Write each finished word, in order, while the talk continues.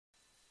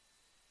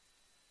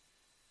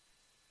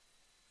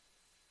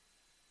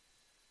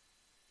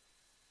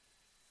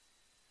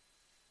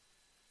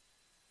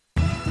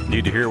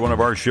Need to hear one of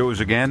our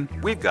shows again?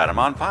 We've got them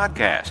on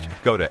podcast.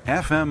 Go to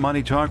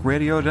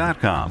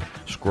fmmoneytalkradio.com.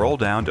 Scroll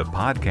down to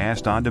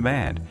Podcast on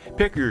Demand.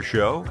 Pick your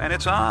show, and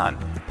it's on.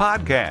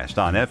 Podcast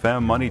on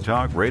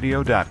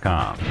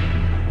fmmoneytalkradio.com.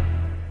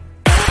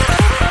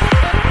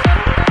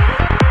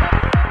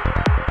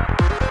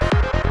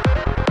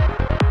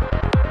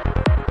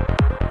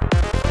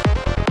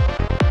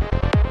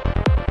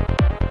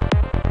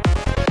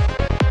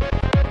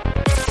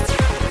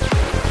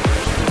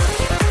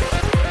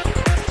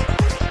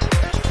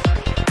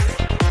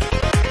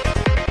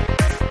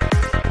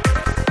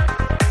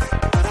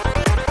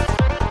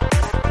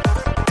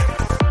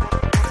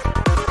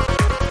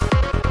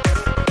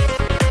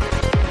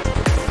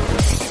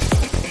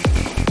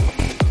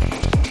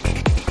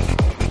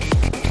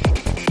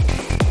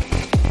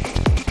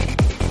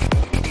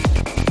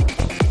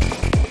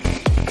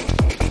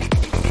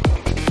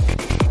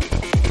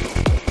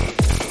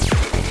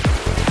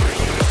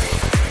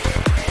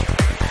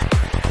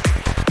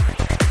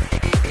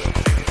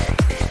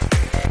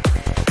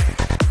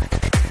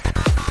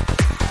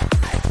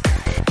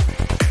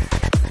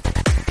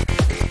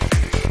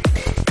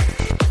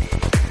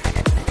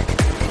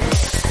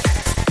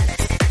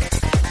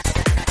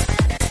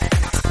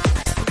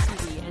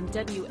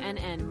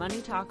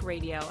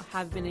 Radio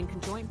have been in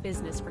conjoint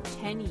business for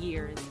 10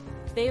 years.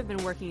 They have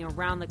been working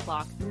around the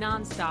clock,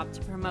 nonstop,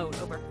 to promote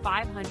over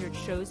 500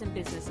 shows and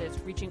businesses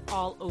reaching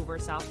all over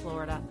South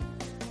Florida.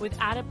 With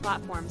added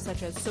platforms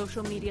such as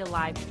social media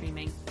live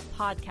streaming,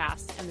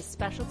 podcasts, and the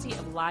specialty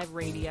of live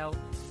radio,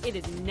 it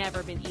has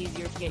never been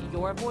easier to get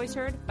your voice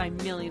heard by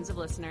millions of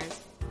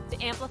listeners.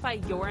 To amplify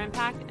your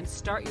impact and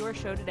start your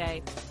show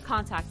today,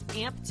 contact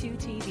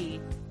AMP2TV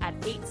at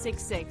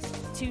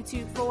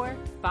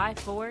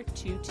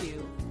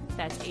 866-224-5422.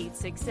 That's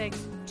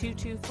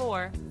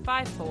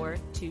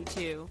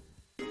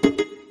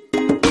 866-224-5422.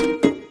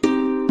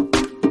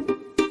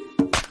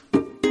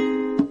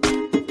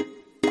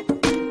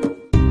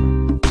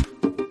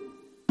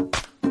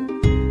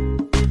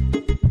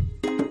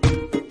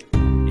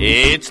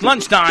 It's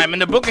lunchtime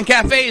and the Brooklyn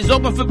Cafe is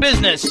open for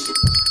business.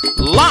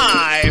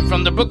 Live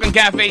from the Brooklyn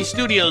Cafe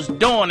studios,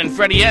 Dawn and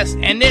Freddie S.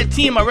 and their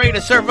team are ready to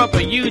serve up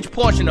a huge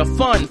portion of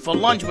fun for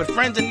lunch with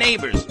friends and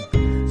neighbors.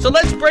 So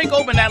let's break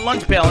open that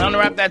lunch pail and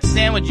unwrap that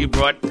sandwich you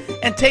brought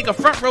and take a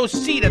front row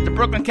seat at the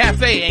Brooklyn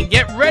Cafe and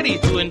get ready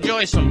to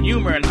enjoy some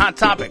humor and hot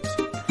topics.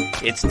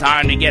 It's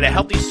time to get a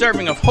healthy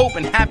serving of hope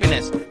and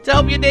happiness to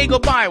help your day go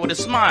by with a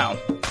smile.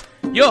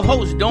 Your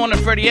hosts, Dawn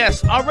and Freddie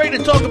S., are ready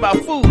to talk about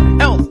food,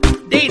 health,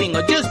 dating,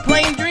 or just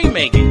plain dream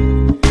making.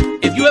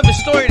 If you have a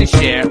story to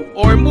share,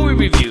 or a movie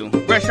review,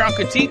 restaurant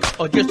critique,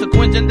 or just a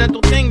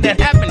coincidental thing that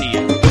happened to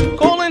you,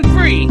 call in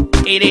free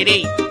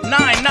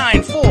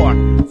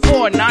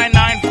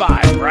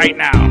 888-994-4995 right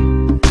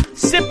now.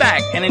 Sit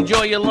back and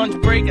enjoy your lunch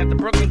break at the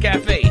Brooklyn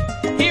Cafe.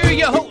 Here are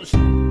your hosts,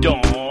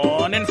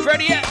 Dawn and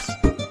Freddie S.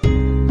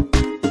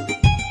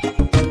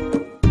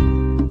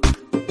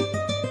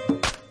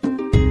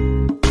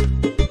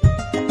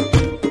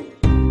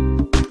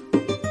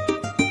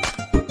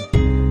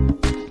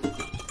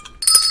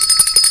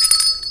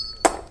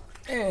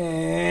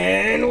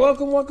 And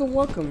welcome. I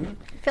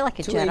feel like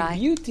a to Jedi. a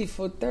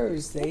beautiful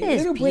Thursday. It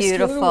is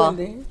beautiful.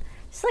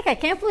 It's like I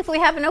can't believe we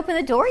haven't opened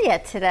the door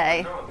yet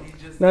today. No.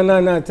 Just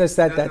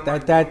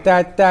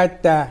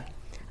that.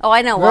 Oh,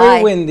 I know Very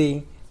why.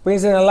 windy.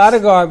 Brings in a lot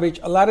of garbage,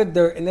 a lot of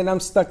dirt, and then I'm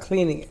stuck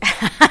cleaning it.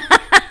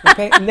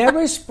 Okay?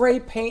 Never spray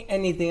paint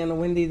anything on a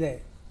windy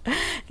day.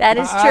 That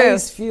is My true.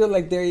 eyes feel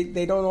like they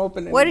don't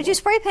open anymore. What did you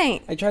spray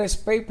paint? I try to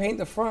spray paint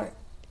the front,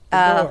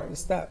 the door, and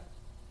stuff.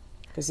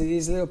 Because it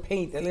is a little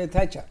paint, a little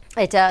touch-up.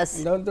 It does.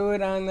 And don't do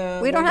it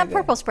on... We don't have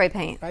purple spray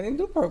paint. I didn't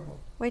do purple.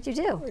 What'd you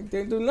do? I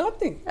didn't do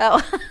nothing. Oh.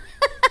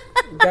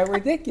 It got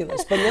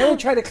ridiculous. But never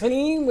try to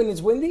clean when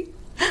it's windy.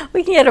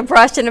 We can get a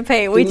brush and a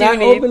paint. We do not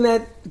need open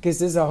that because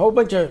there's a whole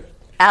bunch of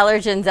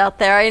allergens out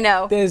there. I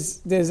know.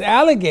 there's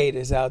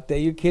alligators out there.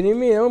 You kidding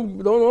me?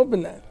 Don't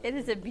open that. It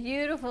is a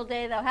beautiful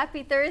day, though.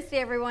 Happy Thursday,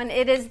 everyone.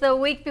 It is the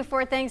week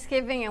before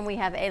Thanksgiving, and we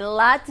have a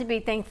lot to be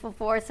thankful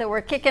for. So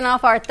we're kicking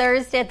off our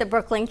Thursday at the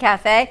Brooklyn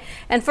Cafe.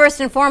 And first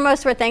and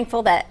foremost, we're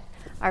thankful that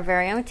our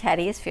very own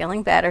Teddy is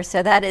feeling better.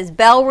 So that is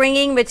bell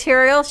ringing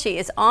material. She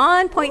is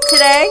on point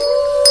today.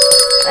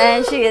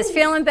 And she is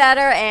feeling better,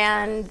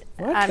 and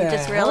I'm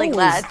just really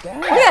glad. We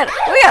got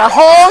a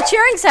whole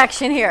cheering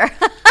section here.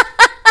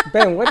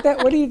 Ben, what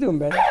are you doing,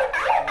 Ben?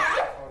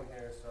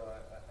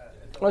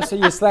 Oh, so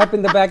you're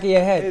slapping the back of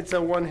your head. It's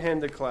a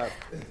one-handed clap.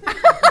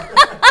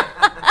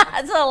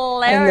 That's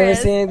hilarious. I've never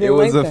seen anything It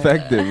was like that.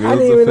 effective. I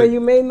didn't even know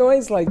you made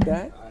noise like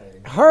that.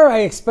 Her, I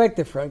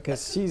expected from,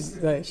 because she's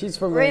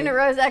from... Raina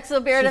Rose,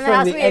 Exel Beard in the from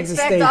house. the We exit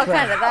expect stage all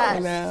right. kinds of that.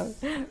 You know.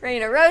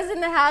 Raina Rose in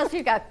the house.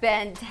 We've got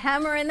Ben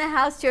Hammer in the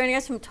house joining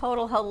us from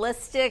Total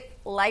Holistic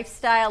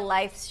Lifestyle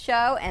Life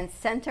Show and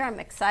Center. I'm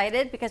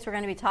excited because we're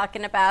going to be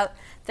talking about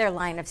their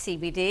line of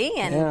CBD.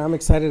 And Yeah, I'm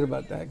excited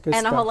about that. Good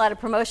and stuff. a whole lot of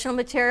promotional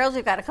materials.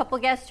 We've got a couple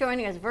guests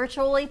joining us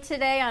virtually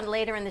today on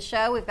later in the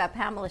show. We've got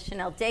Pamela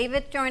Chanel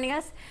David joining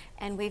us,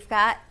 and we've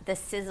got the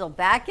Sizzle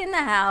back in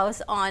the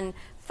house on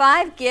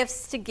 5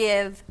 gifts to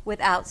give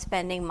without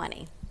spending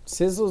money.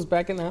 Sizzle's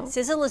back in the house?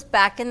 Sizzle is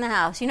back in the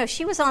house. You know,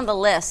 she was on the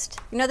list.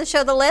 You know the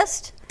show The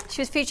List?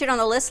 She was featured on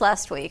the list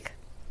last week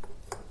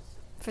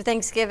for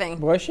Thanksgiving.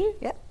 Was she?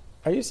 Yep.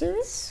 Are you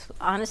serious?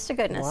 Honest to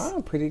goodness.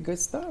 Wow, pretty good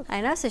stuff.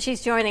 I know. So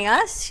she's joining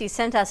us. She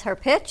sent us her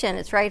pitch, and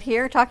it's right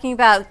here talking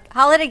about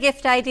holiday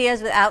gift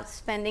ideas without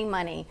spending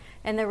money.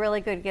 And they're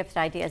really good gift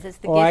ideas. It's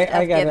the gift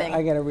of giving.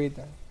 I got to read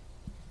that.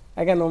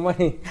 I got no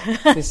money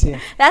this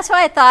year. That's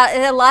why I thought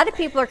a lot of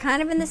people are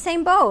kind of in the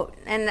same boat.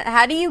 And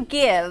how do you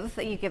give?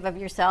 You give of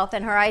yourself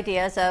and her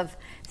ideas of,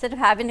 instead of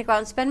having to go out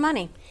and spend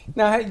money.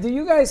 Now, do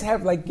you guys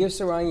have like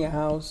gifts around your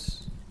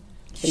house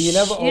that you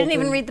never open? You didn't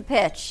even read the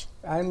pitch.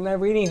 I'm not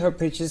reading her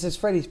pitch. This is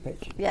Freddie's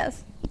pitch.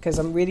 Yes. Because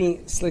I'm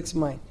reading Slick's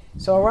mind.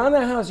 So around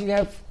the house, you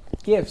have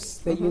gifts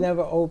that you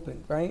never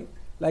opened, right?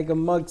 Like a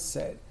mug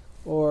set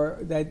or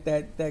that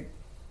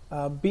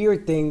beer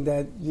thing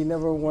that you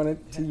never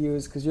wanted to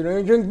use because you don't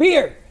even drink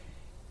beer.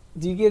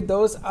 Do you give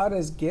those out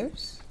as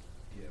gifts?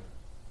 Yeah.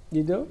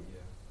 You do? Yeah,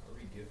 I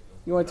re-gift them.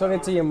 You want to talk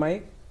into your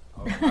mic?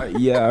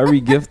 I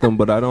re-gift them,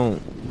 but I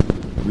don't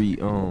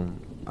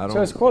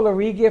So it's called a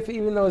re-gift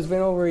even though it's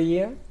been over a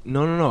year?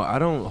 No. I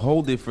don't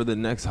hold it for the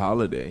next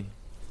holiday.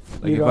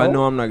 Like, You if I don't?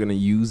 know I'm not going to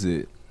use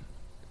it.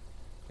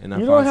 And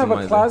You don't have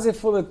a closet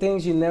full of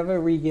things you never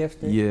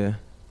re-gifted? Yeah.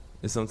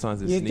 And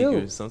sometimes it's You do?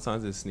 sneakers.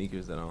 Sometimes it's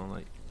sneakers that I don't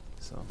like.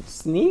 So,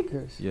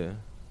 Sneakers? yeah.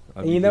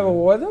 And you never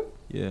wore them?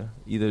 Yeah.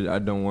 Either I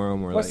don't wear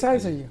them or What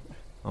size are you?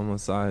 I'm a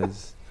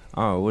size,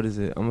 what is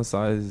it? I'm a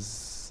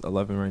size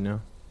 11 right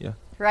now. Yeah.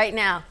 Right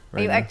now.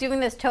 Right Are you now. doing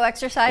those toe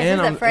exercises And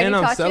that Freddie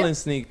I'm taught selling you?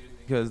 sneakers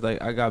because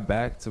like I got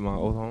back to my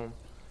old home,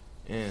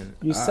 and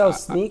You sell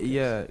sneakers?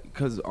 Yeah,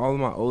 because all of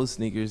my old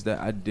sneakers that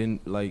I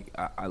didn't like,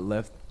 I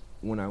left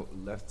when I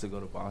left to go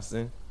to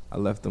Boston. I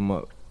left them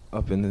up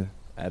in the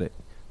attic.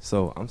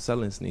 So I'm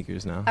selling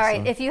sneakers now. All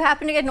right. So. If you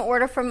happen to get an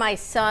order from my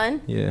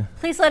son, Yeah.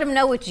 please let him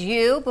know it's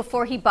you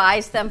before he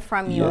buys them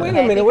from you. Yeah. Wait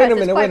okay? a minute, Because wait a it's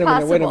minute, quite wait a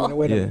minute, wait a possible. minute,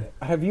 wait a Yeah. minute.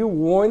 Have you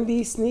worn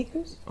these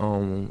sneakers?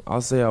 I'll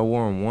say I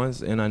wore them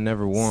once, and I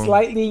never wore them.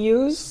 Slightly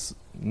used?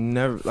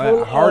 Never, Full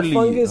like of hardly,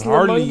 fungus,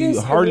 hardly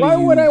lamungus? Why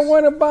would I used.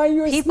 want to buy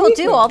you a People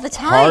sneaker? do all the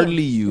time.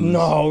 Hardly used.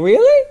 No,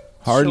 really?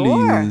 Hardly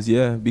Sure. used,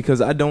 yeah.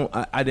 Because I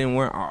didn't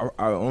wear. I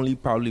only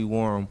probably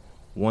wore them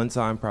one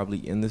time, probably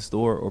in the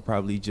store, or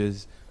probably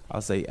just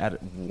I'll say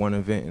at one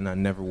event, and I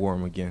never wore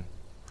them again.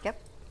 Yep.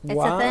 It's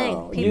Wow. a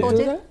thing. You People do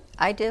do. that?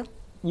 I do.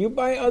 You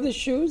buy other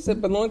shoes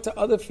that belong to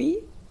other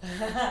feet?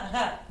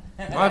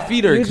 My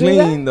feet are You do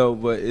clean though,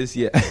 but it's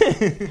Do you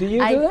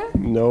I- do that?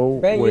 No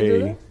Ben, you do way.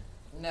 that?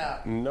 No.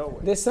 No way.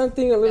 There's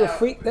something a little No.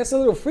 freak. That's a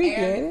little freaky,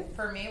 ain't And it?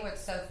 for me,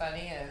 what's so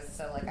funny is,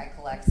 so like I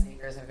collect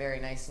sneakers, a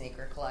very nice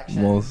sneaker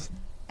collection. most.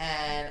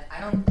 And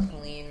I don't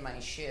clean my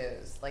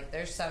shoes. Like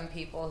there's some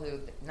people who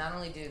not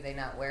only do they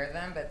not wear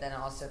them, but then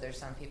also there's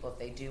some people if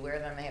they do wear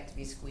them, they have to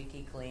be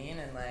squeaky clean.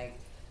 And like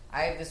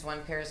I have this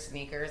one pair of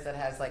sneakers that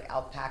has like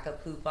alpaca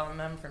poop on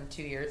them from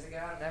 2 years ago.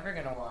 I'm never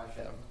gonna wash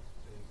them.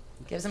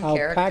 It gives them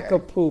Alpaca character.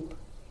 poop.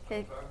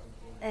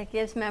 It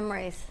gives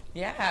memories.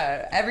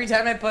 Yeah. Every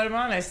time I put them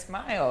on, I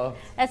smile.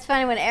 That's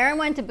funny. When Aaron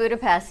went to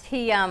Budapest,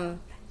 he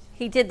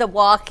did the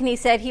walk, and he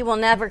said he will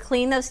never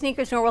clean those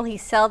sneakers, nor will he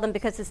sell them,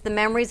 because it's the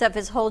memories of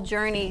his whole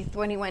journey.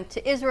 When he went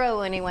to Israel,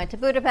 when he went to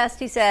Budapest,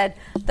 he said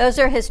those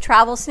are his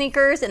travel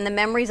sneakers, and the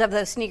memories of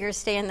those sneakers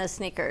stay in those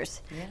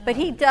sneakers. Yeah. But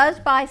he does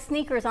buy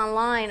sneakers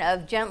online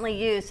of gently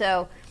used.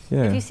 So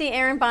if you see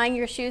Aaron buying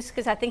your shoes,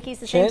 because I think he's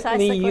the same size,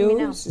 Gently like let me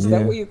know. used? Is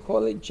that what you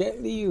call it?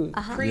 Gently used.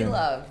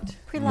 Pre-loved.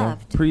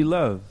 Pre-loved.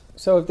 Pre-love.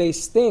 So if they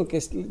stink,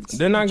 it's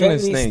They're not gonna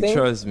gently stink.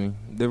 Trust me.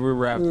 They were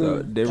wrapped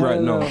up. They I right.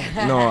 don't No,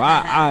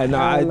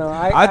 know.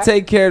 I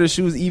take care of the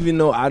shoes, even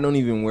though I don't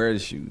even wear the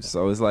shoes.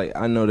 So it's like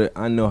I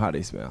know how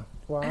they smell.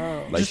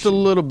 Wow. Like Just a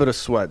little bit of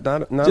sweat,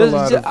 not just, a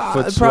lot of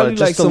foot sweat. probably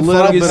Just like a some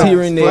little fungus bit here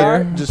of and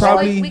there. flat, just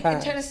Probably. in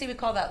Tennessee, we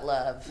call that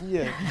love.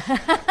 yeah.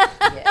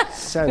 Yeah.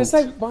 Scent. It's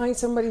like buying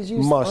somebody's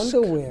used Musk.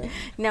 underwear.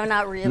 No,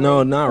 not really.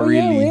 No, not Oh,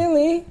 really. yeah,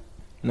 really.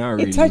 Not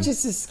really. It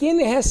touches the skin.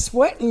 It has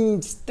sweat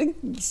and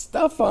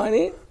stuff on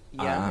it.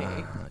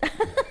 Yummy.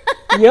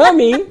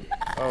 Yummy.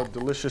 Oh,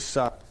 delicious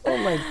sock. Oh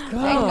my Oh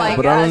god. my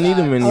But I don't need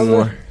them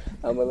anymore.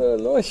 I'm a little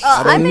nauseous.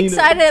 I'm need it.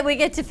 excited that we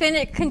get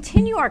to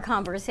continue our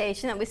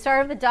conversation that we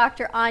started with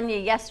Dr. Anya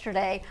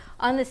yesterday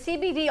on the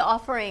CBD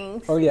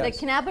offerings, Oh, yes.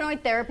 the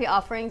cannabinoid therapy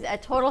offerings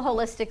at Total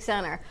Holistic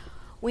Center.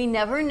 We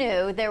never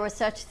knew there was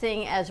such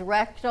thing as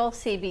rectal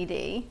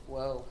CBD.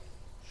 Whoa.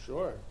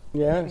 Sure.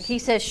 Yes. He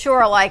says,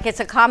 sure, like it's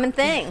a common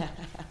thing.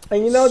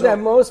 And you know that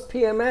most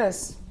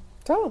PMS.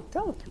 Tell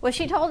him. Well,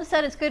 she told us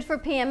that it's good for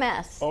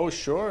PMS. Oh,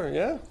 sure.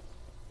 Yeah.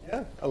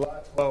 Yeah. A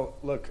lot. Well,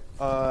 look.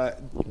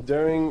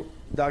 During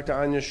Dr.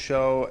 Anya's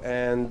show,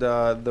 and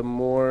the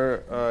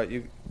more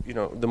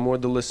the more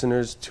the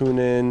listeners tune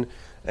in,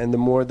 and the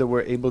more that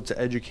we're able to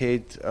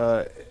educate.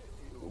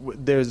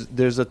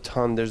 There's a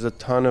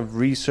ton of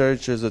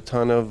research. There's a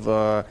ton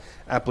of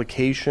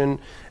application.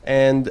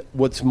 And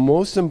what's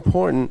most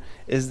important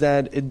is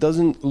that it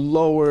doesn't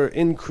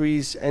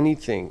increase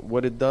anything.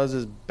 What it does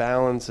is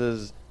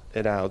balances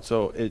it out.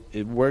 So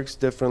it works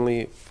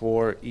differently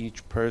for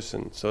each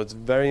person. So it's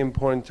very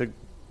important to,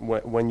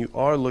 when you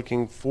are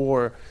looking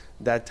for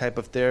that type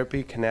of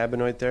therapy,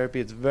 cannabinoid therapy,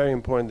 it's very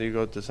important that you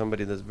go to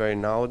somebody that's very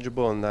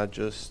knowledgeable and not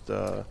just...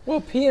 Well,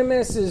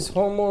 PMS is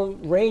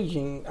hormone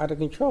ranging out of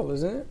control,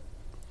 isn't it?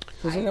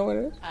 Isn't that what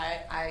it is?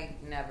 I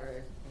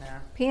never, no.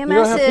 You don't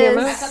PMS have is.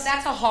 PMS?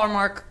 That's a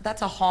Hallmark.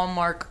 That's a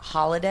Hallmark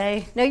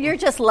holiday. No, you're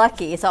just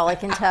lucky. Is all I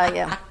can tell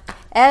you.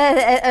 And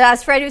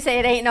as Fred would say,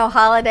 it ain't no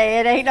holiday.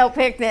 It ain't no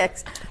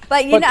picnics.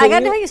 But But I can got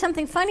to you- tell you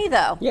something funny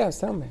though. Yes,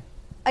 tell me.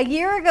 A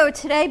year ago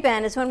today,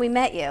 Ben, is when we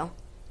met you.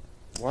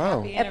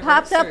 Wow. It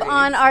popped up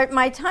on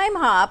my time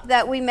hop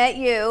that we met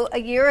you a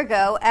year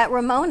ago at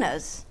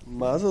Ramona's.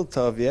 Mazel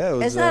tov, yeah. It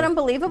was, Isn't that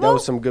unbelievable? That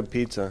was some good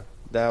pizza.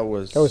 That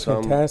was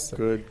some fantastic.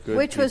 good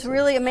Which was pizza.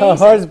 really Her amazing.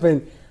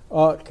 husband,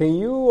 can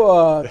you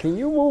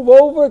move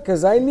over?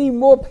 Because I need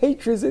more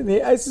patrons in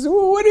here. I said,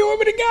 well, where do you want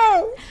me to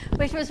go?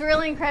 Which was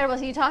really incredible.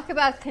 So you talk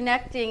about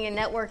connecting and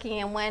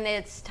networking and when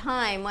it's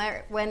time,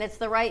 when it's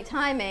the right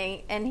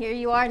timing. And here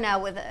you are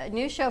now with a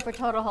new show for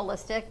Total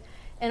Holistic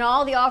and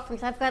all the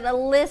offerings. I've got a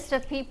list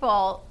of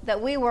people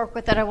that we work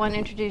with that I want to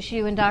introduce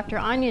you and Dr.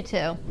 Anya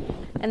to.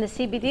 And the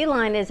CBD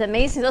line is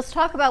amazing. Let's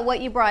talk about what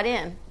you brought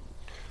in.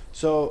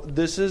 So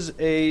this is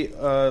a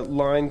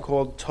line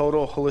called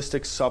Total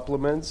Holistic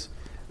Supplements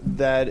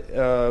that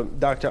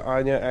Dr.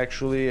 Anya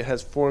actually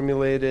has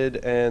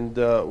formulated, and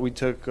we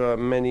took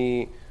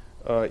many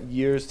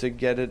years to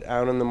get it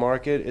out on the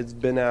market. It's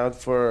been out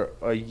for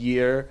a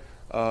year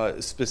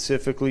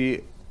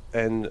specifically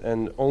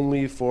and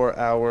only for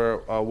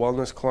our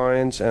wellness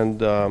clients.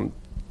 And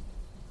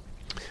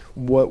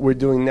what we're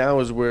doing now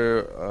is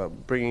we're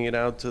bringing it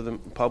out to the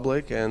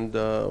public, and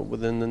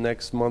within the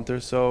next month or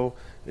so,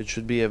 it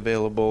should be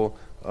available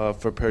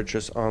for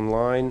purchase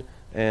online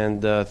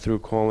and through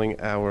calling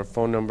our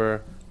phone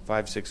number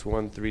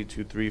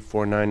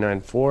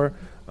 561-323-4994.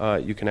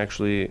 You can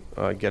actually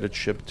get it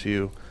shipped to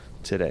you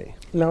today.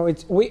 No,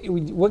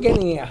 we're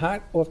getting it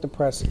hot off the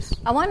presses.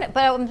 But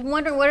I'm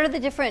wondering, what are the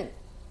different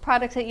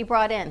products that you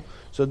brought in?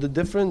 So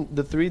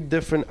the three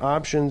different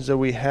options that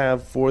we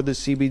have for the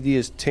CBD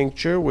is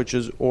tincture, which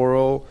is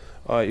oral.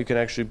 You can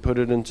actually put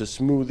it into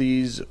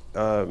smoothies,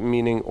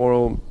 meaning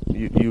oral.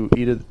 You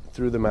eat it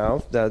through the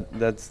mouth.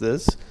 That's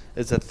this.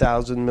 It's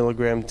 1,000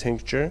 milligram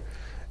tincture,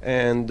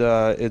 and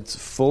it's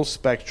full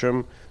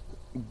spectrum,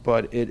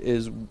 but it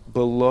is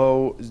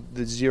below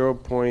the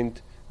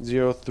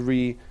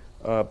 0.03%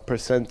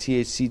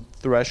 THC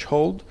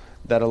threshold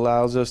that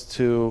allows us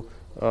to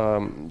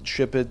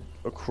ship it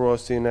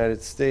across the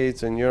United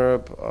States and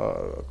Europe,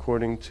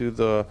 according to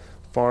the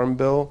Farm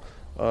Bill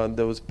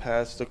that was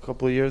passed a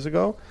couple of years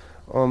ago.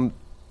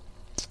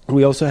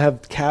 We also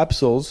have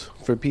capsules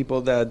for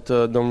people that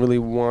don't really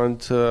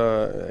want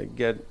to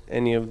get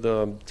any of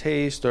the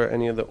taste or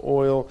any of the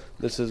oil.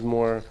 This is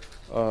more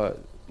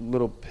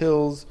little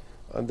pills.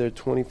 They're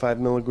 25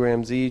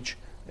 milligrams each,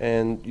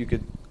 and you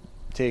could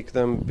take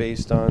them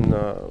based on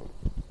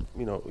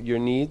your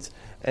needs.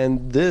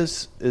 And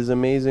this is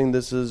amazing.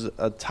 This is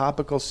a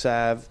topical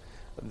salve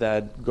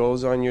that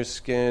goes on your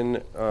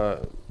skin,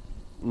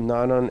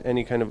 not on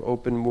any kind of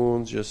open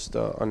wounds, just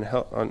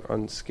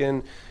on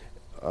skin,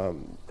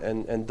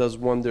 and does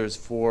wonders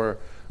for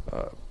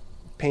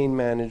pain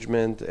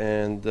management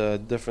and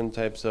different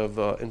types of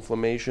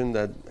inflammation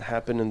that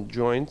happen in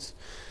joints.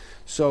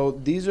 So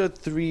these are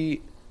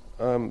the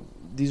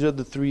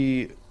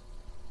three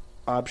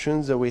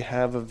options that we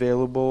have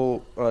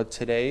available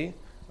today.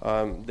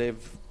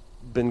 They've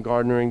been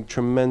garnering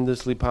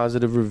tremendously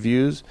positive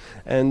reviews.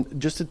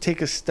 And just to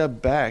take a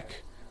step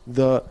back,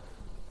 the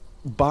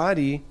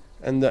body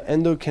and the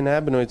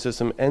endocannabinoid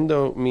system,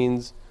 endo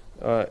means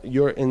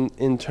your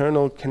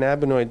internal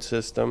cannabinoid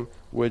system,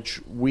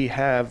 which we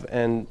have,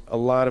 and a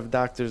lot of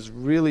doctors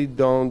really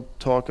don't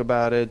talk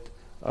about it.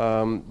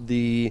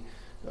 The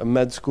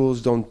med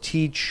schools don't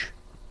teach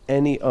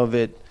any of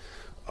it.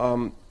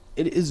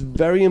 It is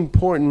very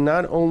important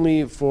not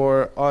only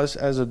for us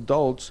as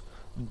adults,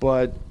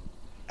 but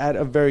at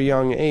a very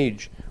young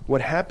age.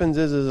 What happens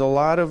is a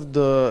lot of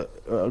the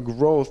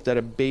growth that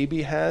a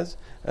baby has,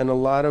 and a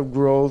lot of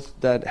growth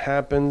that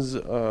happens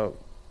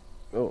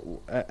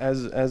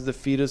as the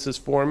fetus is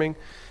forming,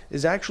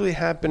 is actually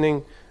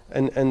happening,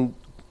 and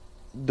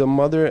the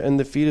mother and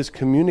the fetus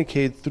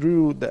communicate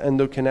through the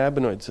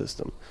endocannabinoid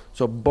system.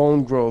 So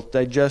bone growth,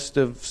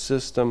 digestive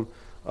system.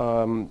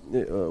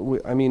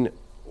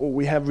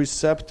 We have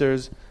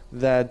receptors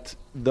that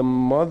the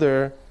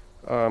mother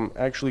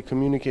actually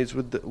communicates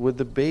with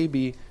the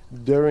baby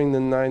during the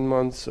 9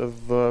 months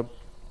of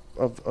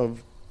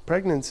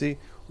pregnancy,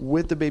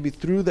 with the baby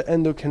through the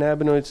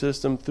endocannabinoid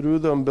system, through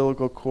the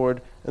umbilical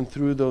cord, and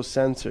through those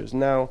sensors.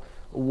 Now,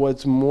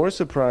 what's more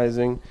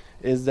surprising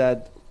is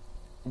that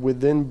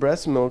within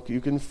breast milk you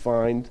can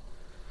find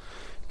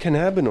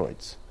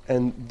cannabinoids,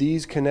 and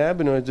these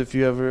cannabinoids, if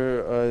you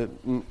ever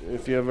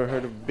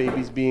heard of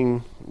babies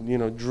being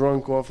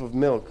drunk off of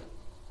milk,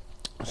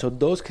 so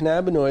those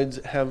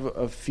cannabinoids have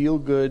a feel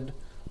good,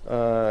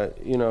 on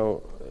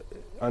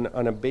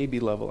a baby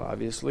level,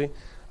 obviously,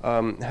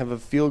 have a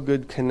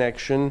feel-good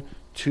connection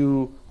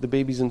to the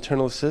baby's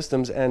internal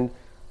systems and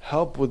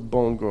help with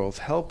bone growth,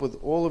 help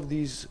with all of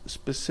these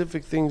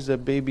specific things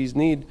that babies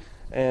need.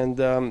 And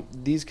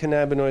these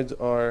cannabinoids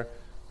are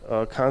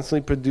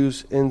constantly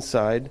produced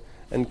inside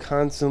and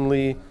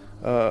constantly,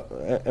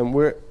 and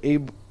we're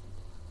able,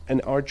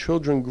 and our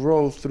children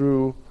grow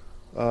through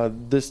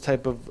this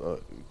type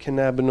of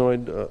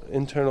cannabinoid,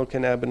 internal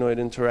cannabinoid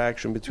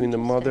interaction between the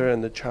mother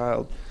and the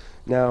child.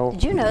 Now,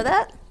 Did you know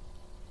that?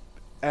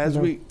 as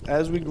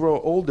we grow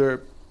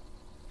older,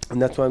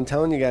 and that's why I'm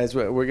telling you guys,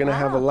 we're going to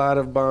have a lot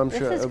of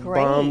This is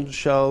great.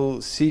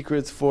 bombshell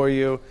secrets for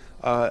you.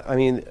 I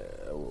mean,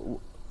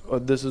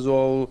 this is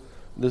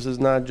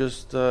not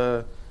just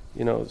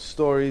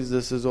stories.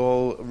 This is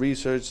all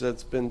research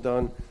that's been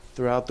done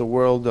throughout the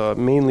world,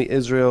 mainly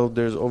Israel.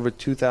 There's over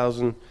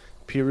 2,000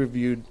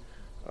 peer-reviewed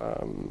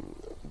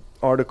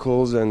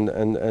articles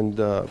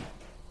and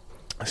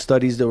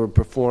studies that were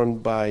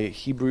performed by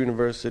Hebrew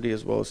University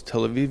as well as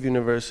Tel Aviv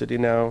University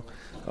now,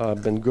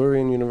 Ben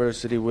Gurion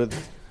University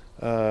with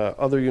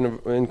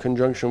in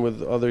conjunction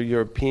with other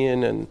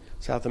European and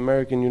South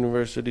American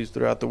universities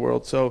throughout the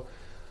world. So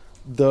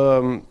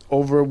the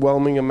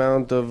overwhelming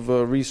amount of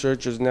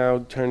research is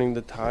now turning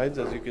the tides.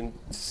 As you can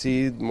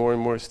see, more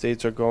and more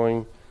states are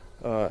going,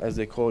 as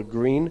they call it,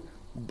 green.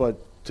 But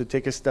to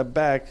take a step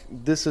back,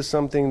 this is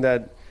something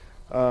that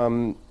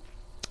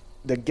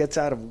that gets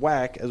out of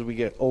whack as we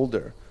get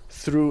older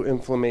through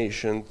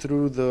inflammation,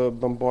 through the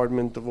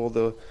bombardment of all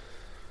the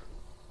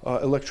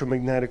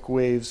electromagnetic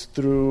waves,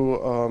 through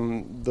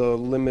the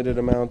limited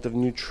amount of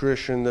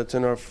nutrition that's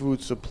in our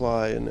food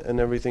supply and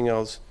everything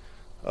else.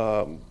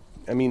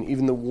 I mean,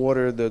 even the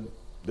water that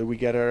we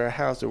get at our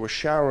house that we're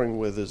showering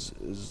with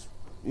is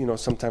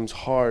sometimes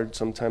hard,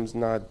 sometimes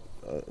not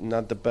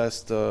the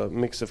best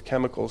mix of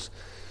chemicals.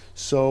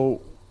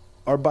 So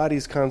our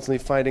body's constantly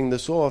fighting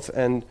this off,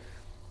 and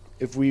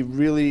if we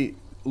really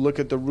look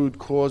at the root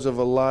cause of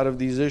a lot of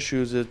these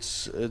issues,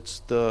 it's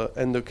the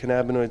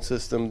endocannabinoid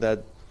system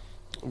that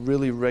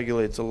really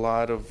regulates a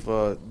lot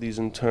of these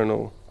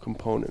internal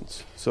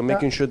components. So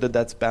making sure that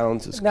that's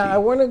balanced is key. Now, I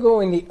want to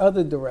go in the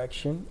other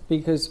direction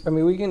because, I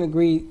mean, we can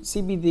agree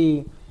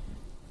CBD,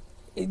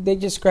 they're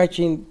just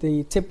scratching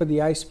the tip of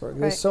the iceberg.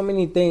 There's so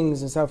many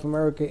things in South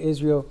America,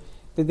 Israel,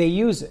 that they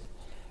use it.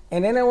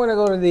 And then I want to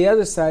go to the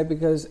other side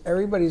because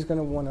everybody's going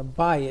to want to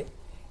buy it.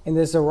 And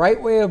there's a right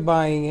way of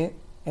buying it,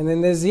 and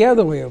then there's the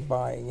other way of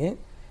buying it.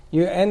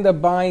 You end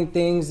up buying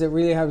things that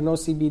really have no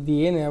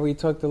CBD in it. We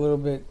talked a little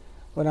bit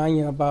with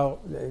Anya about,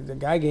 the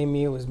guy gave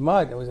me, it was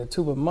mud. It was a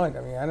tube of mud.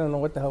 I mean, I don't know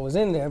what the hell was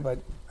in there, but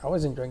I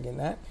wasn't drinking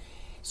that.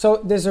 So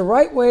there's a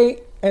right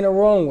way and a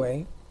wrong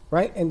way,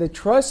 right? And the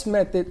trust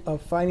method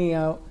of finding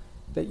out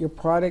that your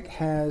product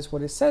has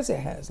what it says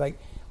it has. Like,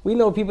 we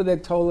know people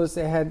that told us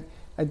they had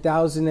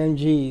 1,000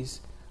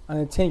 mgs on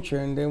a tincture,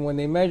 and then when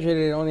they measured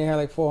it, it only had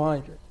like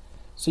 400.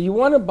 So you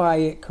want to buy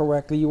it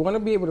correctly. You want to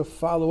be able to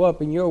follow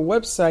up, and your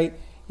website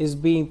is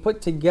being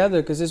put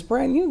together because it's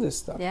brand new, this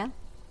stuff. Yeah.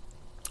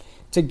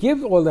 To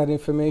give all that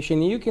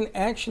information, you can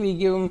actually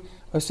give them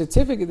a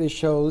certificate that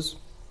shows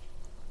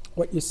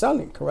what you're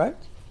selling,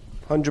 correct?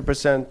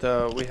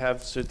 100%. We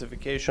have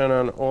certification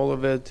on all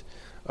of it.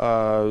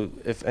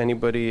 If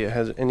anybody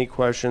has any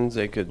questions,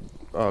 they could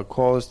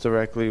call us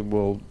directly.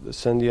 We'll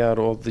send you out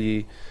all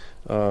the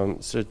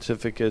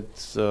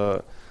certificates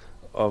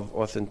of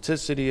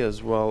authenticity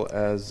as well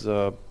as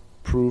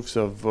proofs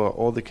of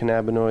all the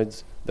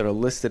cannabinoids that are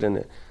listed in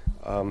it,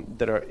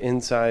 that are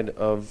inside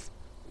of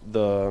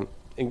the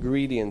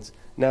ingredients.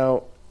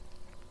 Now,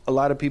 a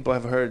lot of people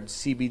have heard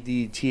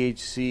CBD,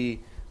 THC,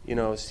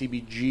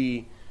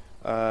 CBG.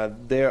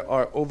 There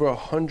are over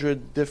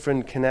 100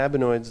 different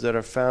cannabinoids that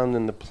are found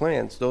in the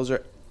plants. Those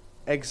are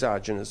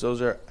exogenous.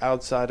 Those are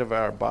outside of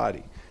our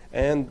body.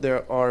 And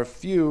there are a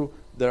few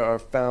that are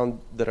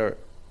found that are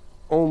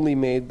only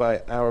made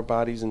by our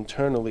bodies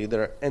internally, that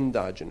are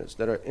endogenous,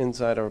 that are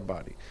inside our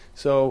body.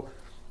 So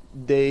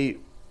the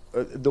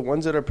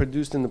ones that are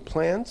produced in the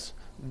plants,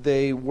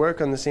 they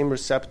work on the same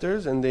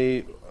receptors and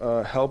they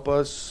help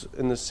us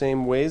in the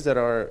same ways that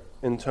our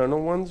internal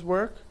ones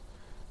work,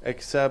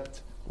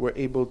 except we're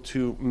able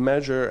to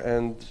measure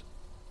and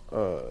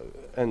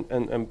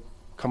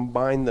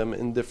combine them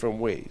in different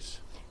ways.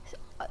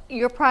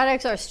 Your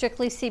products are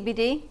strictly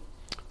CBD?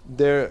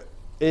 There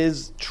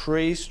is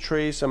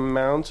trace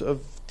amounts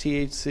of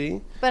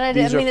THC. But I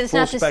mean, it's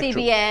not the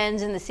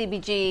CBNs and the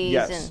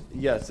CBGs.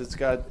 Yes,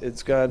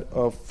 it's got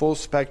a full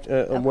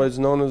spectrum. What is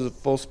known as a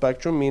full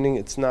spectrum, meaning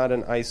it's not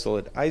an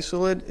isolate.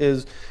 Isolate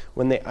is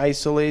when they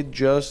isolate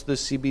just the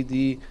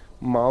CBD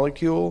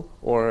molecule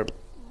or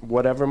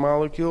whatever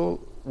molecule.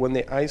 When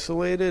they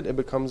isolate it, it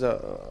becomes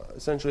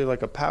essentially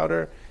like a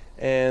powder,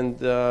 and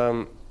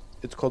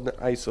it's called an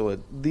isolate.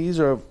 These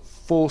are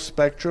full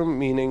spectrum,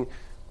 meaning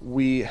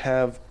we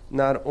have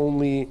not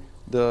only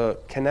the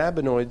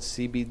cannabinoids,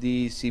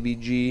 CBD,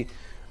 CBG,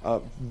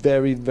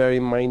 very, very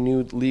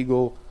minute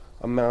legal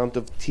amount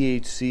of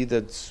THC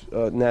that's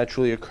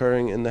naturally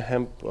occurring in the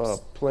hemp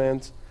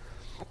plants.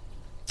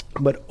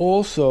 But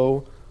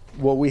also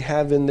what we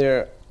have in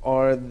there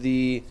are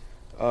the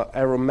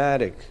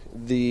aromatic,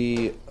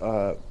 the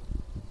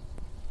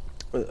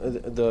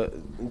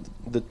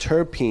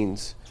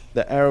terpenes,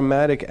 the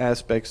aromatic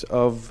aspects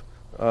of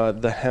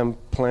the hemp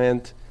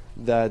plant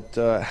that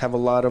have a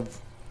lot of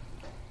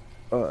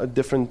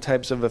different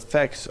types of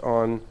effects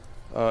on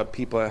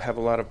people, that have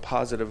a lot of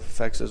positive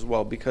effects as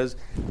well, because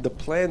the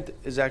plant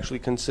is actually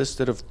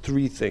consisted of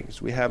three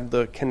things. We have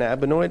the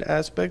cannabinoid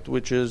aspect,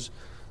 which is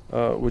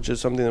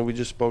something that we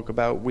just spoke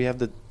about. We have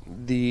the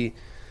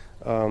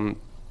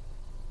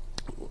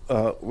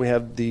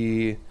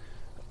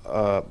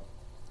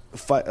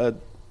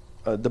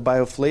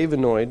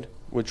bioflavonoid,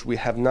 which we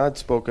have not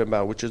spoken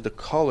about, which is the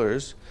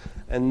colors,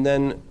 and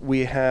then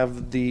we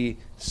have the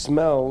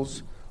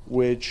smells,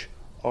 which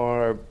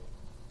are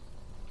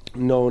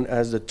known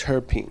as the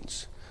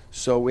terpenes.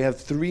 So we have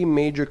three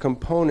major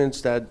components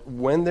that,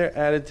 when they're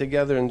added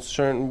together in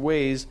certain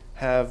ways,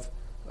 have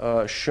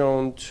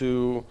shown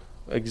to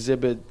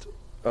exhibit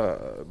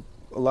a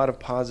lot of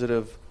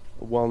positive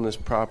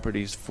wellness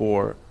properties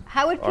for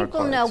How would our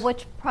people know clients.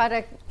 which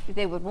product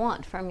they would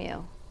want from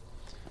you?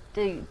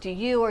 Do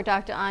you or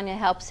Dr. Anya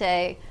help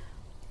say,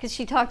 because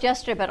she talked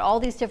yesterday about all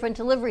these different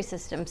delivery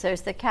systems.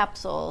 There's the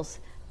capsules,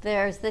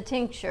 there's the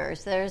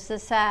tinctures, there's the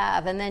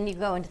salve, and then you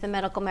go into the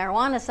medical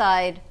marijuana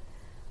side,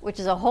 which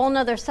is a whole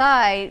nother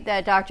side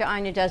that Dr.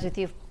 Anya does with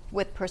you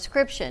with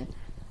prescription.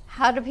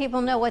 How do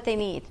people know what they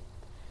need?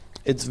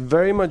 It's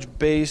very much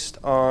based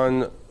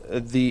on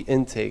the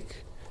intake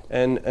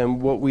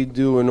and what we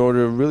do in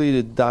order really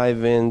to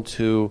dive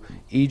into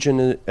each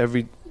and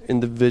every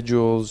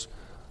individual's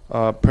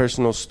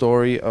personal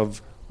story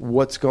of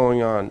what's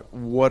going on,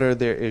 what are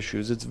their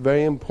issues. It's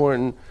very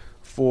important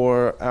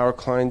for our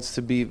clients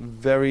to be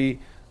very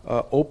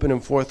open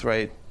and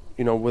forthright,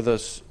 with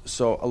us.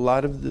 So a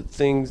lot of the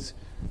things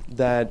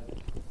that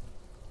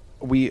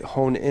we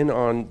hone in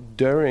on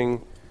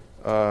during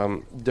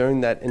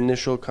that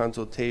initial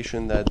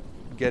consultation, that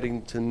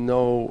getting to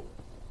know,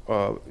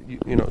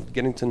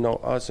 getting to know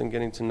us and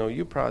getting to know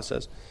you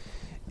process,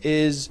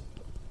 is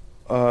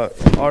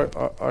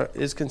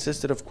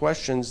consisted of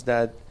questions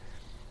that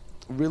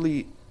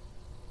really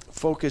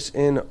focus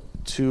in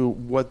to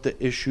what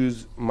the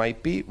issues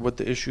might be, what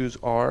the issues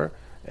are,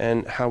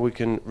 and how we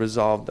can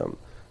resolve them.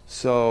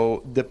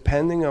 So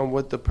depending on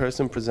what the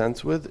person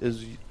presents with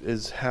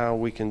is how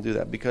we can do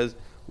that. Because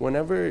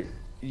whenever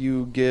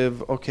you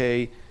give,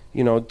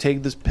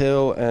 take this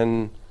pill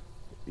and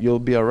you'll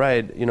be all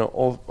right,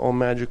 all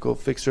magical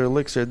fixer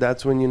elixir,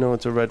 that's when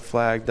it's a red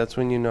flag. That's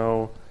when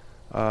that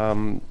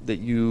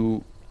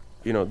you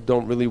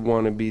don't really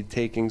want to be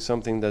taking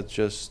something that's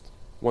just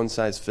one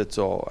size fits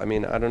all. I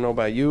mean, I don't know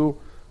about you,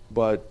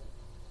 but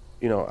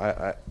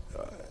that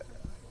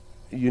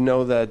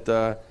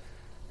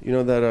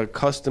that a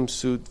custom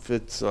suit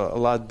fits a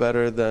lot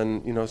better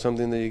than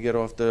something that you get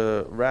off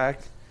the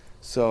rack.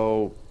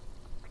 So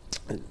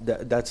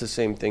that's the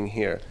same thing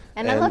here.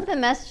 And I love the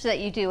message that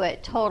you do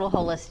at Total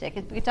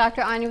Holistic.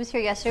 Dr. Anya was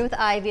here yesterday with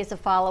Ivy as a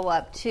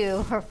follow-up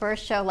to her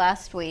first show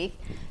last week.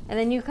 And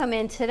then you come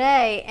in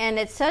today, and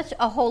it's such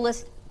a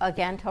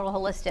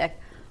holistic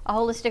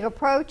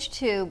approach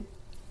to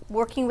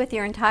working with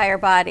your entire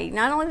body.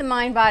 Not only the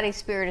mind, body,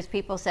 spirit, as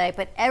people say,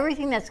 but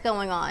everything that's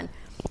going on.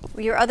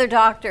 Your other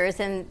doctors,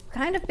 and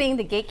kind of being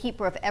the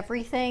gatekeeper of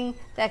everything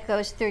that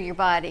goes through your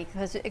body,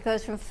 because it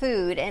goes from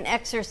food and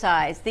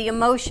exercise, the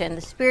emotion,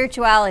 the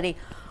spirituality,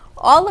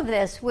 all of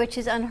this, which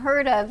is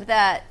unheard of,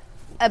 that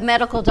a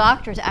medical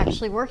doctor is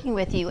actually working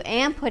with you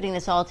and putting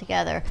this all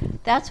together.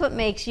 That's what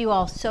makes you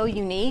all so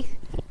unique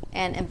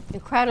and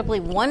incredibly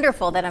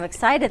wonderful, that I'm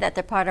excited that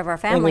they're part of our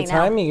family now. And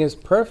the timing is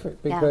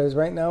perfect, because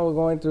right now we're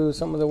going through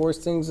some of the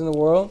worst things in the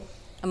world.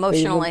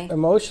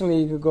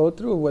 Emotionally, you could go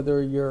through,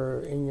 whether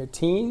you're in your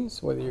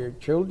teens, whether you're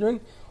children,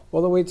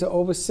 all the way to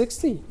over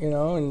 60,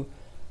 and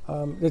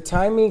the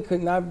timing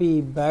could not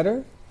be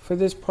better for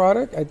this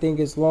product. I think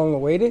it's long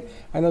awaited.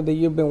 I know that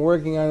you've been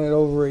working on it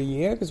over a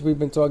year, because we've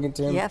been talking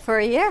to him for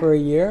a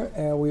year.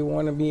 And we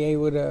want to be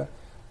able to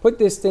put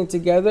this thing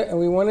together, and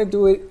we want to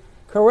do it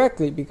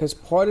correctly, because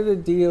part of the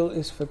deal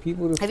is for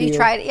people to Have you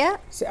tried it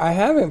yet? See, I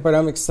haven't, but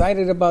I'm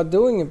excited about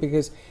doing it,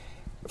 because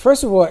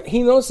first of all,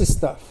 he knows his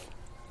stuff.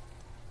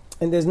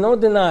 And there's no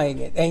denying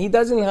it. And he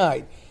doesn't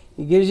hide.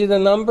 He gives you the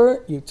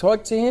number. You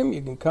talk to him.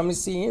 You can come and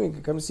see him. You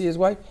can come and see his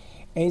wife.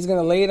 And he's going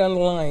to lay it on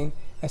the line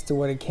as to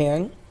what it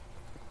can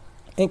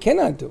and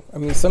cannot do. I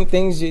mean, some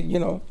things,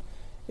 you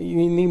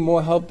need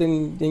more help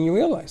than you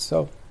realize.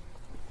 So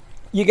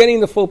you're getting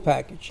the full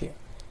package here.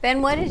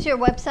 Ben, what is your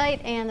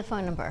website and the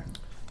phone number?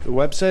 The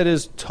website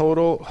is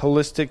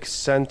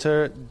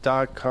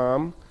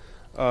totalholisticcenter.com.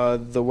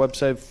 The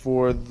website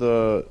for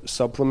the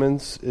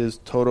supplements is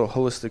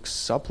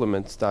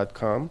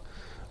totalholisticsupplements.com.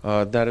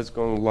 That is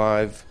going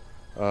live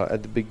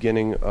at the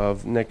beginning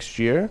of next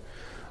year.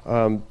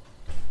 And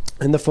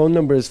the phone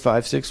number is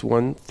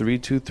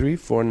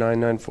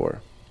 561-323-4994.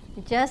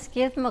 Just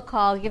give them a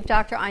call. Give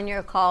Dr. Anya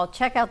a call.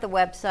 Check out the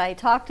website.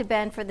 Talk to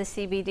Ben for the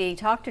CBD.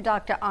 Talk to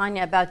Dr.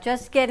 Anya about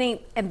just getting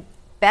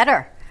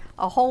better,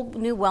 a whole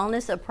new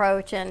wellness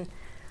approach. And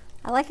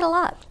I like it a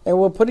lot. And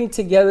we're putting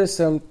together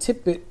some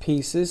tidbit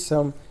pieces,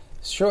 some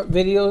short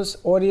videos,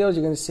 audios.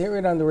 You're going to see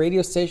it on the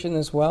radio station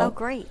as well. Oh,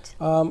 great.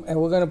 And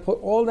we're going to put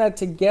all that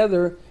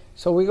together.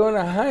 So we're going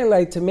to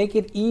highlight to make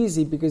it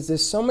easy, because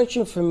there's so much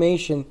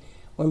information.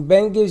 When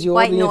Ben gives you all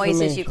the information. White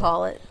noise, as you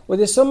call it. Well,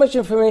 there's so much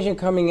information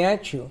coming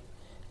at you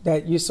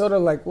that you're sort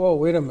of like, whoa,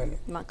 wait a minute.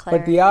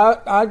 But the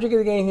object of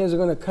the game here is we're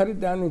going to cut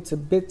it down into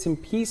bits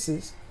and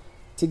pieces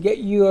to get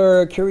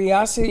your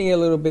curiosity a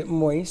little bit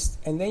moist,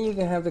 and then you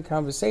can have the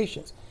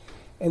conversations.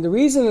 And the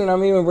reason that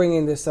I'm even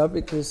bringing this up,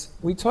 because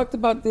we talked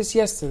about this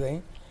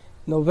yesterday,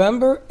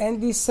 November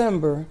and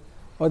December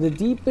are the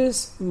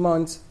deepest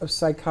months of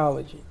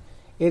psychology.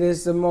 It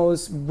is the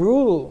most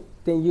brutal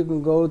thing you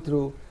can go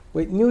through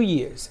with New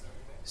Year's,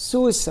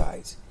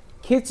 suicides,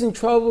 kids in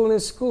trouble in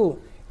school.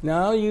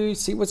 Now you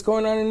see what's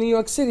going on in New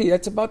York City.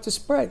 That's about to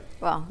spread.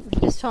 Well,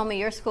 you just told me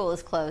your school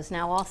is closed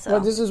now also. Well,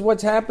 this is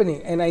what's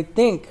happening. And I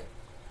think,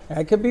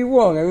 I could be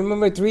wrong, I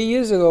remember 3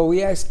 years ago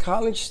we asked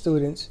college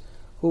students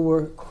who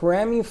were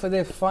cramming for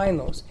their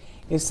finals,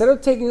 instead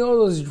of taking all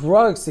those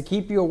drugs to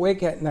keep you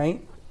awake at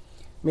night,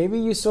 maybe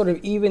you sort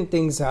of even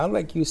things out,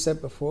 like you said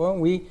before.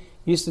 We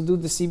used to do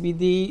the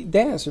CBD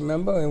dance,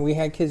 remember? And we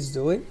had kids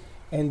do it,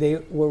 and they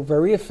were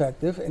very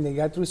effective, and they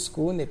got through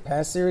school, and they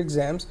passed their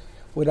exams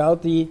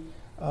without the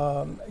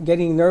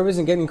getting nervous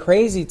and getting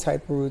crazy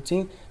type of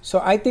routine. So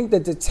I think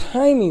that the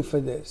timing for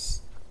this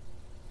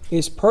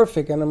is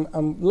perfect. And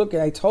I'm looking,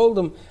 I told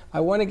them I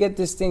want to get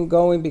this thing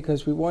going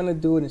because we want to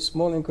do it in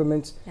small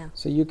increments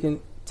so you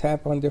can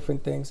tap on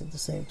different things at the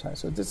same time.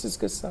 So this is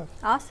good stuff.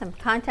 Awesome.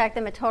 Contact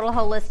them at Total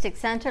Holistic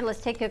Center.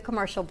 Let's take a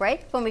commercial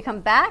break. When we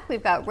come back,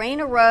 we've got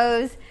Raina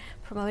Rose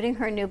promoting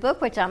her new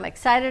book, which I'm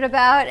excited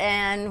about,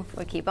 and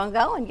we'll keep on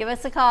going. Give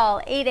us a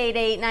call,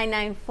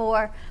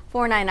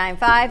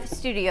 888-994-4995,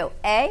 Studio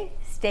A.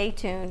 Stay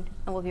tuned,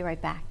 and we'll be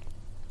right back.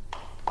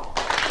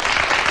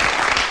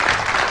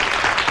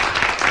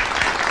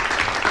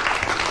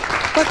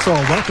 Let's all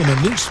welcome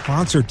a new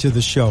sponsor to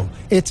the show.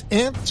 It's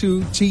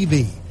AMP2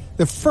 TV,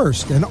 the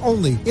first and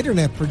only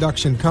internet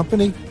production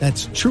company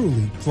that's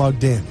truly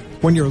plugged in.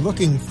 When you're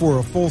looking for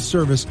a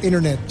full-service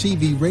internet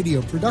TV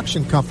radio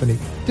production company,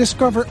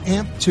 discover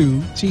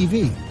AMP2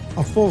 TV,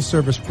 a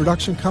full-service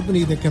production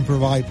company that can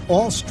provide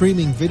all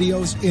streaming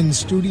videos in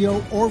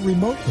studio or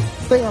remotely.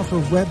 They offer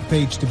web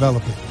page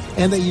development,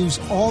 and they use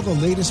all the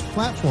latest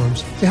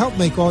platforms to help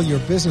make all your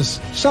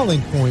business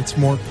selling points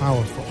more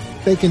powerful.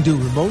 They can do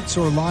remotes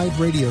or live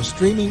radio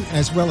streaming,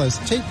 as well as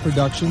tape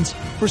productions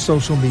for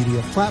social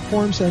media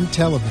platforms and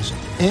television.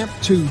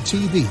 AMP2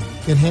 TV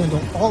can handle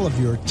all of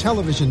your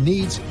television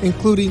needs,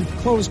 including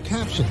closed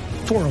caption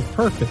for a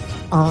perfect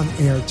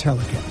on-air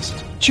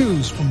telecast.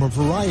 Choose from a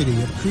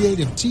variety of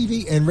creative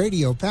TV and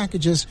radio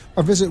packages,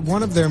 or visit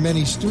one of their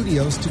many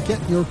studios to get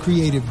your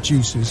creative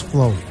juices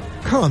flowing.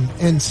 Come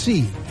and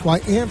see why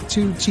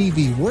AMP2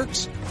 TV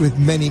works with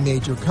many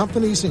major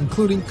companies,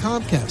 including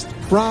Comcast,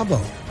 Bravo,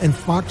 and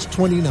Fox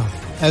 29,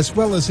 as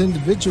well as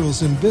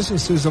individuals and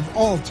businesses of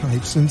all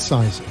types and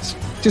sizes.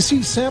 To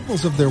see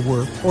samples of their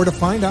work or to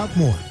find out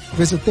more,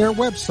 visit their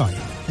website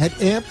at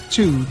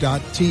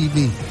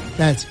amp2.tv.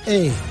 That's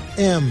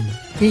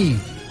A-M-P,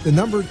 the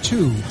number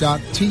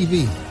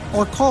 2.tv,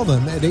 or call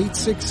them at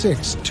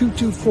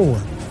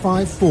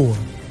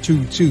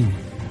 866-224-5422.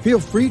 Feel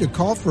free to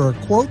call for a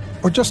quote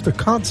or just a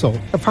consult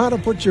of how to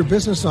put your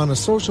business on a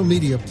social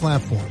media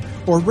platform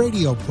or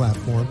radio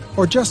platform,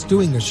 or just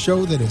doing a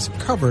show that is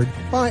covered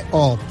by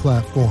all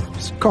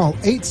platforms. Call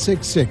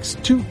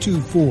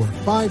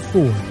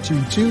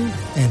 866-224-5422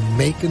 and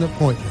make an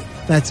appointment.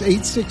 That's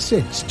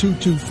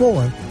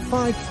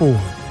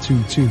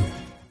 866-224-5422.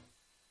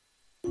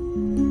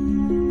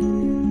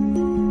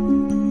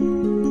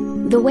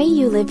 The way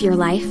you live your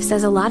life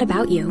says a lot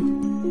about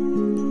you.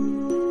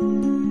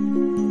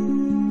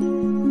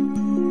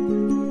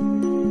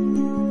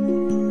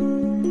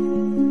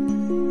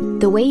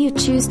 The way you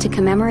choose to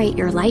commemorate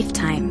your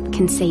lifetime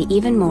can say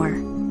even more.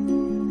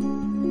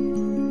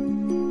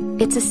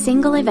 It's a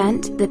single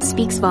event that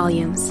speaks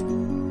volumes.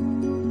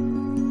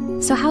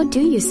 So how do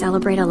you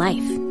celebrate a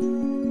life?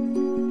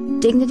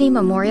 Dignity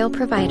Memorial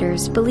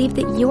providers believe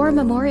that your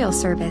memorial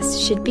service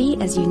should be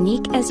as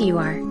unique as you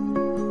are,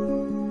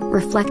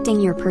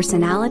 reflecting your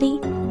personality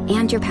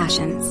and your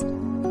passions.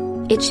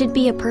 It should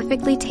be a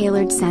perfectly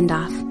tailored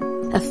send-off,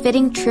 a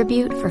fitting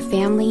tribute for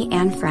family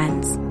and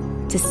friends,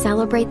 to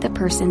celebrate the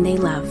person they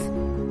love.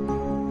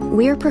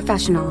 We're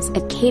professionals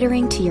at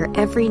catering to your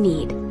every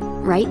need,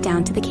 right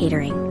down to the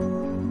catering.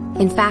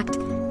 In fact,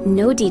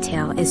 no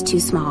detail is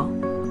too small.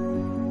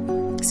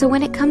 So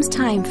when it comes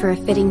time for a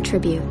fitting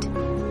tribute,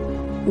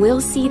 we'll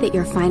see that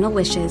your final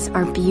wishes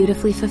are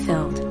beautifully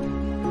fulfilled.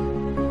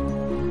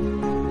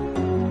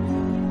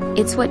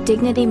 It's what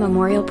Dignity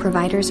Memorial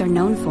providers are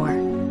known for.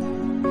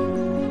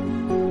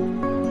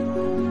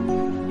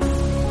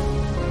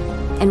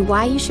 And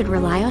why you should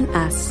rely on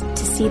us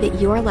to see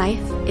that your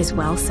life is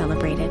well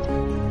celebrated.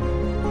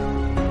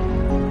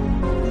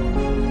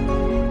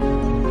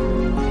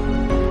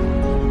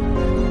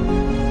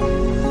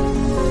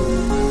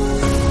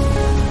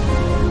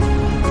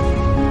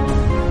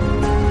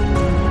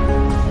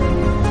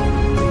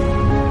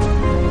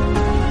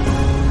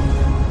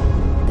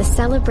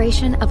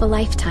 celebration of a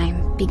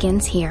lifetime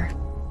begins here.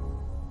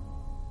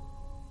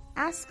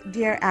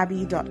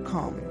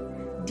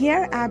 AskDearAbby.com.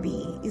 Dear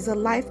Abby is a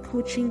life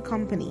coaching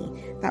company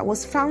that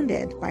was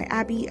founded by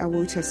Abby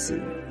Awotasu.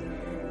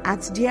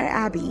 At Dear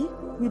Abby,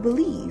 we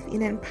believe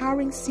in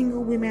empowering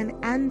single women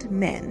and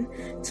men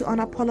to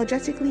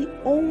unapologetically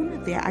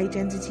own their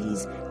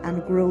identities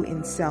and grow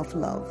in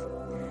self-love.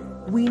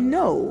 We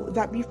know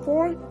that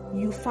before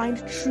you find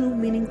true,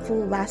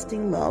 meaningful,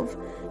 lasting love,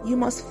 you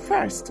must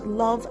first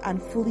love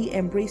and fully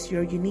embrace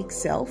your unique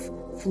self,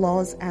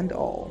 flaws and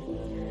all.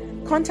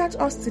 Contact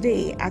us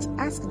today at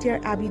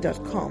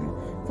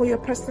AskDearAbby.com for your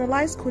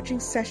personalized coaching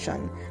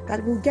session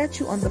that will get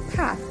you on the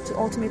path to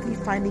ultimately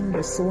finding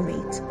your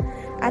soulmate.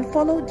 And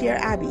follow Dear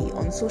Abby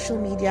on social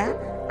media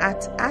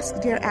at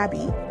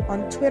AskDearAbby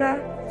on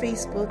Twitter,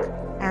 Facebook,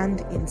 and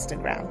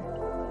Instagram.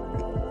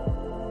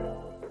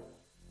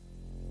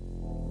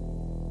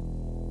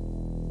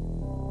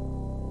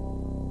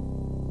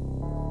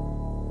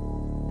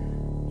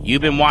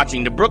 You've been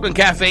watching the Brooklyn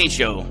Cafe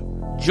Show.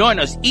 Join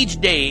us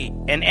each day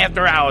and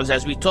after hours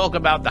as we talk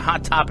about the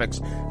hot topics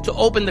to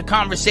open the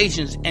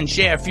conversations and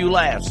share a few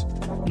laughs.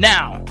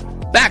 Now,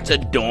 back to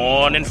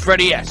Dawn and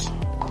Freddie S.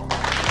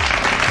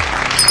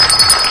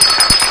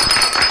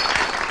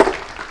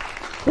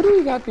 What do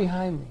we got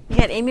behind me? You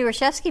got Amy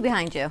Rashevsky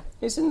behind you.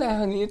 Isn't that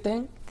her new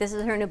thing? This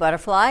is her new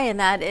butterfly, and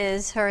that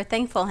is her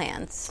thankful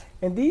hands.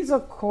 And these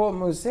are called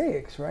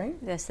mosaics, right?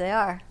 Yes, they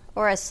are.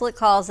 Or as Slick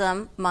calls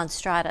them,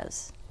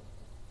 monstratas.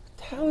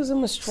 How is a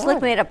monstrata?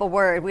 Slick made up a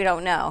word, we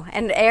don't know.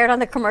 And it aired on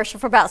the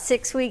commercial for about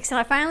 6 weeks. And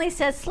I finally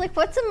said, Slick,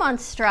 what's a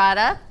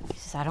monstrata? He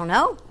says, I don't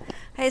know.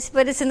 I said,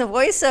 but it's in the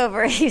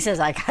voiceover. He says,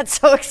 I got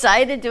so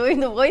excited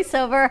doing the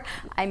voiceover,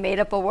 I made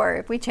up a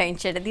word. We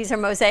changed it. And these are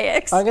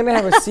mosaics. I'm going to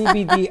have a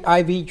CBD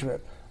IV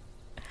drip.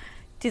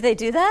 Do they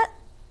do that?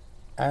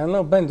 I don't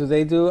know, Ben. Do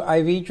they do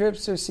IV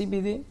drips or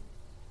CBD?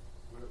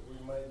 We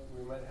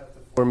might have to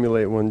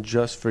formulate one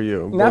just for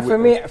you. Not for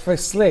me, for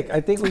Slick.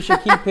 I think we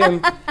should keep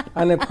him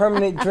on a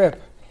permanent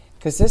drip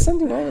because there's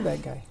something wrong with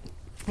that guy.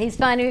 He's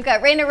fine. We've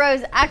got Raina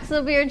Rose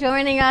Axelbeer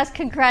joining us.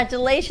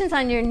 Congratulations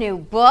on your new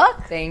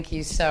book. Thank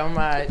you so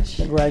much.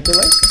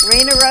 Congratulations.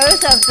 Raina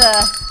Rose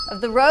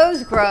of the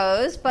Rose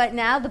Grows, but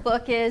now the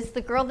book is The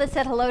Girl That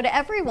Said Hello to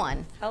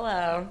Everyone.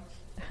 Hello.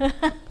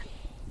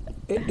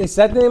 Is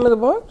that the name of the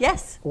book?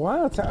 Yes.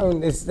 Wow.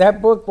 Is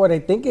that book what I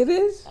think it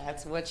is?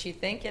 That's what you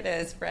think it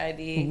is,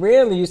 Freddie.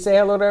 Really? You say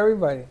hello to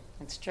everybody?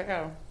 It's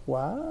true.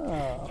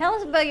 Wow. Tell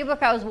us about your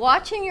book. I was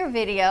watching your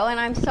video, and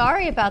I'm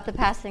sorry about the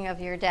passing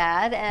of your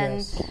dad.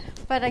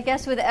 But I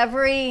guess with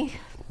every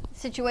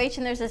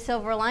situation, there's a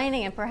silver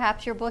lining, and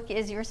perhaps your book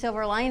is your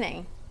silver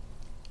lining.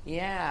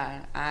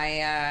 Yeah,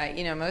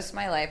 most of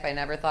my life, I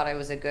never thought I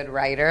was a good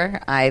writer.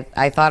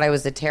 I thought I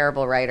was a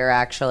terrible writer,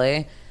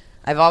 actually.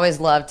 I've always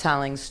loved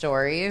telling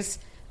stories.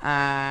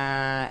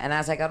 And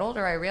as I got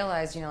older, I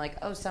realized,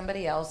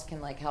 somebody else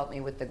can help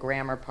me with the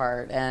grammar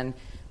part. And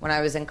when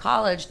I was in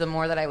college, the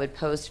more that I would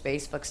post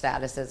Facebook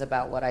statuses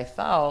about what I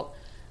felt,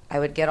 I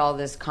would get all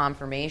this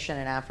confirmation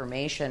and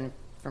affirmation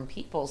from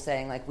people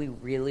saying, we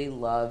really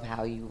love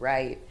how you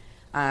write.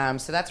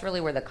 So that's really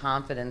where the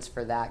confidence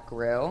for that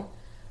grew.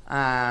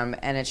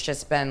 And it's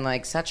just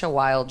been such a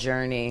wild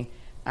journey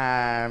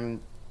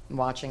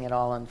watching it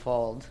all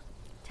unfold.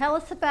 Tell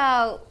us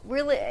about,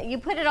 you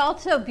put it all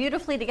so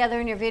beautifully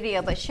together in your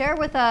video, but share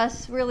with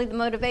us really the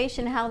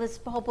motivation, how this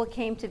whole book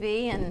came to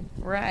be. And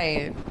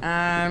Right.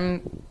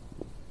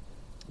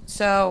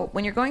 So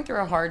when you're going through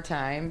a hard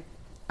time,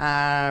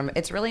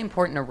 it's really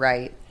important to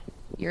write.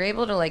 You're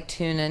able to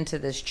tune into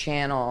this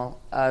channel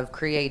of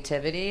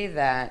creativity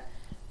that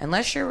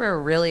unless you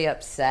were really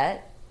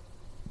upset,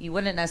 you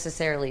wouldn't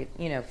necessarily,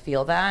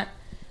 feel that.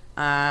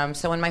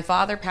 So when my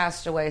father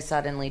passed away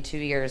suddenly 2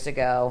 years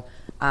ago,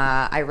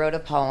 I wrote a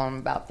poem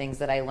about things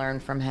that I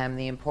learned from him,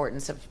 the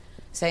importance of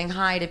saying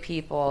hi to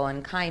people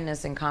and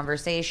kindness and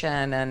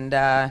conversation. And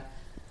I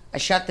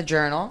shut the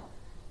journal.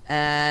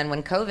 And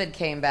when COVID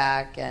came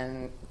back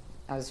and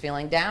I was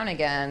feeling down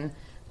again,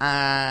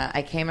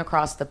 I came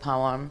across the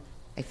poem.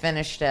 I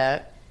finished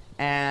it.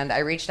 And I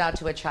reached out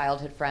to a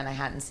childhood friend I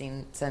hadn't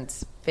seen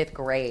since 5th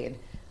grade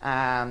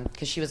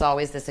because she was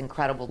always this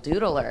incredible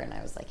doodler. And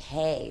I was like,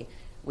 hey,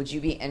 would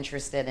you be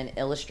interested in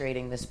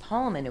illustrating this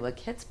poem into a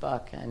kid's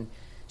book? And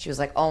she was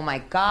like, oh my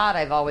God,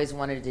 I've always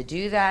wanted to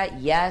do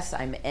that. Yes,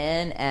 I'm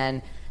in.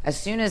 And as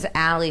soon as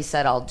Allie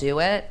said, I'll do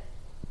it,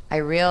 I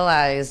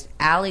realized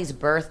Allie's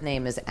birth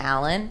name is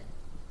Alan,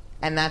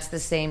 and that's the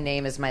same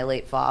name as my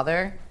late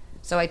father.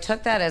 So I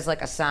took that as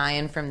a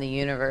sign from the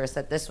universe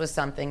that this was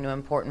something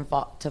important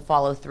to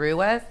follow through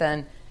with.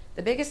 And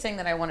the biggest thing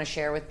that I want to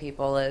share with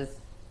people is,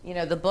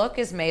 the book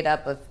is made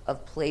up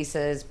of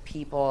places,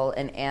 people,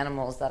 and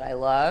animals that I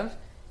love.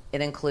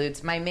 It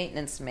includes my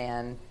maintenance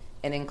man.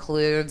 It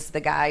includes the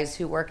guys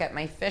who work at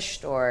my fish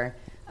store.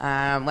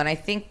 When I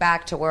think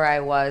back to where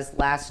I was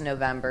last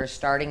November,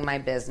 starting my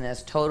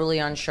business, totally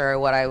unsure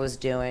what I was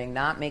doing,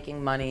 not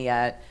making money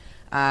yet,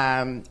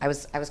 I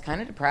was kind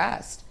of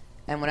depressed.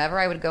 And whenever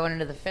I would go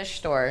into the fish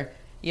store,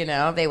 You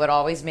know, they would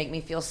always make me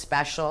feel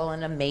special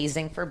and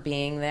amazing for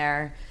being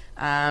there.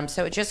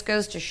 So it just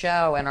goes to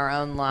show in our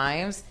own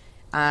lives,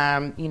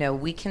 you know,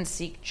 we can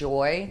seek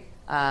joy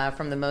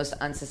from the most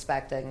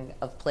unsuspecting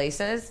of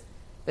places.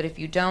 But if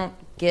you don't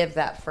give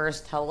that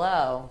first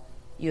hello,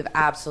 you have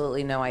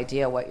absolutely no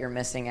idea what you're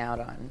missing out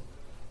on.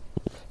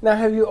 Now,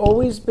 have you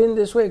always been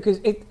this way? Because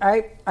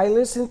I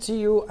listen to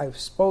you, I've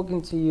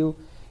spoken to you,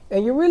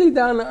 and you're really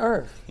down to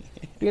earth.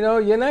 You know,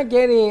 you're not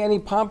getting any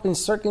pomp and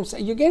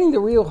circumstance. You're getting the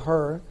real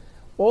her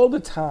all the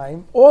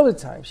time. All the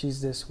time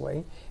she's this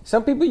way.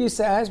 Some people used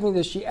to ask me,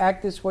 does she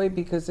act this way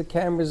because the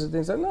cameras and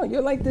things? Like, no,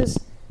 you're like this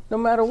no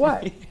matter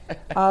what.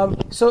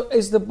 So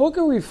is the book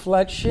a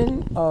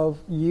reflection of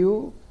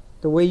you,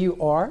 the way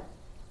you are?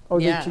 Or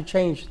did you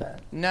change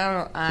that?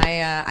 No,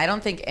 I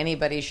don't think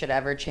anybody should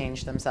ever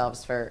change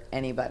themselves for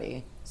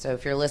anybody. So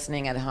if you're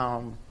listening at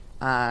home,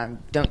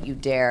 don't you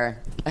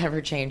dare ever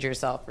change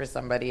yourself for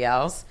somebody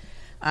else.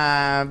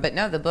 But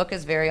no, the book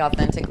is very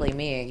authentically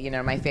me. You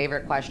know, my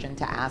favorite question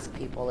to ask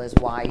people is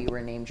why you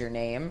were named your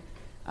name.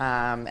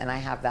 And I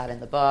have that in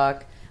the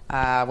book.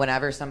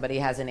 Whenever somebody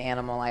has an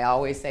animal, I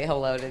always say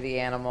hello to the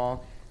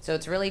animal. So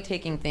it's really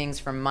taking things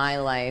from my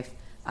life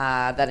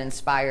that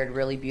inspired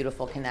really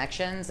beautiful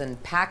connections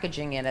and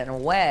packaging it in a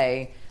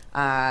way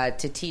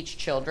to teach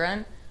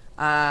children,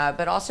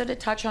 but also to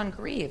touch on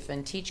grief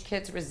and teach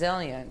kids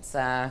resilience.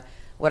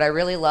 What I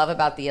really love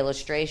about the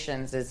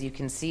illustrations is you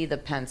can see the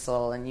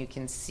pencil and you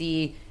can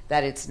see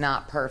that it's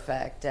not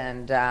perfect.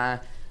 And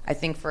I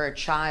think for a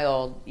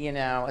child, you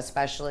know,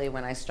 especially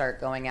when I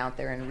start going out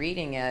there and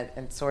reading it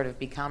and sort of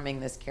becoming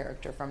this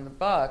character from the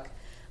book,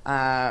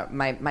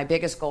 my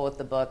biggest goal with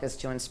the book is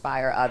to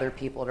inspire other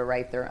people to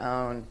write their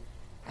own.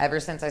 Ever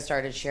since I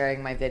started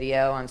sharing my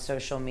video on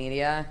social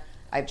media,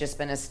 I've just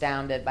been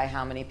astounded by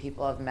how many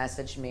people have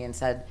messaged me and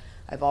said,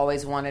 I've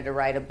always wanted to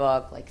write a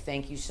book. Like,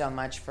 thank you so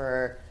much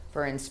for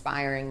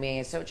inspiring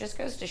me. So it just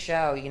goes to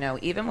show, you know,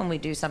 even when we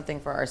do something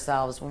for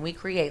ourselves, when we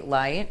create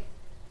light,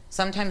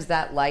 sometimes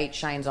that light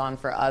shines on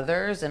for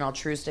others and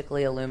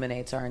altruistically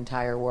illuminates our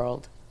entire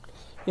world.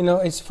 You know,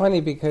 it's funny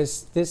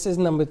because this is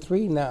number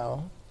 3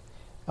 now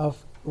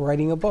of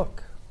writing a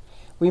book.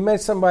 We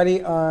met somebody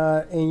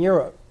in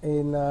Europe,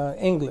 in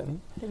England.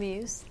 The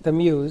Muse. The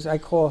Muse. I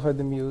call her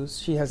the Muse.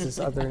 She has this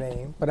other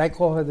name, but I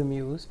call her the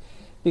Muse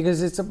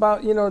because it's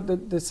about, you know,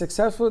 the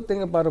successful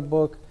thing about a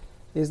book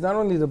is not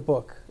only the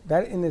book.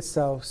 That in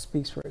itself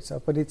speaks for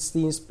itself, but it's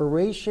the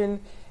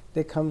inspiration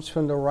that comes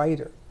from the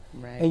writer.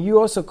 Right. And you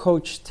also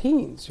coach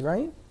teens,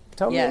 right?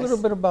 Tell me a Yes. little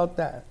bit about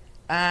that.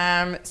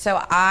 So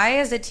I,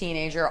 as a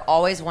teenager,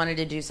 always wanted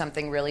to do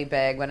something really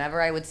big.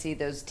 Whenever I would see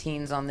those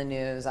teens on the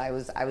news, I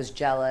was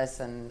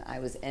jealous and I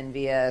was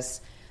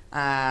envious.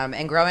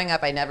 And growing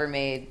up, I never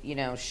made, you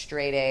know,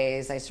 straight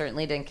A's. I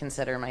certainly didn't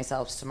consider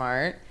myself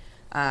smart.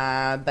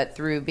 But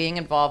through being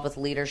involved with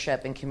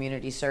leadership and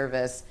community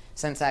service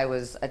since I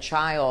was a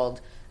child,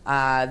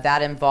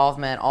 that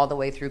involvement all the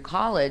way through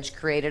college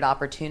created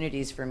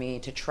opportunities for me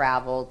to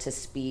travel, to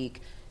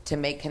speak, to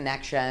make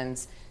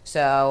connections.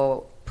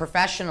 So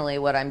professionally,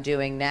 what I'm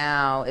doing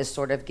now is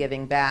sort of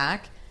giving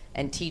back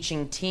and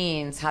teaching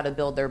teens how to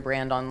build their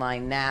brand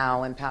online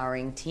now,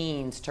 empowering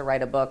teens to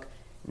write a book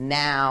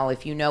now.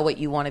 If you know what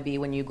you want to be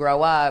when you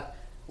grow up,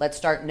 let's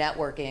start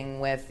networking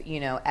with, you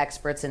know,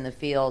 experts in the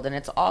field. And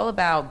it's all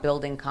about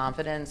building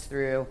confidence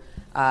through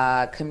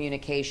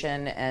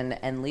communication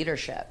and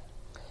leadership.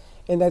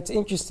 And that's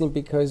interesting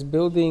because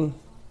building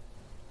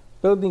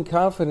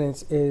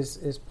confidence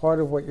is part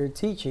of what you're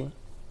teaching.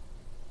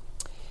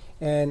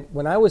 And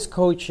when I was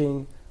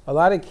coaching, a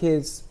lot of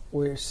kids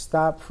were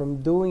stopped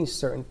from doing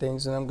certain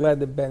things, and I'm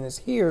glad that Ben is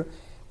here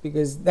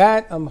because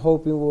that, I'm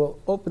hoping, will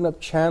open up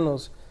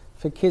channels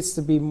for kids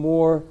to be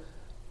more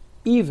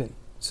even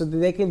so that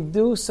they can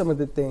do some of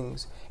the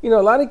things. You know,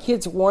 a lot of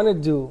kids want to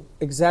do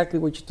exactly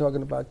what you're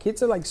talking about.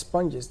 Kids are like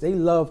sponges. They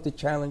love the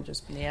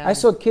challenges. Yeah. I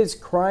saw kids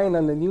crying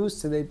on the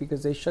news today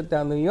because they shut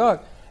down New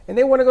York, and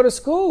they want to go to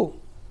school.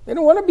 They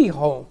don't want to be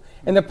home.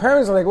 And the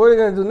parents are like, what are they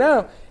going to do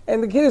now?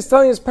 And the kid is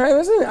telling his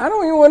parents, listen, I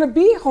don't even want to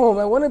be home.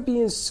 I want to be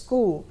in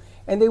school.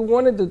 And they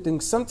want to do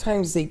things.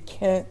 Sometimes they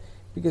can't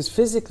because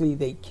physically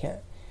they can't.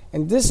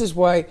 And this is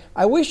why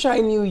I wish I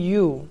knew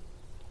you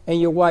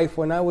and your wife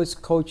when I was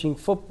coaching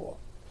football,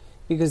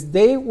 because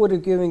they would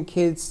have given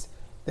kids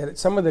that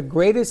some of the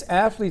greatest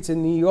athletes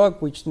in New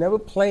York, which never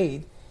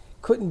played,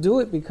 couldn't do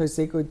it because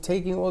they were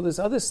taking all this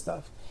other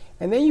stuff.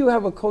 And then you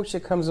have a coach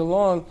that comes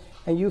along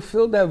and you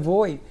fill that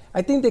void.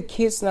 I think the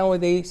kids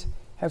nowadays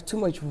have too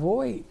much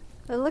void.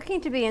 They're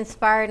looking to be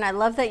inspired, and I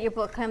love that your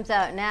book comes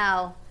out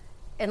now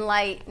in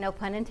light, no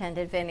pun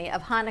intended, Vinny,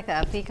 of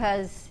Hanukkah,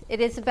 because it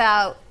is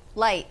about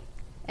light,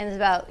 and it's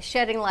about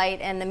shedding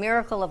light and the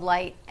miracle of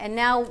light. And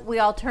now we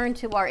all turn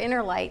to our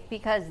inner light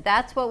because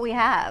that's what we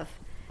have.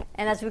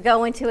 And as we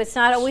go into, it's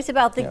not always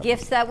about the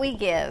gifts that we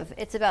give.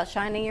 It's about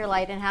shining your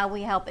light and how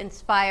we help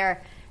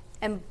inspire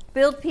and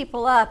build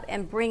people up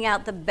and bring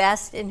out the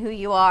best in who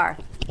you are.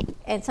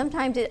 And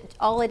sometimes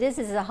all it is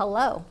a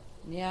hello.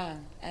 Yeah,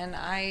 and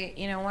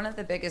one of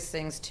the biggest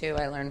things too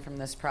I learned from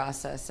this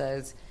process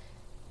is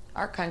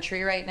our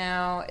country right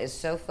now is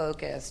so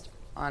focused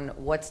on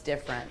what's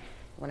different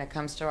when it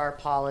comes to our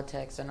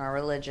politics and our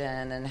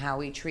religion and how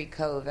we treat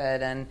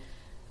COVID. And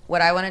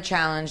what I want to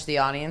challenge the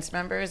audience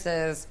members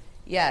is,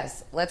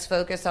 yes, let's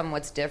focus on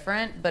what's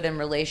different, but in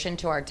relation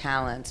to our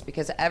talents,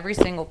 because every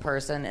single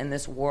person in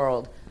this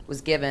world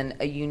was given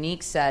a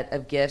unique set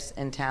of gifts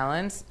and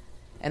talents.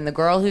 And the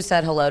girl who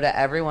said hello to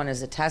everyone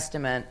is a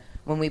testament.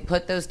 When we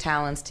put those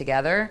talents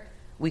together,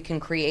 we can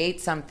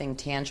create something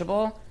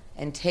tangible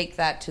and take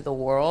that to the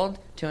world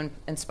to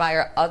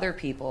inspire other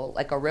people,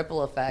 like a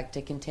ripple effect,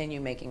 to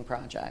continue making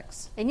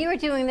projects. And you were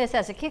doing this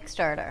as a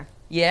Kickstarter.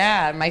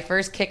 Yeah, my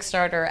first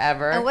Kickstarter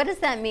ever. And what does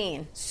that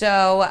mean?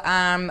 So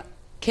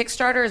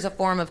Kickstarter is a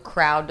form of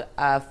crowd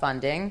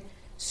funding.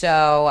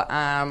 So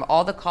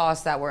all the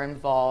costs that were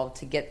involved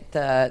to get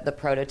the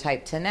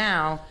prototype to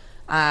now,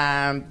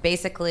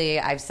 basically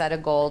I've set a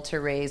goal to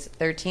raise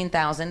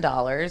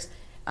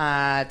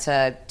 $13,000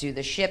 to do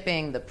the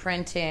shipping, the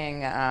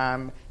printing,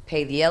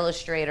 pay the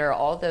illustrator,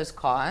 all those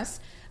costs.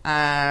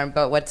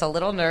 But what's a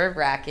little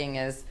nerve-wracking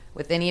is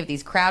with any of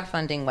these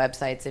crowdfunding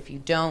websites, if you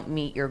don't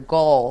meet your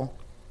goal,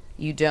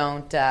 you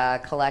don't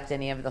collect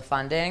any of the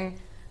funding.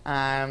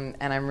 And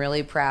I'm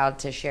really proud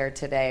to share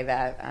today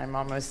that I'm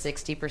almost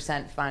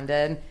 60%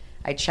 funded.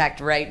 I checked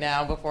right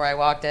now before I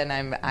walked in.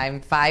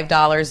 I'm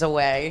 $5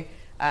 away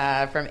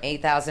from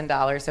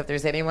 $8,000. So if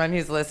there's anyone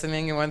who's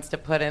listening who wants to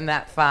put in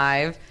that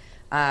 $5,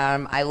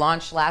 I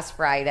launched last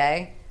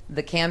Friday.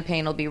 The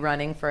campaign will be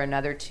running for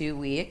another 2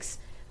 weeks.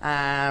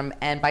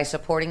 And by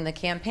supporting the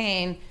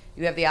campaign,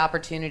 you have the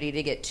opportunity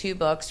to get 2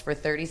 books for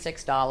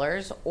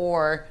 $36,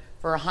 or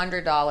for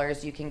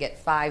 $100, you can get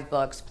 5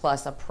 books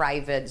plus a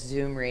private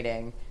Zoom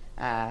reading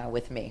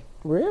with me.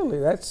 Really?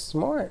 That's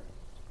smart.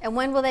 And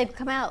when will they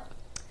come out?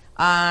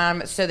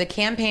 So the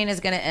campaign is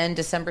going to end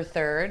December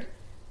 3rd.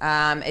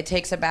 It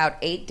takes about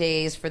 8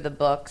 days for the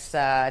books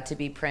to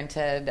be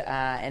printed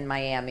in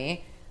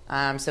Miami.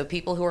 So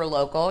people who are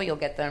local, you'll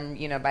get them,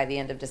 by the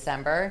end of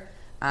December.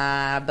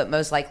 But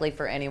most likely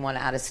for anyone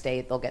out of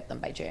state, they'll get them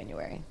by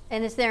January.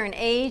 And is there an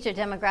age or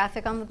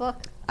demographic on the book?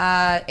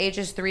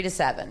 Ages 3 to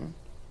 7.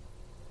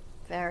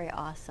 Very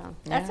awesome.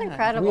 That's Yeah.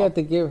 incredible. We have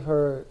to give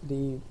her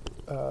the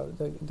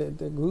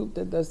group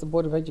that does the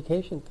Board of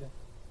Education thing.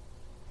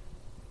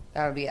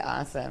 That would be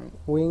awesome.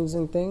 Wings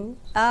and things.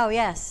 Oh,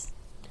 yes.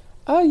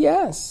 Oh,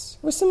 yes.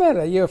 What's the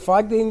matter? You're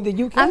fogged in the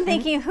UK? I'm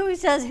thinking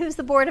who's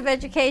the Board of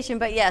Education,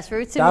 but yes,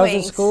 Roots and Thousand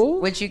Wings.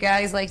 School? Would you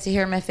guys like to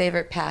hear my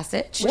favorite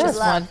passage? Yes. Just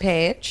one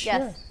page.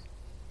 Yes.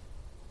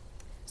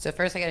 So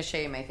first I got to show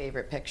you my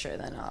favorite picture,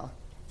 then I'll...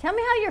 Tell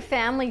me how your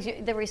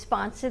family, the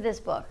response to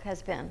this book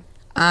has been.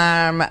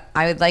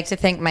 I would like to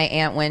thank my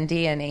Aunt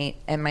Wendy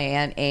and my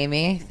Aunt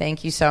Amy.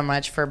 Thank you so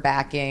much for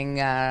backing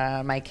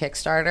my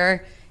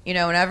Kickstarter.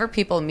 Whenever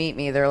people meet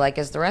me, they're like,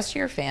 is the rest of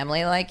your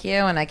family like you?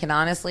 And I can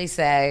honestly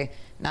say,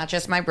 not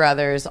just my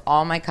brothers,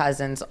 all my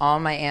cousins, all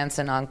my aunts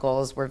and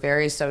uncles were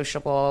very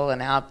sociable and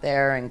out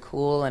there and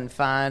cool and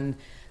fun.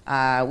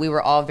 We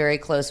were all very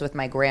close with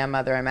my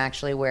grandmother. I'm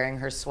actually wearing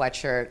her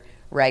sweatshirt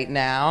right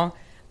now.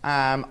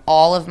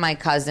 All of my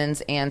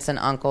cousins, aunts, and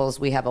uncles,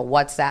 we have a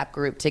WhatsApp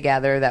group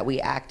together that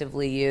we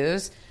actively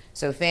use.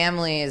 So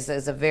family is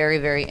a very,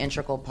 very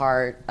integral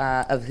part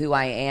of who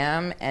I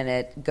am, and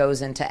it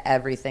goes into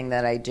everything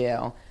that I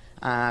do.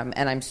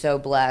 And I'm so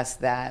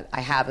blessed that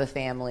I have a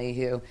family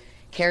who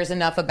cares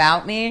enough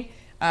about me,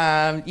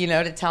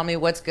 to tell me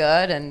what's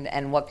good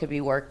and what could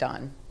be worked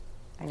on.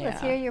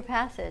 Let's hear your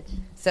passage.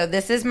 So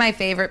this is my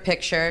favorite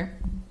picture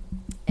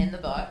in the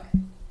book.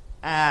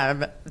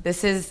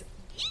 This is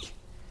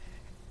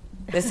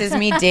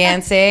me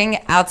dancing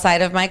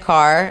outside of my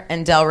car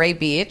in Delray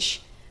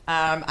Beach.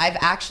 I've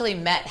actually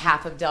met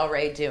half of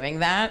Delray doing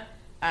that.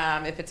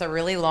 If it's a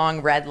really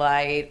long red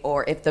light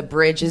or if the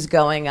bridge is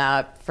going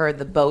up for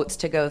the boats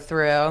to go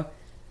through,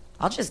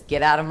 I'll just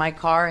get out of my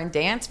car and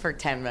dance for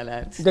 10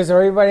 minutes. Does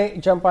everybody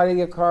jump out of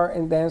your car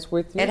and dance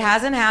with you? It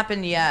hasn't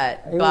happened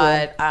yet,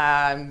 but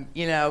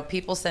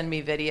people send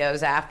me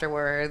videos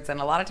afterwards, and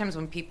a lot of times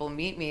when people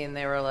meet me and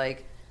they were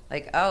like,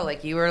 oh,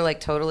 like you were like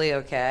totally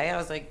okay. I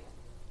was like,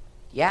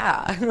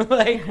 yeah,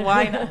 like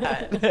why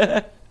not?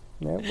 That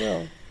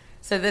will.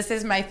 So this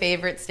is my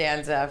favorite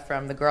stanza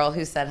from The Girl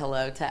Who Said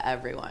Hello to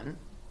Everyone.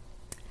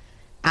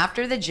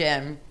 After the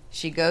gym,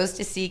 she goes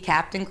to see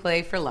Captain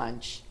Clay for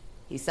lunch.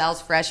 He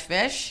sells fresh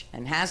fish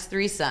and has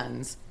 3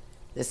 sons.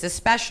 This is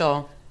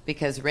special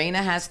because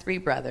Raina has 3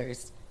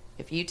 brothers.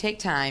 If you take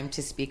time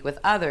to speak with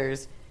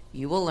others,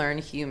 you will learn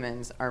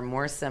humans are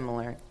more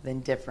similar than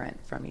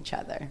different from each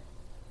other.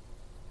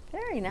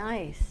 Very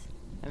nice.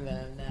 And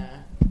then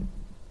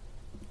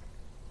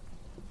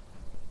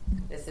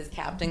this is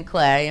Captain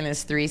Clay and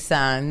his 3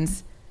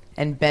 sons,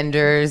 and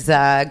Bender's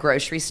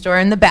grocery store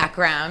in the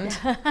background.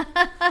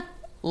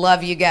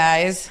 Love you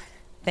guys.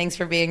 Thanks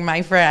for being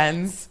my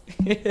friends.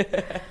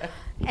 And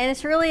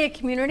it's really a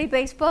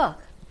community-based book.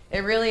 It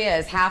really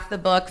is. Half the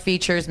book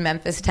features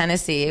Memphis,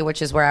 Tennessee,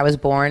 which is where I was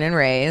born and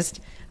raised.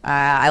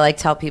 I like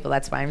to tell people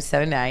that's why I'm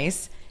so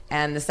nice.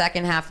 And the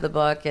second half of the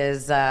book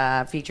is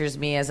features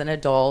me as an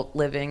adult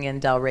living in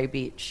Delray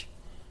Beach.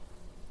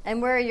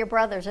 And where are your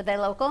brothers? Are they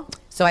local?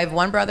 So I have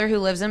one brother who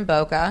lives in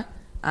Boca.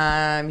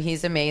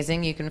 He's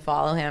amazing. You can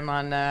follow him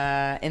on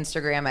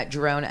Instagram at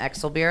Drone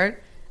Exelbeard.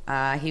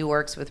 He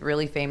works with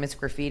really famous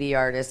graffiti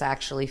artists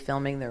actually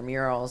filming their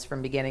murals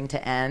from beginning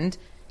to end.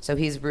 So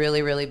he's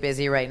really, really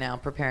busy right now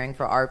preparing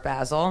for Art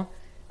Basel.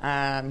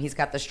 He's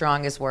got the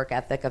strongest work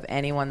ethic of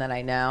anyone that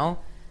I know.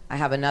 I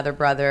have another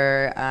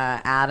brother,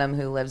 Adam,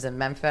 who lives in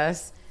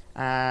Memphis.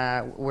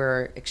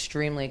 We're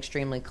extremely,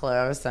 extremely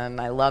close, and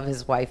I love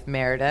his wife,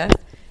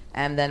 Meredith.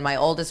 And then my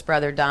oldest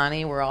brother,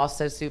 Donnie, we're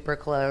also super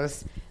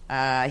close.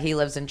 He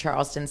lives in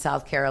Charleston,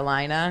 South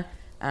Carolina,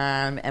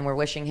 and we're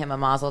wishing him a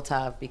mazel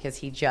tov because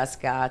he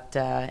just got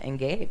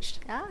engaged.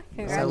 Ah, So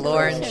congratulations.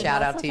 Lauren,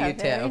 shout out to you too.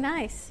 Very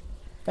nice.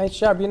 Nice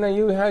job. You know,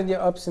 you had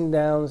your ups and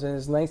downs, and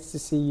it's nice to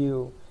see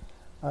you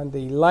on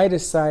the lighter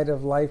side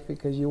of life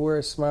because you wear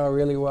a smile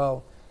really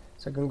well.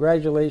 So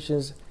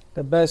congratulations.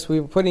 The best. We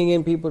were putting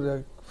in people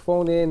to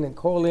phone in and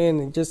call in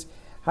and just,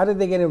 how did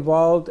they get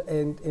involved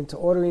into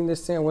ordering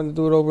this thing? I want to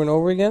do it over and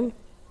over again.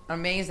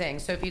 Amazing.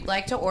 So if you'd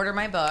like to order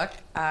my book,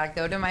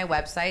 go to my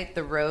website,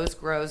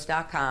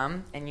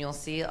 therosegrows.com, and you'll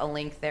see a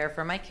link there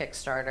for my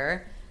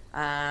Kickstarter.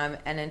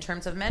 And in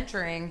terms of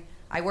mentoring,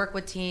 I work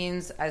with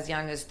teens as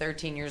young as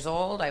 13 years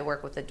old. I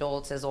work with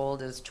adults as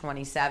old as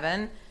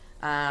 27.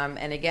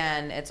 And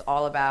again, it's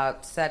all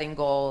about setting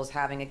goals,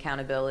 having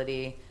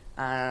accountability,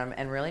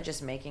 and really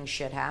just making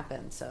shit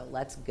happen. So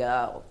let's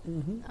go.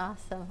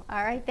 Awesome.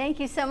 All right. Thank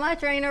you so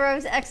much, Raina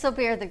Rose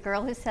Exelbeard, the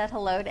girl who said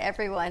hello to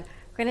everyone.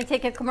 We're going to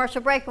take a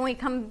commercial break. When we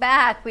come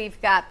back,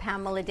 we've got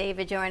Pamela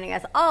David joining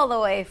us all the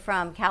way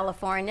from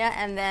California,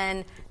 and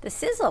then the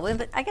Sizzle.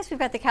 I guess we've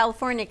got the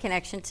California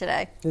connection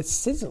today. It's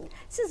Sizzle.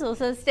 Sizzle,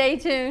 so stay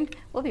tuned.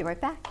 We'll be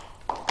right back.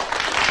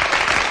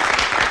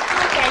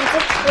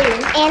 Authentic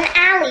food and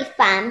alley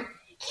fun,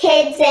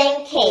 kids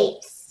and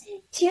capes.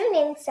 Tune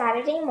in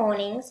Saturday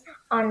mornings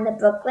on the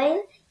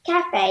Brooklyn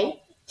Cafe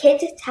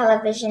Kids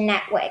Television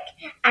Network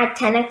at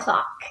 10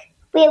 o'clock,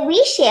 where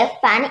we share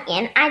fun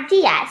and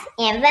ideas.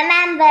 And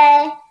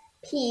remember,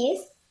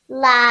 peace,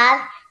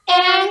 love,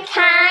 and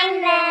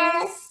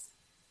kindness.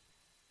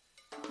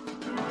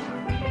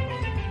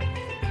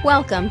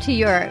 Welcome to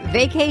your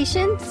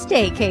vacation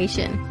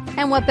staycation.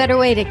 And what better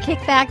way to kick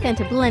back than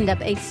to blend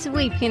up a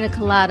sweet pina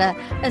colada,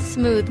 a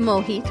smooth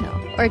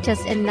mojito, or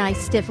just a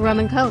nice stiff rum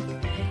and coke.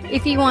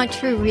 If you want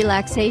true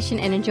relaxation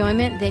and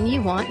enjoyment, then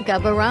you want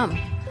Gubba Rum.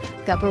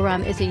 Gubba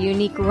Rum is a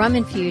unique rum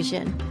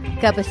infusion.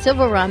 Gubba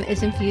Silver Rum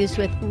is infused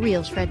with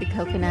real shredded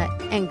coconut,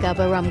 and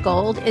Gubba Rum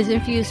Gold is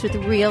infused with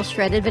real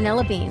shredded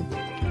vanilla bean.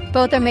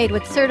 Both are made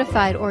with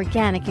certified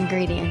organic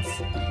ingredients.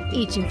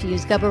 Each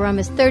infused Gubba Rum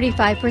is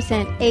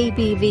 35%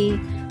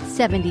 ABV,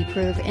 70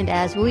 proof, and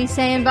as we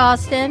say in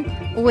Boston,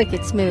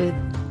 wicked smooth.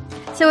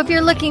 So if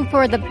you're looking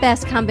for the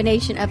best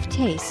combination of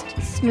taste,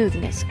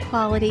 smoothness,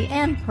 quality,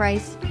 and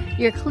price,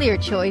 your clear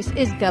choice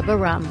is Gubba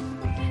Rum.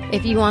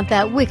 If you want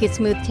that wicked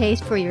smooth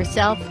taste for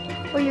yourself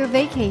or your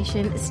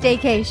vacation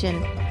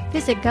staycation,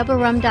 visit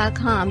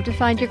GubbaRum.com to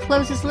find your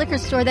closest liquor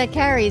store that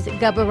carries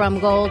Gubba Rum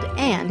Gold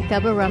and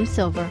Gubba Rum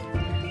Silver.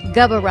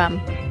 Gubba Rum,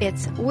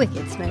 it's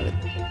wicked smooth.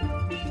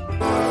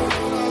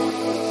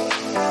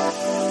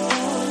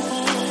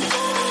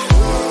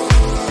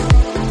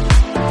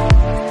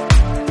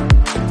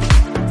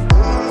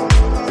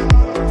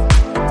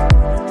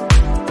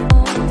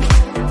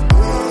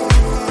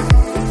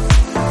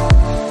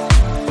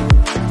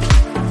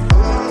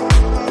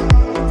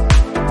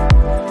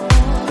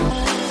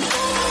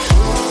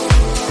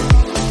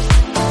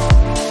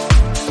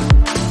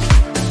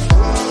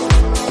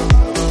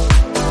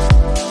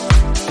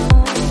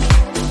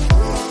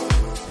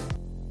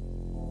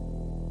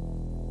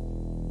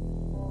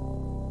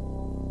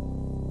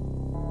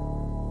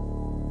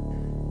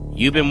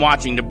 You've been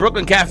watching the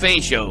Brooklyn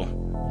Cafe Show.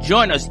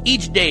 Join us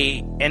each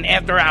day and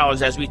after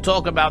hours as we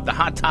talk about the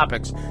hot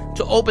topics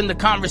to open the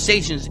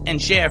conversations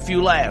and share a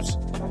few laughs.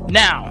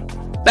 Now,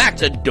 back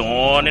to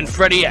Dawn and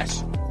Freddie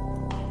S.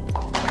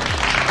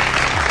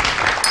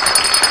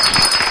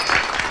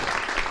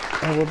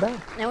 And we're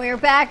back. And we are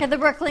back at the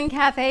Brooklyn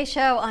Cafe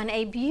Show on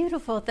a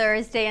beautiful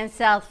Thursday in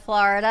South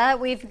Florida.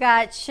 We've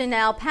got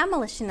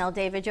Pamela Chanel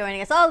David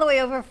joining us all the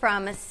way over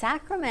from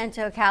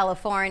Sacramento,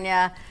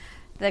 California,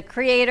 the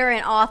creator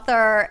and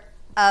author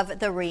of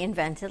The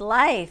Reinvented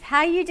Life.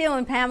 How you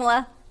doing,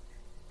 Pamela?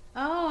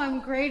 Oh,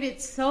 I'm great.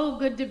 It's so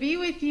good to be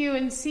with you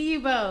and see you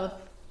both.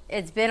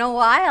 It's been a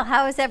while.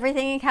 How is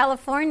everything in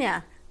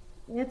California?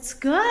 It's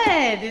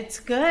good.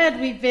 It's good.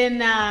 We've been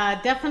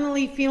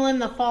definitely feeling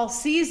the fall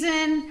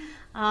season,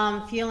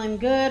 feeling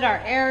good.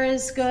 Our air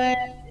is good.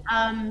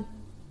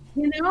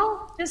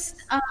 Just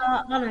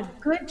on a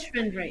good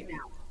trend right now.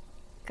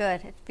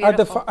 Good. It's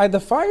beautiful. Are the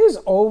fires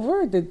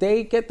over? Did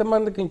they get them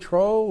under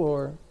control,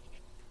 or?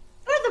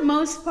 For the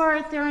most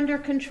part, they're under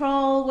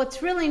control.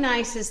 What's really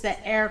nice is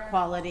that air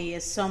quality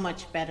is so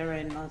much better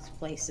in most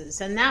places,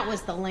 and that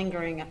was the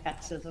lingering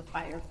effects of the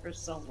fire for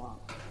so long.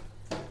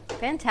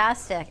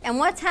 Fantastic. And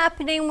what's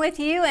happening with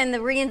you and the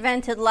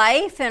reinvented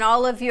life and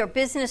all of your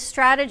business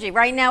strategy?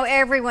 Right now,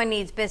 everyone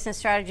needs business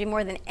strategy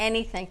more than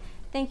anything.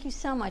 Thank you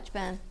so much,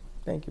 Ben.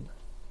 Thank you.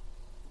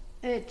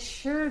 It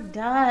sure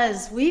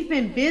does. We've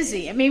been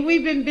busy. I mean,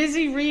 we've been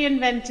busy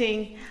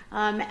reinventing.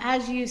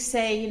 As you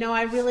say,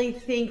 I really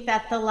think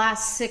that the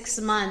last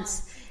 6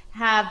 months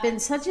have been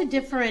such a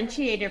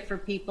differentiator for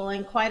people.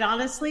 And quite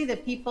honestly, the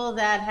people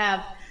that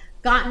have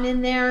gotten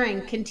in there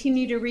and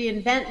continue to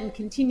reinvent and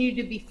continue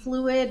to be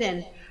fluid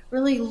and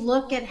really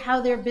look at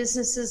how their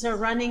businesses are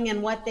running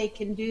and what they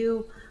can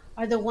do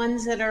are the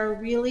ones that are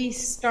really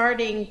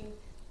starting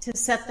to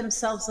set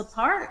themselves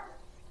apart.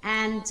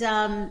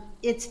 And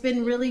it's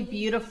been really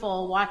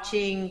beautiful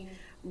watching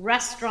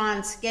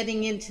restaurants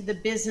getting into the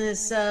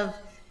business of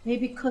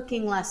maybe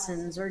cooking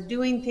lessons or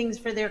doing things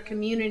for their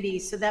community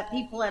so that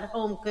people at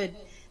home could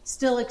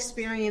still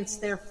experience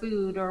their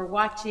food, or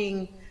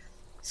watching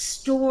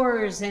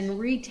stores and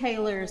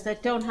retailers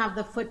that don't have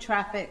the foot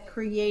traffic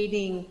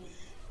creating,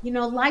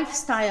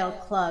 lifestyle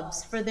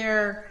clubs for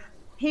their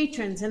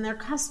patrons and their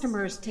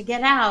customers to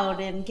get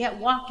out and get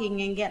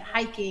walking and get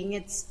hiking.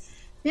 It's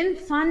been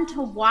fun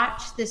to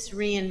watch this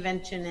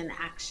reinvention in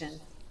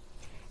action.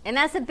 And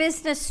as a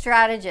business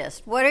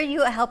strategist, what are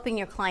you helping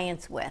your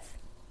clients with?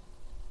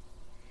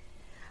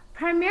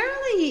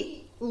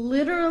 Primarily,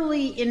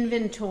 literally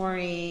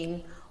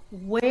inventorying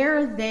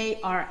where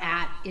they are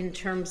at in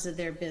terms of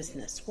their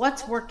business.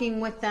 What's working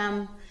with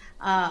them,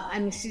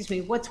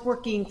 what's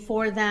working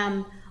for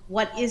them,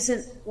 what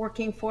isn't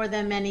working for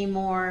them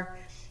anymore.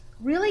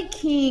 Really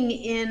keying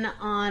in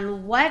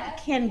on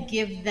what can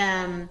give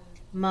them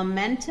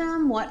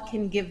momentum, what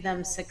can give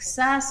them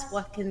success,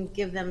 what can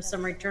give them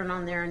some return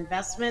on their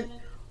investment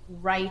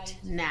right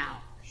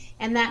now.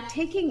 And that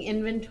taking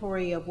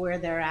inventory of where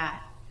they're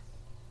at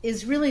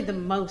is really the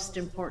most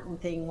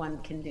important thing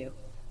one can do.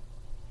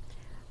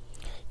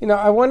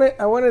 I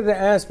wanted to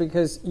ask,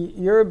 because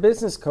you're a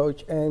business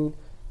coach, and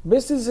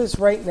businesses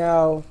right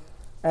now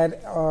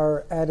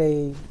are at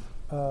a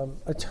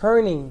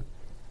turning,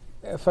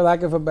 for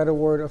lack of a better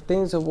word, of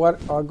things of what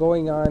are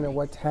going on and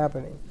what's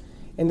happening.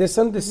 And there's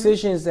some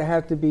decisions that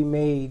have to be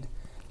made.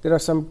 There are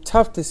some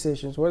tough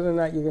decisions, whether or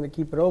not you're going to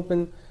keep it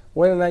open,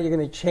 whether or not you're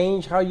going to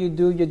change how you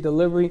do your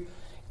delivery.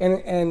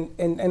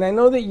 And I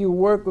know that you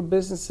work with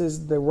businesses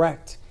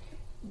direct.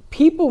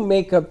 People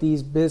make up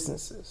these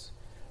businesses.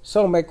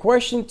 So my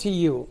question to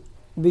you,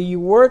 do you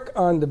work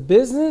on the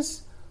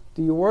business?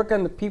 Do you work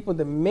on the people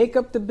that make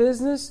up the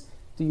business?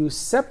 Do you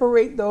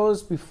separate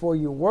those before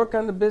you work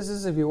on the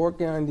business if you're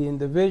working on the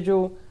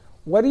individual?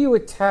 What do you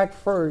attack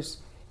first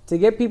to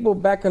get people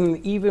back on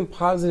an even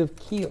positive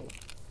keel?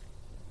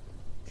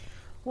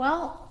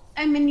 Well,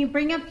 you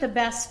bring up the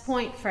best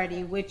point,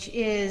 Freddie, which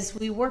is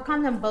we work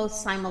on them both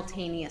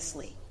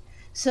simultaneously.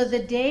 So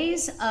the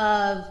days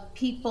of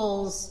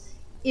people's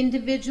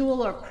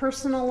individual or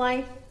personal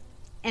life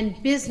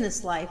and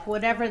business life,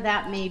 whatever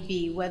that may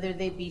be, whether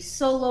they be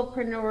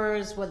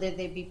solopreneurs, whether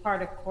they be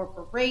part of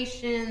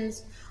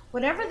corporations,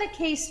 whatever the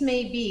case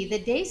may be, the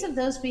days of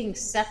those being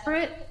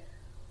separate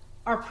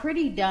are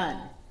pretty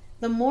done.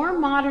 The more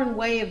modern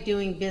way of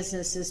doing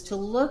business is to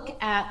look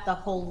at the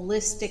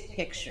holistic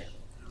picture,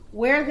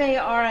 where they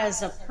are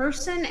as a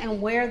person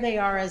and where they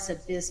are as a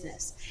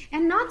business,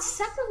 and not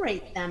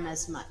separate them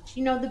as much.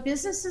 The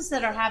businesses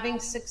that are having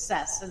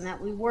success and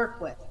that we work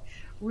with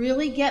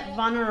really get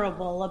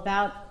vulnerable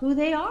about who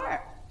they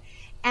are.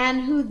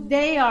 And who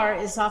they are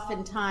is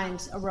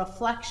oftentimes a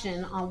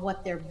reflection on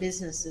what their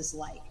business is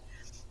like.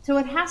 So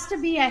it has to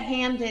be a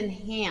hand in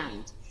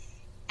hand.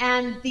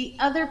 And the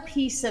other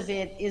piece of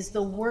it is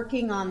the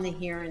working on the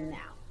here and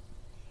now.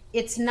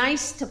 It's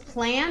nice to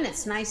plan,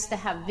 it's nice to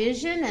have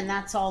vision, and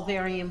that's all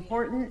very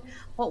important.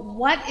 But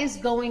what is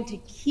going to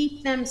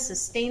keep them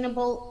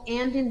sustainable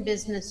and in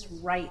business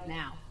right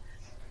now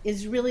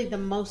is really the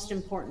most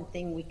important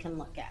thing we can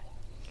look at.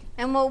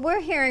 And what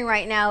we're hearing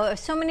right now are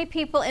so many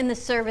people in the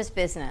service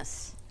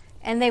business,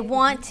 and they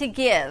want to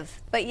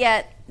give, but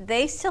yet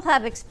they still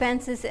have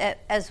expenses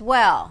as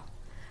well.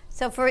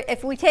 So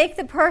if we take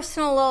the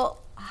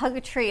personal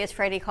huggetry, as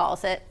Freddie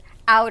calls it,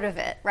 out of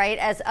it, right,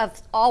 as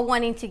of all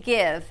wanting to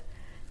give,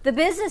 the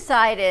business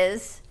side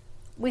is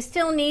we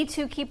still need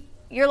to keep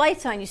your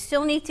lights on. You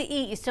still need to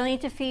eat. You still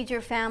need to feed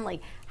your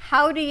family.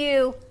 How do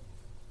you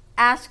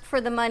ask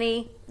for the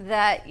money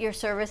that your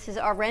services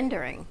are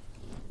rendering?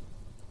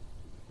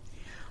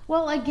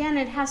 Well, again,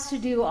 it has to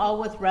do all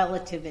with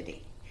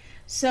relativity.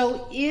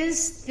 So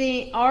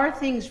are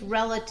things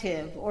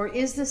relative, or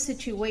is the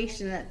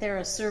situation that they're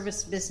a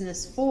service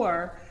business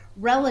for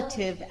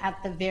relative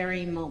at the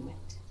very moment?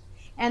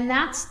 And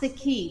that's the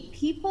key.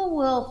 People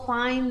will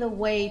find the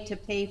way to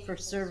pay for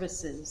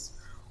services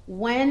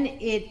when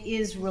it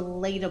is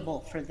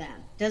relatable for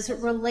them. Does it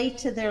relate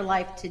to their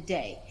life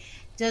today?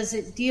 Does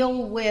it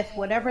deal with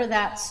whatever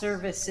that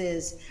service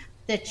is,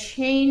 the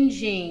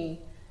changing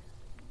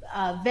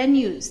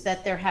venues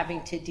that they're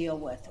having to deal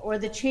with, or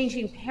the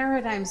changing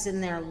paradigms in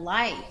their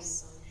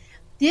lives?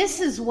 This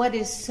is what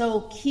is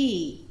so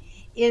key,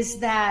 is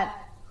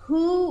that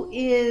who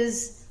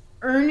is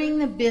earning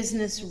the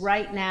business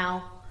right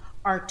now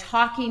are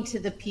talking to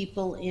the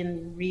people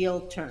in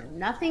real term.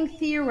 Nothing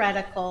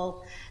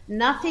theoretical,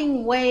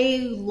 nothing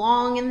way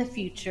long in the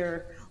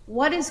future.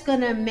 What is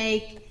going to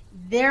make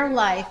their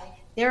life,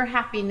 their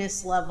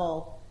happiness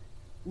level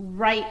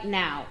right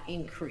now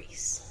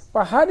increase?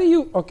 But how do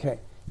you, okay,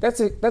 that's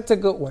a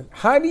good one.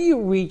 How do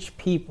you reach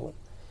people?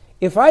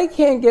 If I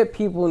can't get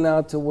people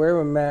now to wear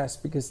a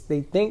mask because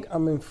they think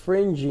I'm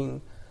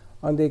infringing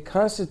on their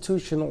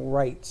constitutional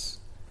rights,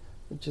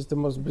 which is the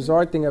most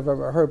bizarre thing I've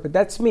ever heard, but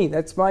that's me,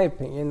 that's my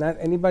opinion, not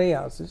anybody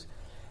else's.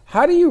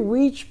 How do you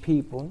reach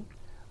people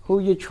who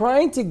you're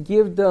trying to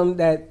give them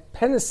that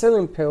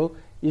penicillin pill,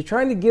 you're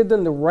trying to give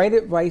them the right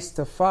advice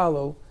to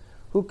follow,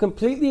 who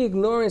completely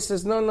ignore and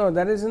says, no,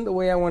 that isn't the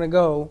way I want to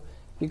go,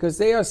 because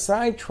they are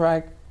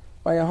sidetracked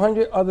by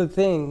 100 other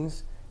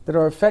things that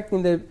are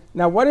affecting their...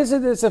 Now, what is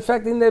it that's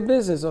affecting their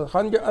business?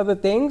 100 other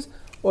things?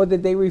 Or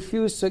did they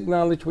refuse to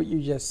acknowledge what you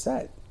just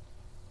said?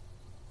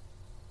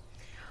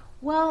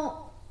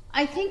 Well,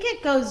 I think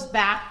it goes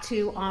back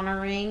to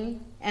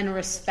honoring and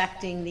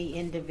respecting the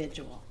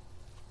individual.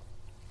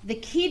 The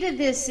key to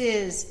this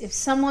is if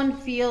someone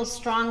feels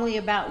strongly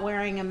about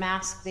wearing a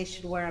mask, they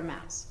should wear a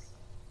mask.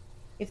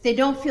 If they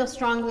don't feel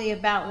strongly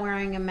about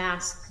wearing a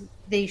mask,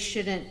 they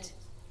shouldn't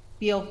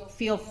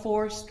feel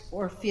forced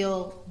or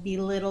feel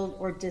belittled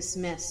or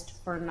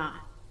dismissed for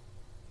not.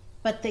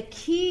 But the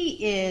key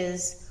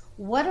is,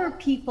 what are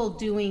people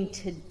doing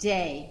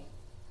today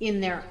in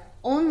their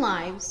own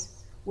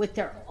lives with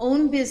their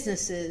own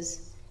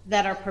businesses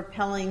that are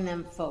propelling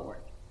them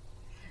forward?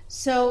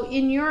 So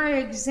in your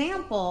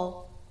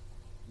example,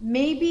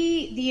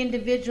 maybe the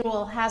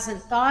individual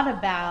hasn't thought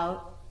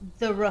about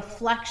the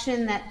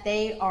reflection that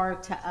they are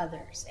to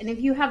others. And if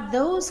you have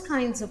those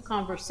kinds of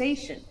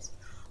conversations,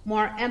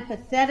 more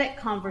empathetic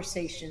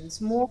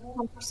conversations, more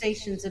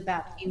conversations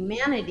about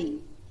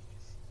humanity,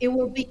 it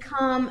will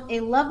become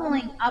a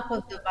leveling up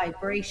of the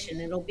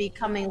vibration. It'll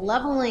become a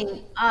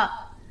leveling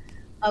up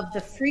of the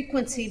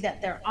frequency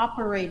that they're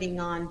operating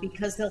on,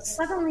 because they'll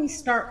suddenly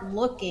start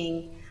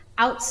looking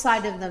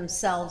outside of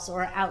themselves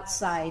or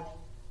outside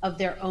of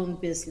their own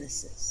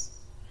businesses.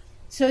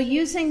 So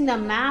using the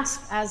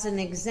mask as an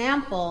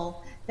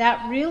example,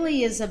 that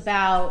really is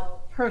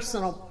about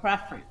personal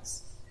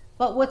preference.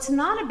 But what's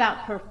not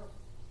about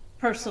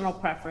personal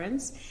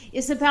preference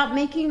is about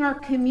making our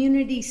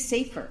communities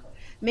safer,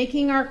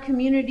 making our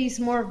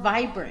communities more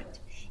vibrant.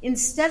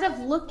 Instead of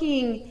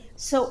looking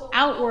so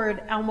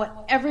outward on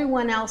what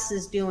everyone else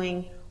is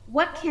doing,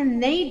 what can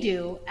they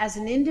do as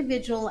an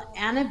individual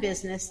and a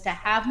business to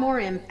have more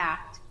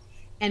impact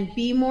and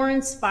be more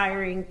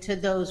inspiring to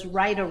those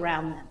right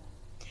around them?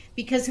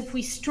 Because if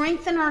we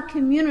strengthen our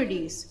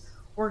communities,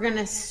 we're going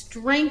to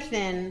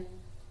strengthen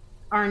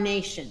our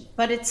nation.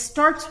 But it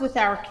starts with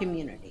our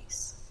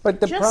communities. But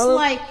the Just problem,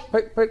 like,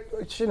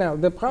 but Chanel,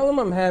 the problem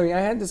I'm having, I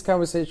had this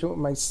conversation with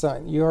my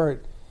son. You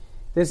heard,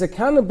 there's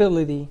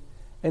accountability,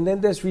 and then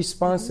there's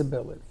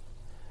responsibility.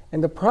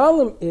 And the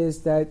problem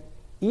is that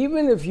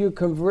even if you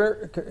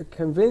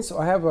convince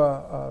or have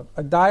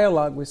a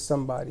dialogue with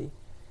somebody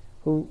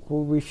who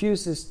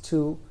refuses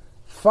to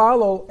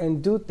follow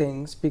and do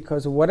things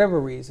because of whatever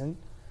reason,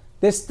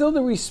 there's still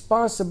the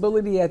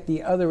responsibility at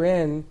the other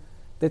end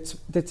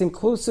that's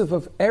inclusive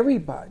of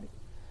everybody.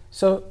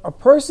 So a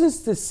person's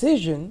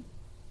decision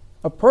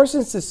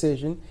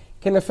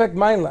can affect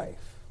my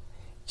life,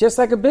 just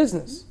like a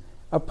business.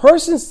 A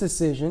person's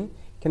decision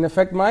can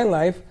affect my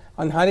life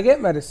on how to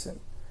get medicine,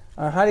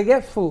 on how to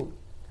get food,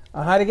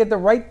 on how to get the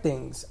right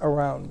things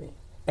around me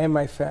and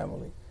my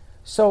family.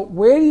 So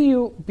where do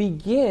you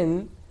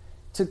begin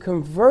to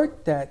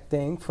convert that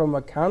thing from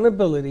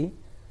accountability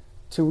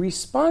to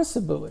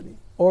responsibility?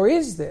 Or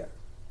is there?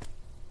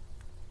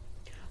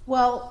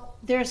 well,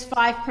 there's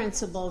 5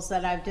 principles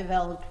that I've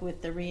developed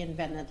with the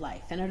Reinvented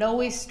Life. And it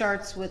always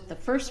starts with the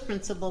first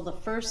principle, the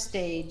first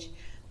stage,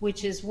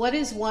 which is what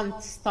is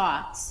one's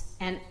thoughts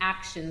and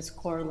actions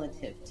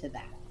correlative to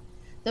that.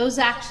 Those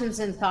actions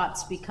and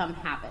thoughts become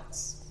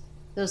habits.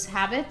 Those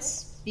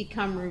habits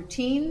become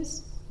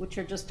routines, which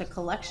are just a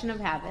collection of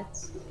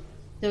habits.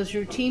 Those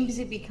routines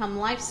become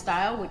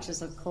lifestyle, which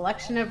is a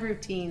collection of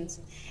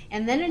routines,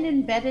 and then an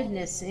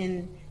embeddedness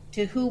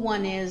into who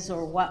one is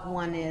or what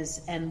one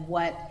is and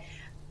what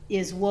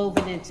is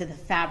woven into the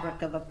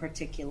fabric of a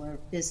particular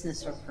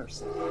business or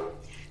person.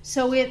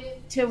 So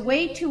the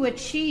way to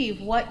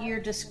achieve what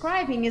you're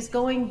describing is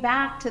going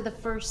back to the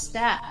first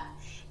step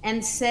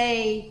and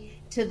say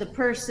to the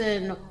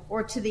person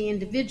or to the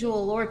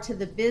individual or to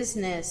the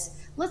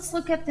business, let's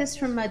look at this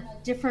from a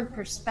different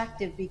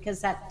perspective, because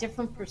that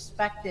different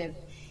perspective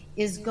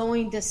is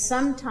going to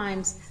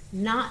sometimes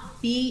not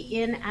be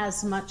in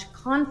as much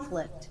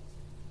conflict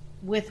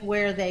with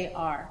where they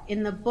are.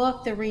 In the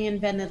book, The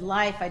Reinvented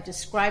Life, I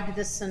described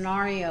this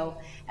scenario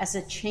as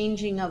a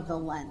changing of the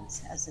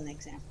lens, as an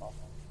example.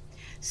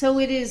 So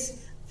it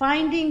is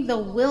finding the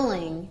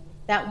willing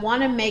that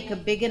want to make a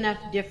big enough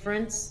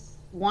difference,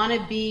 want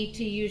to be,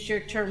 to use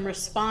your term,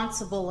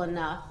 responsible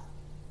enough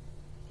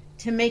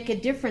to make a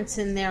difference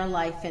in their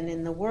life and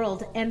in the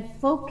world, and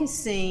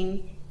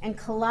focusing and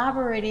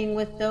collaborating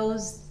with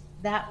those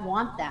that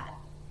want that.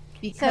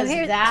 Because So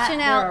Chanel,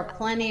 Chanel, there are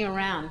plenty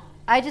around.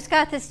 I just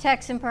got this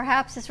text, and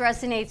perhaps this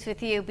resonates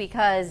with you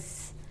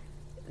because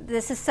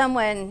this is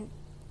someone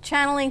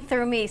channeling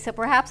through me, so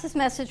perhaps this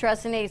message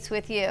resonates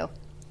with you.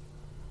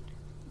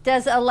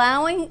 Does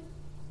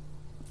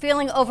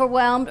feeling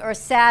overwhelmed or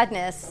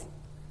sadness,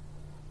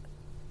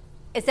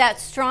 is that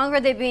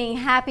stronger than being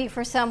happy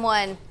for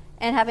someone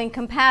and having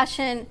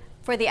compassion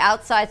for the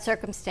outside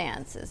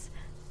circumstances?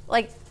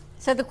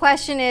 So the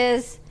question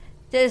is,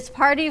 does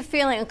part of you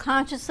feeling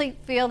unconsciously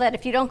feel that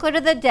if you don't go to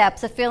the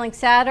depths of feeling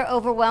sad or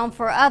overwhelmed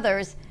for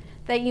others,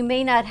 that you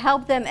may not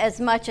help them as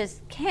much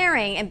as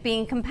caring and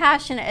being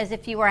compassionate as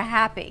if you were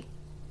happy?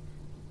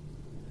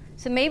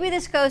 So maybe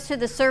this goes to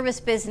the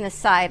service business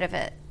side of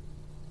it.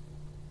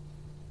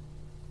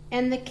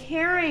 And the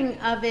caring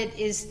of it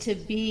is to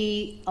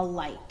be a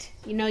light.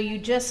 You know, you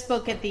just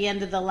spoke at the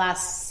end of the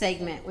last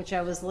segment, which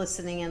I was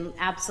listening and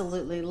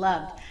absolutely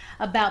loved,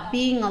 about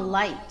being a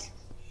light.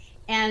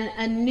 And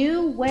a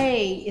new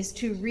way is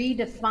to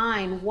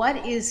redefine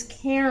what is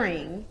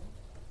caring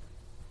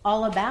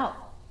all about.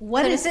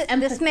 What is empathy?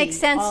 This makes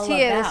sense to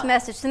you, about? this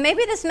message. So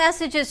maybe this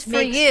message is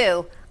for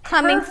you,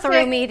 coming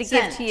through me to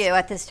give to you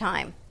at this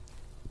time.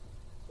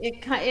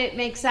 It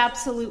makes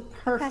absolute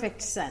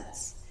perfect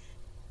sense.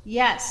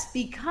 Yes,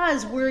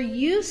 because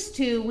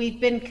we've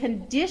been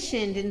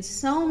conditioned in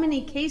so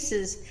many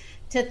cases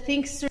to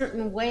think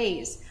certain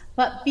ways.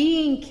 But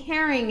being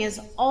caring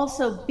is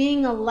also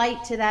being a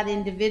light to that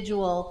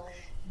individual,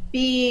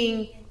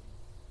 being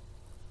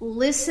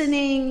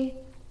listening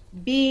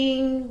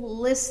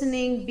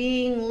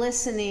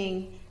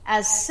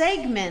as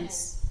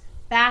segments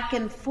back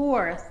and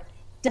forth,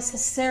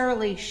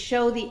 necessarily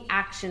show the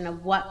action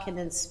of what can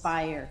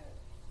inspire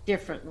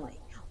differently.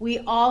 We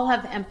all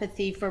have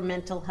empathy for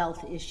mental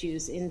health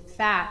issues. In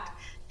fact,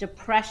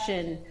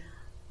 depression,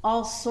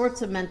 all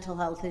sorts of mental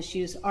health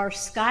issues are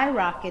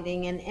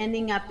skyrocketing and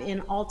ending up in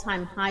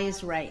all-time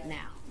highs right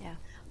now. Yeah.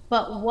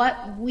 But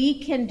what we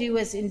can do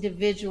as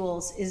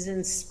individuals is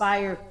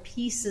inspire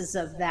pieces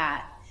of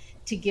that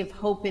to give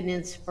hope and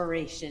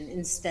inspiration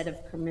instead of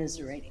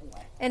commiserating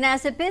with. And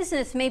as a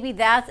business,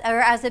 or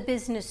as a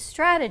business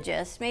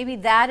strategist, maybe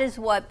that is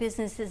what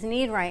businesses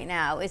need right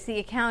now, is the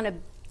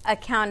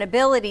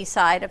accountability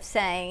side of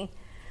saying,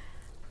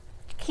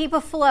 keep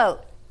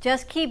afloat.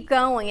 Just keep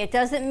going. It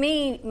doesn't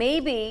mean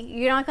maybe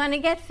you're not going to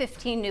get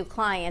 15 new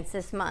clients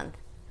this month.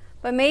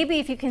 But maybe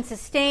if you can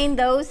sustain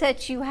those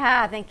that you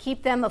have and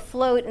keep them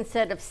afloat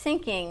instead of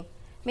sinking,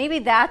 maybe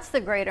that's the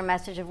greater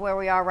message of where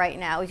we are right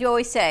now. As you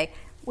always say,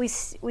 we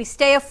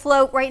stay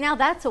afloat right now,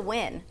 that's a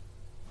win.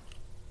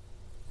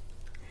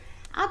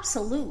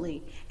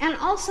 Absolutely. And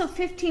also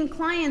 15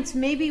 clients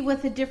maybe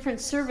with a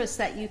different service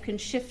that you can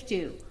shift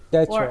to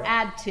or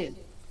add to.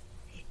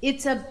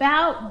 It's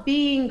about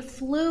being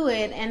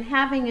fluid and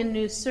having a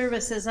new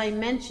service, as I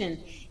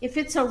mentioned. If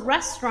it's a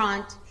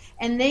restaurant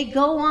and they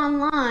go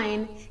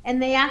online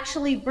and they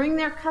actually bring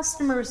their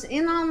customers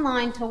in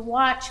online to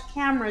watch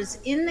cameras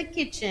in the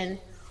kitchen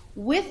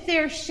with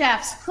their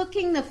chefs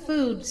cooking the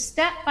food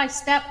step by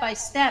step by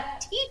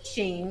step,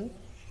 teaching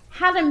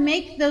how to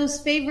make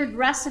those favored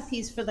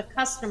recipes for the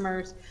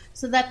customers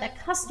so that the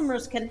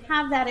customers can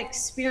have that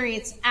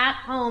experience at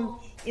home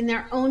in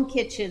their own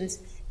kitchens.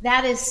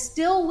 That is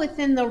still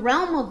within the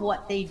realm of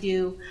what they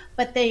do,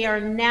 but they are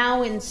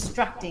now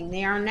instructing.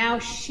 They are now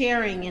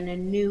sharing in a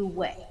new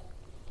way.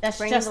 That's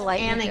just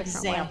an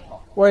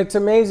example. Well, it's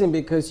amazing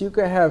because you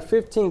could have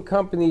 15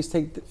 companies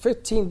take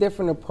 15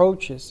 different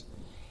approaches,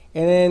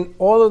 and then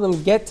all of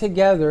them get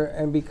together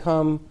and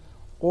become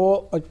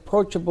all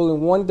approachable in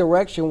one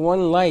direction,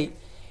 one light.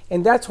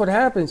 And that's what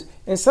happens.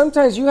 And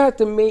sometimes you have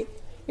to meet,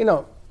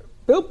 Bill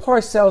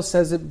Parcells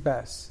says it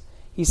best.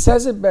 He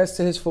says it best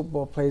to his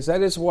football players.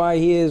 That is why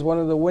he is one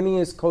of the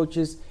winningest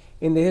coaches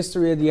in the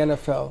history of the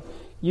NFL.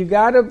 You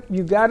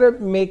gotta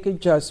make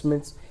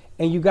adjustments,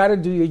 and you gotta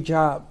do your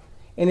job.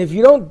 And if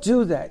you don't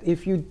do that,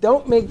 if you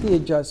don't make the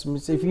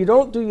adjustments, if you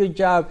don't do your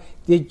job,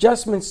 the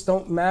adjustments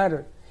don't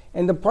matter.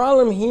 And the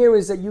problem here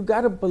is that you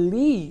gotta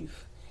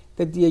believe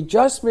that the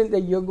adjustment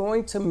that you're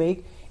going to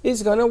make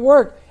is gonna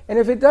work. And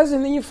if it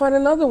doesn't, then you find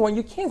another one.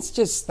 You can't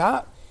just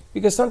stop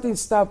because something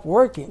stopped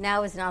working.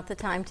 Now is not the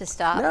time to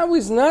stop. Now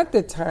is not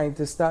the time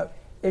to stop.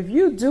 If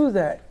you do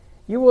that,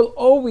 you will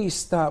always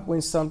stop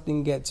when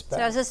something gets bad.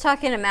 So I was just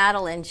talking to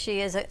Madeline. She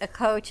is a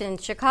coach in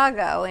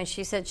Chicago, and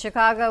she said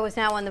Chicago is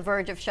now on the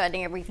verge of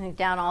shutting everything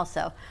down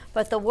also.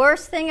 But the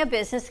worst thing a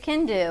business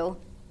can do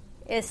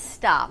is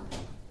stop.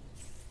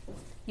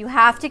 You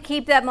have to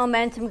keep that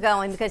momentum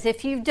going, because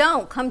if you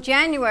don't, come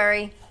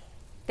January,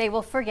 they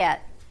will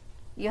forget.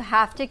 You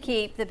have to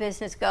keep the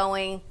business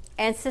going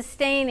and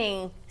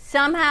sustaining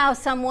somehow,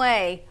 some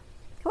way.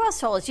 Who else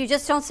told us? You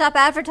just don't stop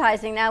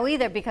advertising now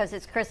either, because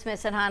it's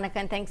Christmas and Hanukkah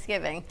and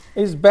Thanksgiving.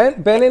 Is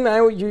Ben and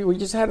I, we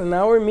just had an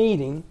hour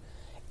meeting,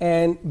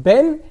 and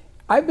Ben,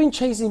 I've been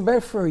chasing Ben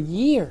for a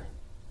year.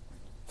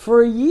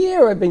 For a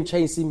year I've been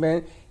chasing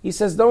Ben. He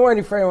says, don't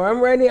worry, Freddie, when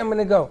I'm ready, I'm going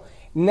to go.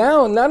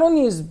 Now, not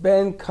only has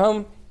Ben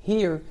come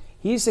here,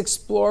 he's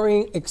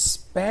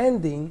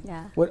expanding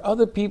with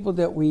other people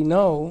that we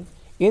know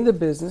in the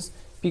business,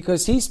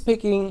 because he's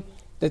picking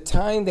the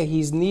time that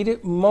he's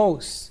needed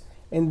most.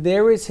 And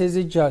there is his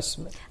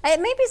adjustment.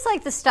 Maybe it's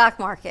like the stock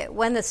market.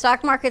 When the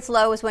stock market's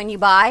low is when you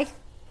buy.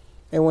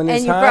 And when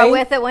it's you high, grow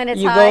with it when it's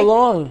you high. go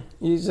long.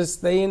 You just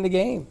stay in the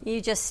game.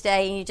 You just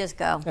stay and you just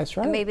go. That's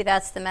right. And maybe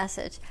that's the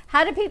message.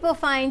 How do people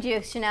find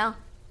you, Chanel?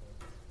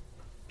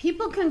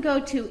 People can go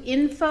to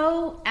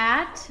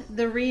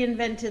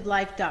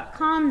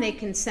info@thereinventedlife.com. They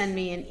can send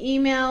me an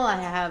email. I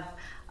have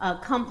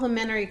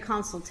complimentary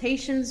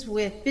consultations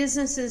with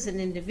businesses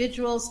and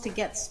individuals to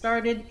get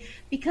started,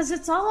 because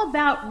it's all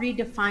about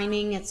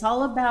redefining. It's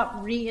all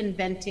about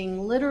reinventing.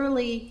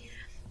 Literally,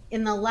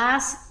 in the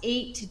last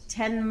 8 to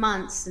 10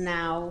 months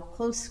now,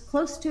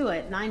 close to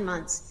it, 9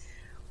 months,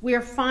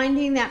 we're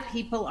finding that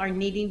people are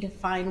needing to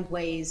find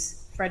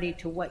ways, Freddie,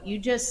 to what you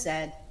just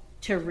said,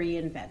 to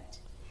reinvent.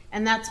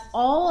 And that's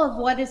all of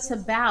what it's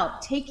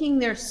about, taking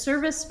their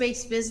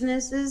service-based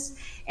businesses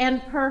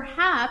and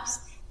perhaps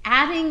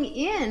adding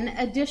in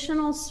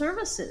additional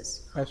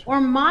services. That's right.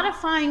 Or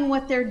modifying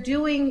what they're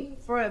doing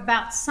for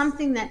about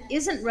something that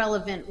isn't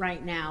relevant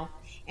right now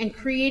and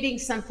creating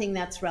something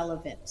that's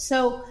relevant.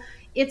 So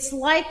it's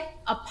like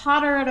a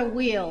potter at a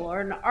wheel or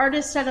an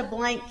artist at a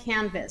blank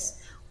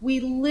canvas. We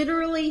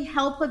literally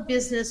help a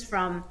business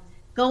from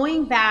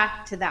going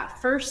back to that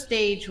first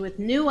stage with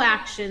new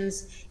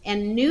actions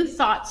and new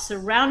thoughts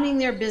surrounding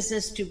their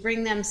business to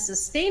bring them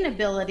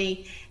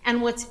sustainability.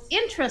 And what's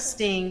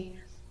interesting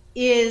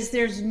is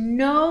there's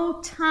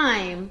no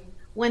time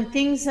when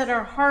things that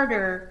are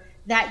harder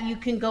that you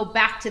can go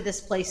back to this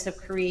place of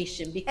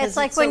creation, because It's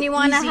like so when you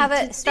want to easy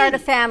have start a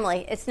see.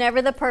 family. It's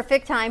never the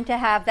perfect time to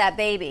have that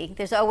baby.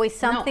 There's always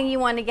something you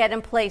want to get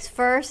in place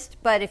first,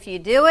 but if you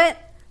do it,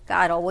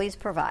 God always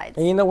provides.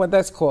 And you know what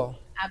that's called?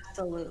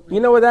 Absolutely.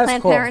 You know what that's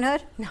Planned called?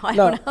 Parenthood? No, I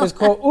don't know. It's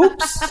called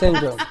oops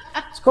syndrome.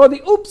 It's called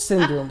the oops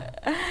syndrome.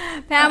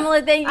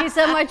 Pamela, thank you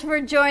so much for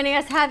joining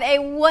us. Have a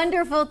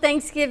wonderful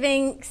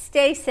Thanksgiving.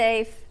 Stay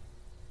safe.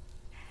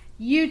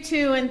 You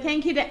too, and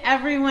thank you to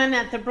everyone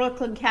at the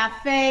Brooklyn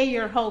Cafe,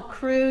 your whole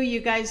crew. You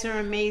guys are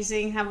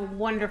amazing. Have a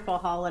wonderful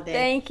holiday.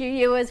 Thank you.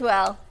 You as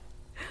well.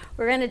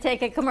 We're going to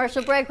take a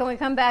commercial break. When we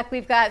come back,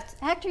 we've got,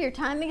 Hector, your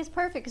timing is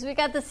perfect, because we've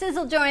got the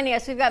Sizzle joining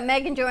us. We've got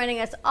Megan joining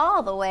us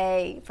all the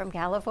way from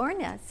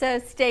California. So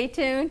stay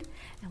tuned,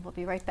 and we'll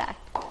be right back.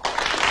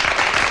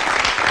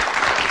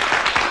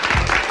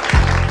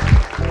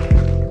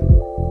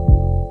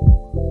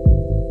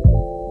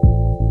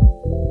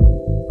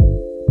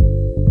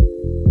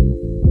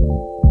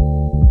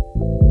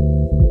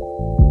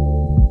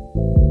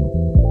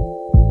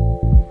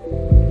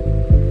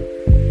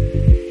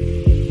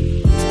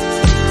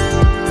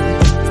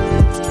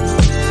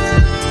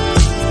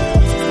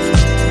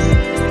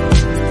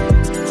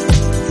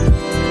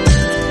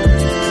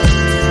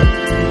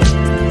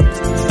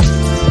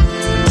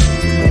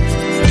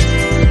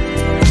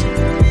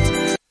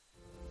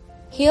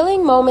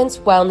 Healing Moments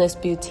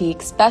Wellness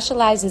Boutique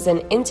specializes in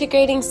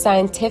integrating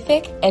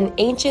scientific and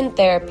ancient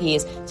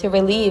therapies to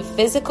relieve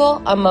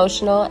physical,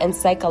 emotional, and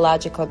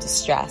psychological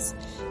distress.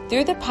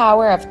 Through the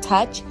power of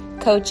touch,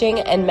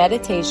 coaching, and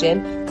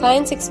meditation,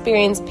 clients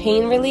experience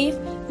pain relief,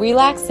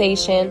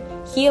 relaxation,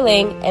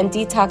 healing, and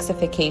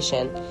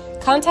detoxification.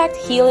 Contact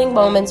Healing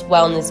Moments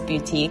Wellness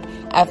Boutique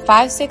at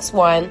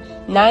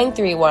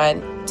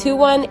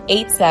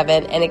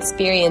 561-931-2187 and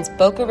experience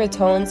Boca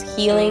Raton's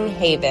Healing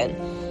Haven.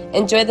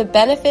 Enjoy the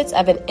benefits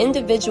of an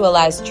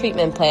individualized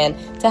treatment plan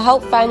to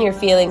help find your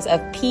feelings of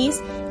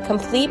peace,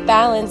 complete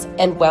balance,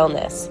 and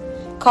wellness.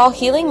 Call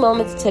Healing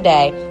Moments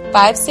today,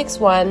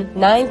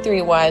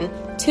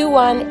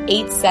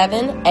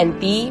 561-931-2187, and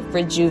be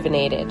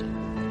rejuvenated.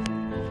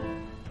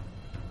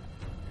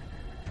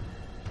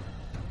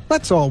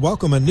 Let's all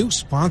welcome a new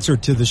sponsor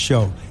to the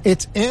show.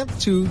 It's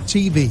AMP2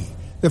 TV,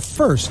 the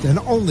first and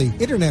only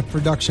internet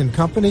production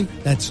company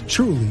that's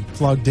truly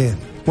plugged in.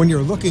 When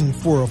you're looking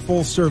for a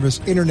full-service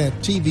internet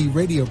TV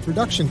radio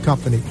production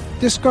company,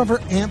 discover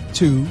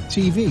AMP2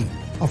 TV,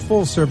 a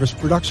full-service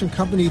production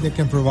company that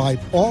can provide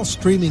all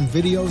streaming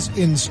videos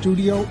in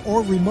studio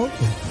or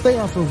remotely. They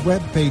offer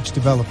web page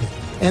development,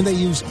 and they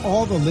use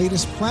all the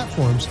latest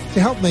platforms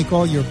to help make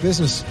all your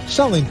business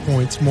selling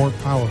points more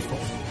powerful.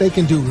 They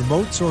can do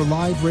remotes or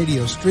live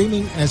radio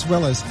streaming, as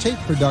well as tape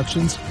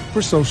productions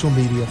for social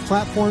media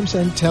platforms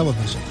and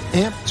television.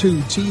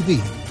 AMP2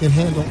 TV can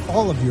handle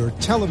all of your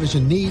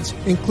television needs,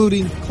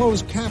 including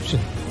closed caption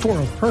for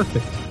a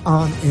perfect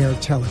on-air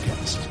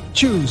telecast.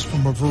 Choose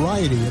from a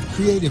variety of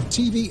creative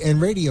TV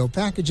and radio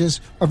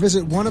packages, or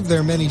visit one of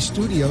their many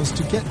studios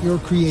to get your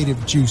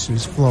creative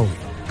juices flowing.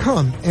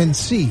 Come and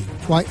see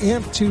why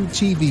AMP2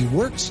 TV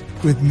works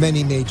with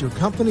many major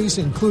companies,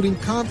 including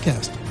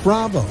Comcast,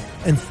 Bravo,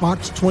 and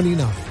Fox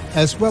 29,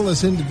 as well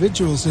as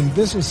individuals and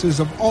businesses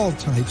of all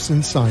types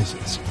and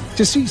sizes.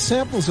 To see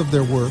samples of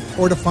their work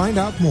or to find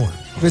out more,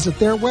 visit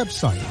their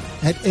website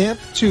at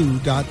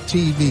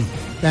amp2.tv.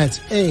 That's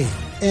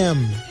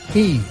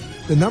AMP2.tv.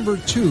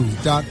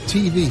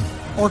 2.tv,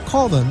 or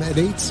call them at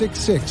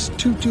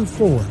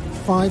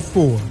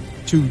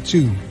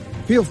 866-224-5422.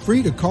 Feel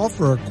free to call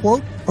for a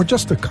quote or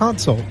just a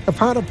consult of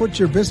how to put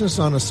your business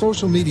on a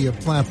social media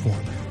platform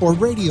or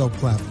radio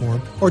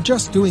platform, or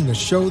just doing a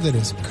show that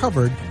is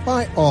covered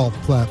by all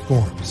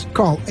platforms.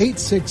 Call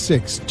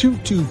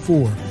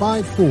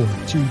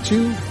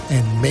 866-224-5422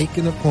 and make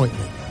an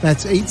appointment.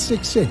 That's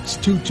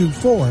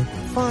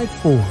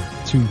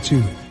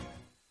 866-224-5422.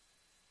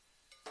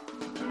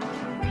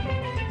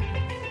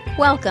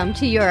 Welcome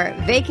to your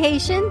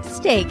vacation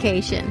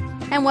staycation.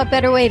 And what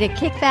better way to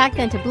kick back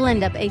than to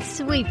blend up a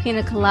sweet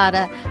pina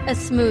colada, a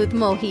smooth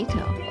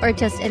mojito, or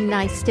just a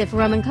nice stiff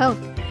rum and coke.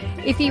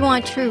 If you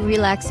want true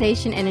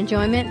relaxation and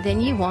enjoyment, then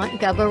you want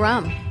Gubba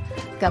Rum.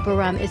 Gubba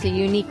Rum is a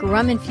unique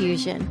rum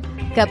infusion.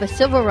 Gubba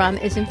Silver Rum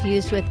is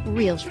infused with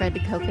real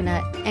shredded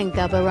coconut, and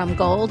Gubba Rum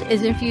Gold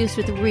is infused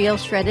with real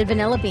shredded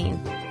vanilla bean.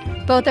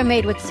 Both are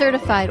made with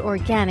certified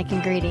organic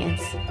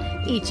ingredients.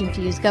 Each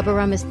infused Gubba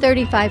Rum is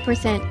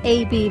 35%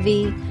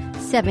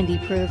 ABV, 70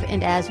 proof,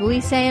 and as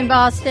we say in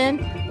Boston,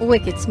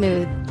 wicked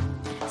smooth.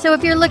 So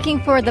if you're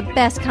looking for the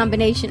best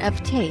combination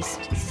of taste,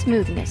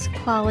 smoothness,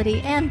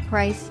 quality, and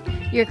price,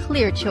 your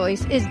clear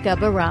choice is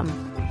Gubba Rum.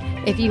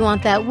 If you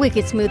want that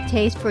wicked smooth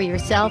taste for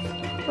yourself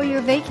or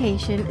your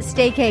vacation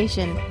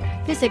staycation,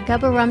 visit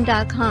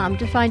GubbaRum.com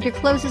to find your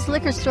closest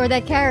liquor store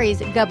that carries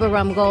Gubba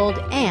Rum Gold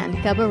and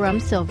Gubba Rum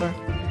Silver.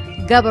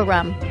 Gubba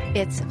Rum,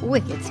 it's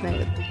wicked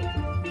smooth.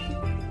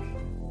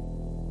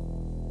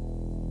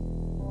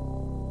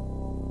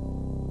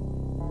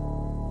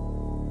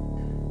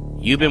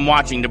 You've been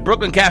watching the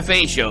Brooklyn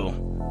Cafe Show.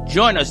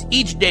 Join us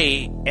each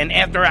day and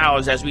after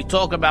hours as we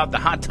talk about the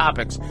hot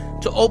topics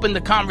to open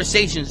the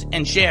conversations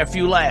and share a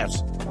few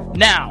laughs.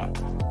 Now,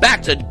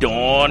 back to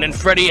Dawn and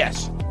Freddie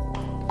S.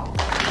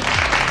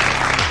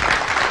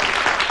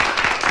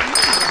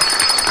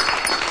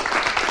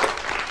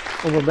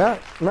 Well, with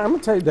that, now I'm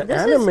going to tell you, the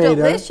This animator. is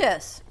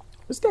delicious.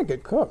 This guy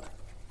could cook.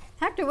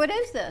 Hector, what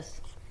is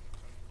this?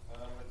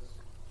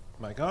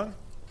 Mic on?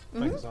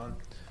 Mm-hmm. Mic is on.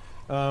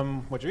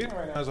 What you're eating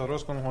right now is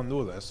arroz con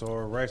honduras,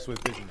 or rice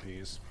with pigeon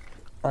peas.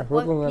 What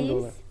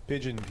peas?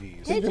 Pigeon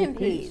peas. Pigeon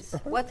peas.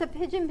 What's a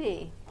pigeon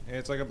pea?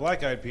 It's like a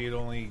black-eyed pea,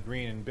 only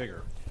green and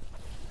bigger.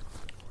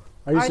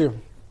 I used to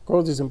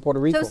grow these in Puerto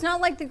Rico. So it's not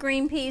like the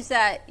green peas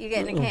that you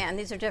get in a can.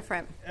 These are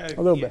different. A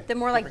little bit. They're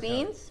more like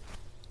beans?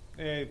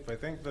 I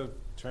think the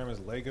term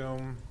is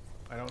legume.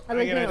 I don't A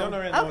really legume.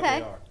 know what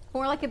they are.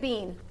 More like a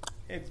bean.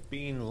 It's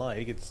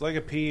bean-like. It's like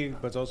a pea,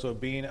 but it's also a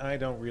bean. I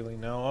don't really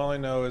know. All I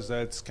know is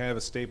that it's kind of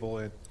a staple.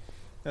 A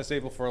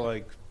staple for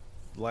like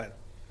Latin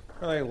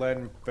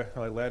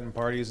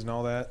parties and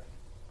all that.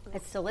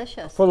 It's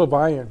delicious. Full of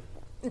iron.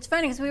 It's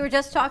funny because we were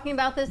just talking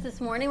about this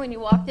morning when you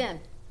walked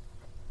in.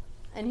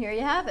 And here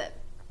you have it.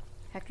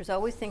 Hector's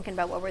always thinking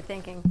about what we're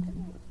thinking.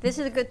 This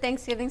is a good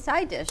Thanksgiving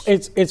side dish.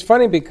 It's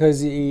funny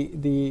because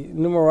the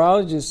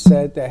numerologist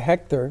said that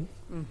Hector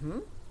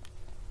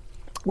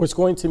was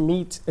going to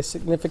meet a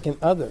significant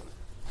other.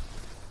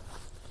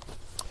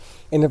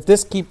 And if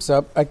this keeps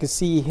up, I could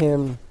see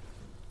him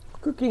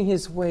cooking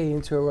his way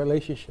into a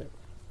relationship.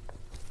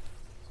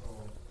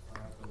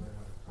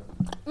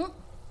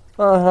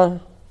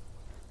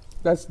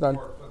 That's done.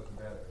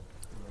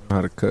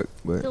 How to cook,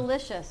 but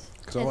Delicious.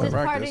 Is all this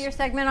part of practice. your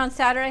segment on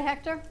Saturday,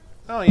 Hector?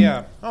 Oh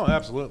yeah. Oh,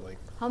 absolutely.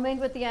 Homemade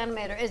with the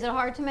animator. Is it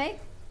hard to make?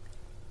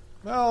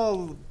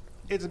 Well,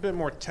 it's a bit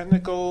more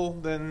technical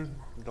than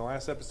the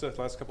last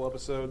couple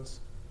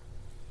episodes.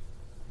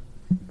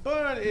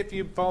 But if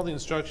you follow the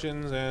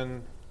instructions,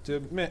 and I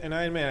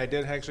admit I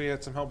did actually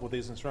had some help with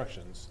these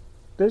instructions.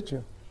 Did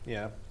you?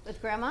 Yeah. With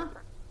Grandma?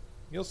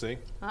 You'll see.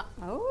 All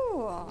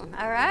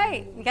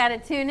right. You got to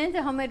tune in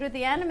to Homemade with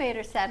the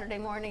Animator Saturday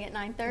morning at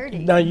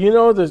 9:30. Now, you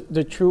know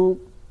the true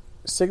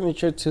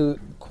signature to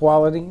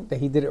quality, that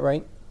he did it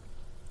right?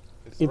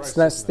 It's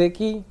not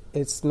sticky,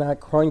 it's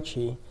not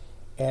crunchy,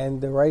 and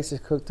the rice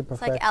is cooked to It's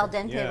perfection. like al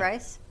dente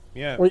rice.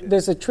 Yeah. Well,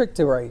 there's a trick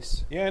to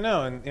rice. Yeah, I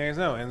know,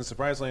 and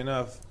surprisingly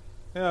enough,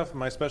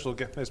 my special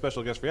guest for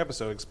the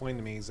episode explained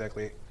to me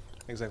exactly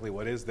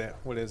what is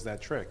that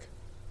trick.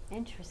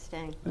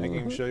 Interesting. I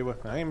can show you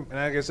and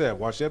like I said,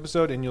 watch the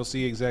episode and you'll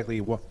see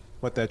exactly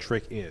what that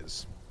trick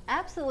is.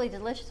 Absolutely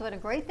delicious. What a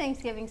great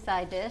Thanksgiving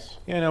side dish.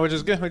 Yeah, no, which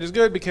is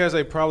good because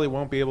I probably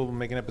won't be able to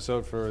make an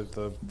episode for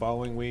the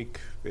following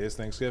week. It is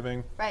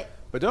Thanksgiving. Right.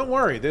 But don't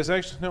worry. This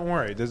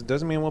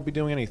doesn't mean I won't be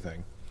doing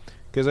anything,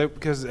 because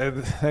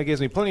that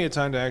gives me plenty of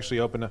time to actually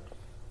open up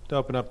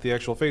the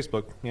actual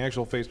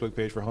Facebook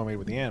page for Homemade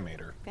with the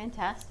Animator.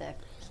 Fantastic.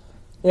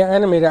 Yeah,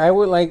 animator, I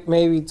would like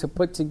maybe to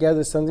put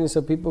together something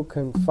so people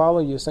can follow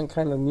you, some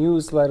kind of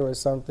newsletter or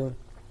something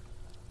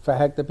for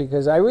Hector,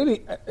 because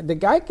the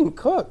guy can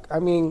cook. I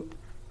mean,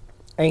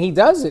 and he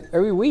does it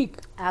every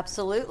week.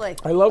 Absolutely.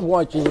 I love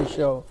watching the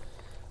show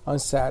on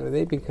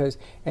Saturday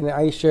and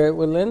I share it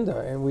with Linda,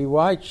 and we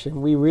watch,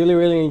 and we really,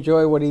 really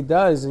enjoy what he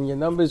does, and your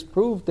numbers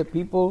prove that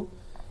people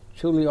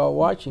truly are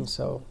watching.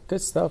 So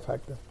good stuff,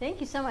 Hector. Thank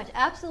you so much.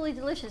 Absolutely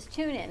delicious.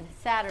 Tune in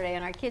Saturday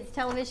on our Kids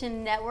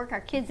Television Network,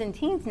 our Kids and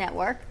Teens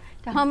Network.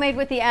 to Homemade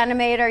with the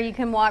Animator. You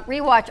can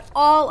rewatch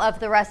all of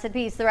the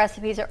recipes. The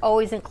recipes are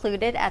always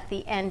included at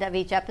the end of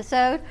each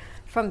episode.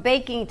 From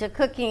baking to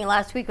cooking.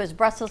 Last week was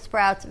Brussels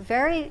sprouts.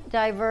 Very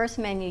diverse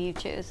menu you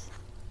choose.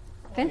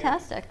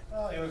 Fantastic.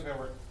 Well, you always gotta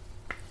work.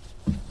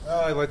 Well,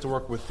 I like to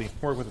work with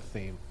a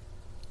theme.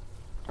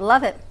 I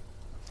love it.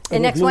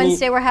 And And next if you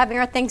Wednesday we're having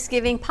our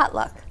Thanksgiving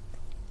potluck.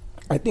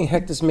 I think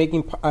Hector's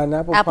making an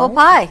Apple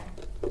pie.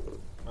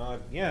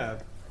 Yeah.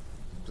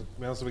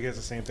 Also, because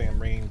the same thing I'm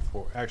making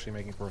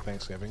for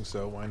Thanksgiving,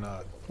 so why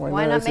not?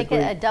 Why not make it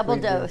a double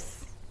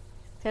dose?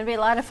 It's going to be a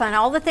lot of fun.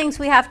 All the things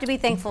we have to be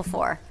thankful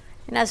for.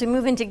 And as we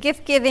move into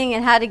gift giving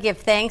and how to give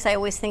thanks, I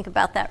always think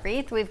about that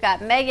wreath. We've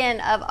got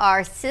Megan of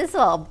our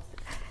Sizzle,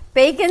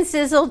 Bacon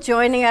Sizzle,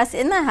 joining us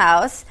in the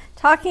house,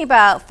 talking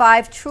about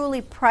 5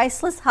 truly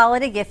priceless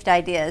holiday gift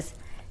ideas.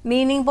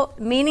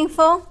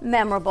 Meaningful,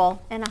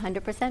 memorable, and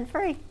 100%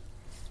 free.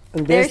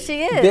 And there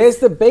she is. There's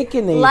the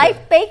Baconator.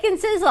 Life Bacon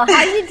Sizzle.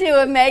 How you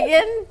doing,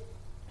 Megan?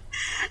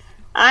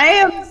 I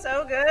am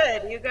so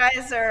good. You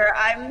guys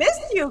I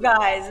missed you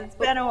guys. It's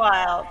been a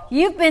while.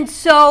 You've been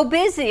so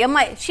busy.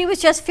 She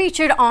was just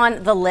featured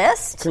on The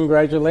List.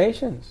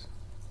 Congratulations.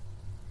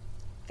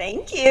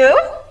 Thank you.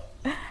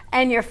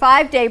 And your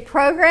 5-day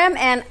program.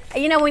 And,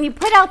 when you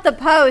put out the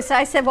post,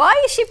 I said, why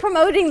is she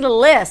promoting The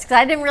List? Because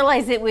I didn't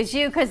realize it was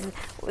you, because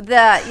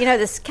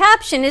this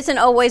caption isn't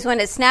always, when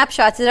it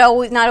snapshots,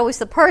 it's not always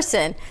the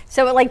person.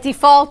 So it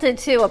defaulted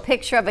to a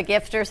picture of a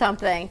gift or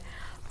something.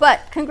 But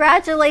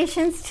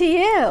congratulations to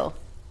you.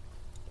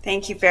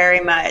 Thank you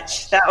very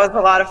much. That was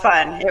a lot of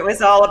fun. It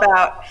was all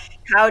about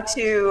how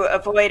to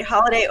avoid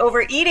holiday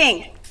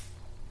overeating.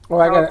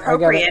 Well, I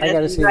got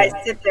to see you guys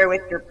that. sit there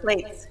with your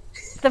plates.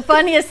 The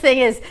funniest thing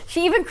is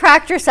she even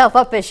cracked herself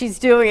up as she's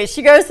doing it.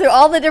 She goes through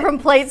all the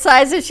different plate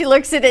sizes. She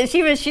looks at it.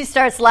 And she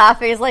starts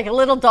laughing. It's like a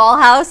little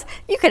dollhouse.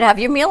 You could have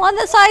your meal on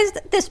the size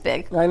this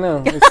big. I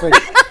know. It's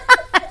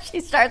like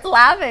she starts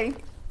laughing,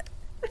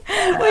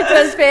 which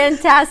was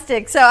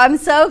fantastic. So I'm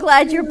so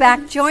glad you're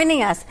back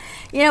joining us.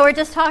 We're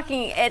just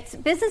talking.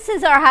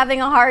 Businesses are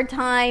having a hard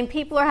time.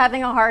 People are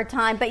having a hard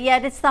time. But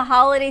yet it's the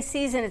holiday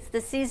season. It's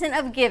the season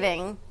of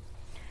giving.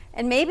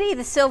 And maybe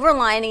the silver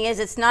lining is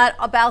it's not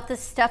about the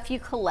stuff you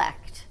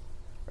collect,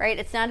 right?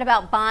 It's not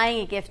about buying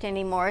a gift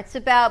anymore. It's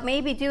about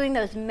maybe doing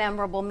those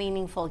memorable,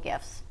 meaningful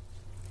gifts.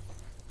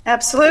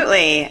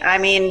 Absolutely. I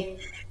mean,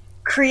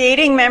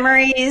 creating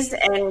memories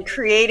and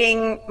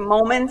creating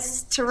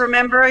moments to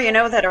remember,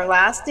 that are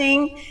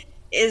lasting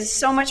is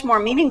so much more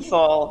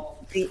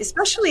meaningful,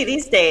 especially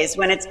these days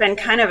when it's been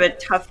kind of a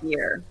tough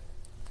year.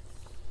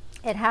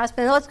 It has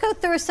been. Let's go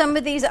through some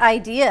of these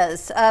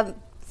ideas.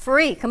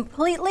 Free,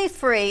 completely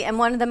free, and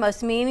one of the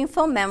most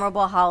meaningful,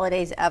 memorable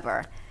holidays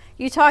ever.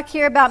 You talk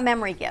here about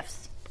memory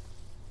gifts.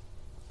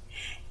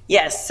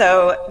 Yes,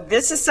 so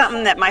this is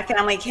something that my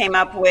family came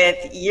up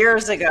with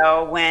years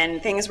ago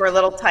when things were a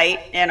little tight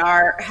in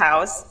our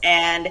house.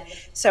 And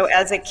so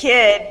as a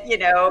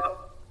kid,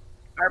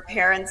 our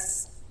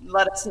parents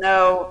let us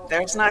know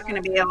there's not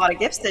going to be a lot of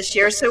gifts this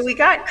year. So we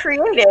got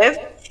creative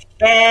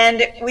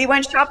and we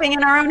went shopping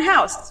in our own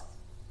house.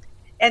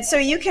 And so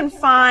you can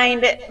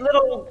find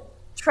little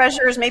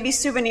treasures, maybe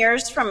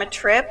souvenirs from a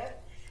trip.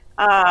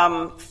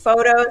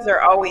 Photos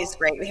are always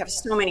great. We have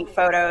so many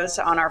photos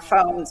on our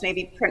phones.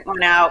 Maybe print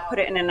one out, put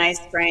it in a nice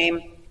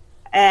frame,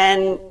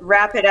 and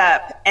wrap it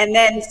up. And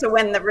then, so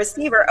when the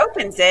receiver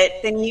opens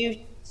it, then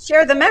you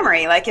share the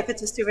memory. Like if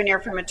it's a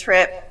souvenir from a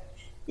trip,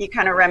 you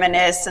kind of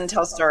reminisce and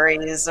tell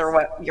stories or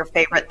what your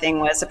favorite thing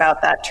was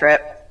about that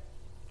trip.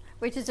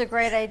 Which is a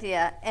great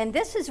idea. And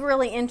this is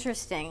really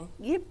interesting.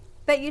 You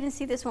bet you didn't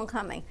see this one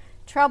coming.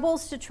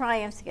 Troubles to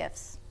triumphs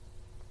gifts.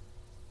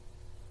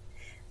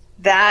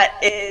 That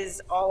is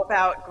all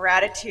about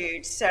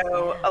gratitude.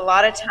 So a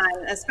lot of times,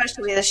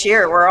 especially this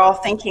year, we're all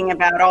thinking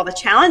about all the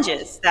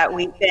challenges that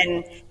we've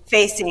been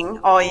facing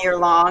all year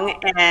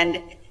long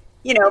and,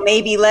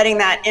 maybe letting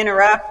that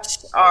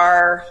interrupt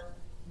our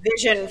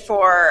vision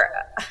for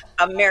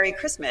a Merry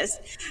Christmas.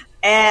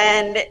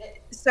 And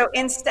so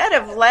instead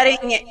of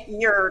letting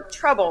your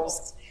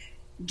troubles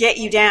get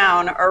you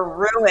down or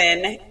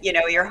ruin,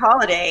 your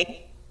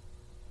holiday,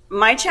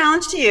 my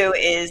challenge to you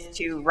is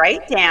to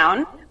write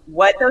down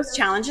what those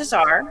challenges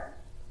are,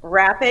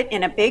 wrap it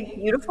in a big,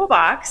 beautiful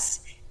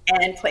box,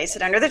 and place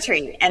it under the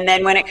tree. And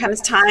then when it comes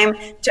time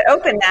to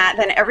open that,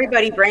 then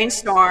everybody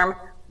brainstorm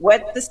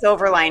what the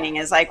silver lining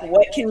is, like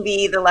what can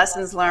be the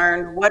lessons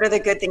learned, what are the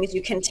good things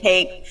you can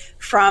take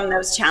from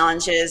those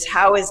challenges,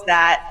 how is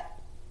that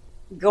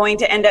going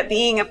to end up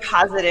being a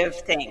positive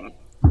thing,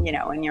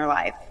 in your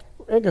life.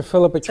 I could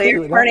fill up a tree.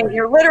 So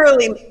you're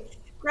literally,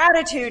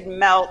 gratitude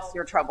melts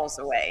your troubles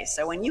away.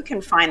 So when you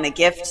can find the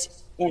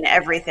gift in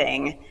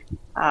everything,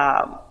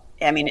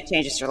 it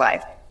changes your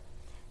life.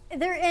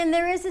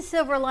 There is a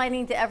silver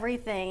lining to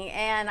everything.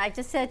 And I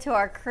just said to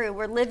our crew,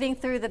 we're living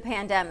through the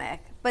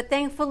pandemic. But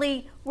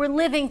thankfully, we're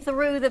living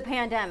through the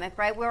pandemic,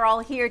 right? We're all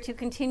here to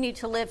continue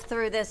to live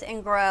through this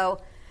and grow.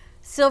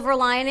 Silver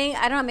lining,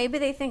 I don't know, maybe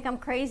they think I'm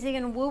crazy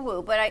and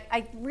woo-woo, but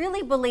I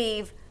really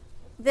believe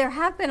there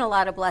have been a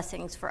lot of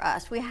blessings for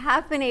us. We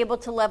have been able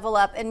to level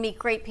up and meet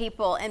great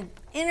people and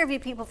interview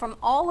people from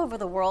all over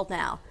the world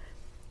now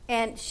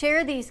and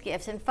share these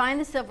gifts and find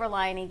the silver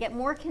lining, get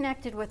more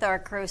connected with our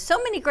crew. So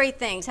many great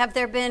things. Have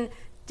there been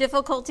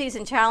difficulties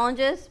and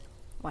challenges?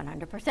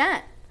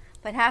 100%.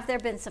 But have there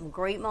been some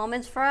great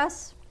moments for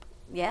us?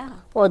 Yeah.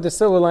 Well, the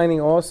silver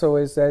lining also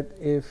is that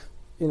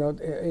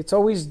it's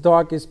always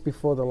darkest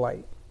before the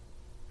light.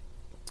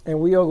 And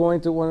we are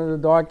going through one of the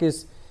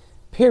darkest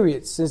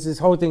periods since this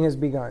whole thing has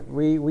begun.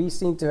 We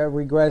seem to have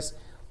regressed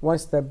one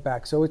step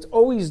back. So it's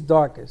always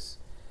darkest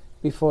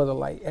before the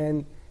light.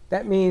 And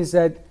that means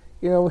that,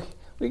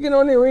 we can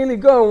only really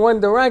go in one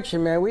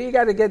direction, man. We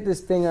got to get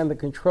this thing under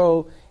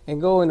control and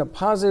go in a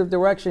positive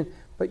direction.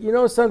 But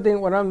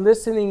something, when I'm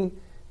listening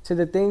to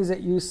the things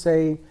that you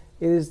say,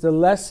 it is the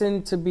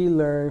lesson to be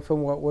learned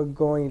from what we're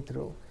going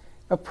through.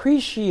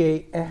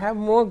 Appreciate and have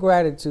more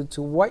gratitude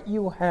to what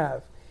you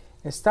have.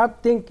 And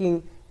stop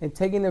thinking and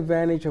taking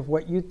advantage of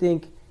what you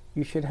think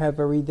you should have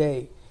every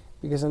day.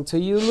 Because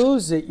until you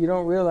lose it, you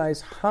don't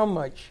realize how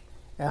much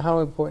and how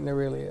important it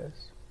really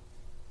is.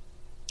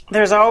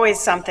 There's always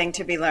something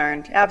to be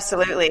learned.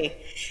 Absolutely.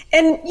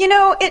 And,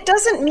 it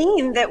doesn't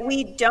mean that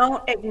we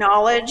don't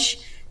acknowledge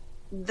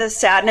the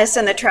sadness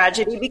and the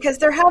tragedy, because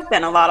there have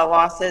been a lot of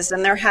losses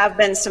and there have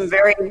been some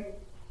very,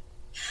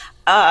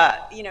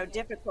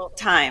 difficult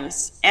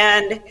times.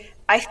 And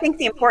I think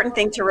the important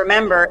thing to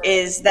remember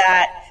is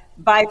that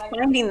by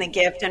finding the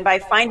gift and by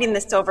finding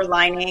the silver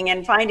lining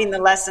and finding the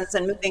lessons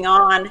and moving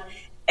on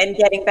and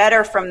getting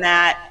better from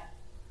that,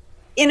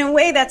 in a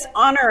way that's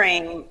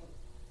honoring,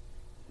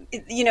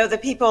 the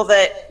people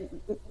that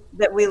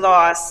we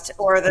lost,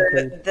 or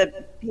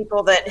the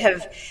people that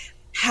have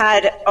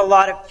had a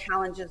lot of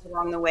challenges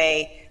along the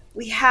way.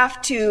 We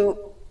have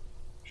to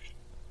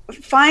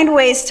find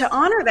ways to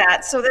honor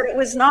that so that it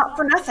was not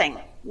for nothing,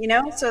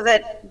 so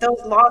that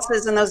those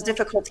losses and those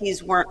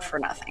difficulties weren't for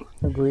nothing.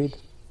 Agreed.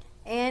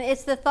 And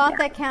it's the thought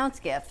that counts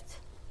gift.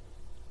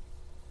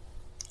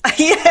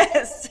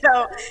 Yes.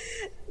 So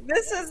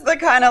this is the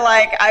kind of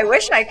I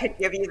wish I could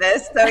give you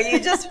this. So you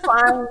just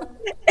find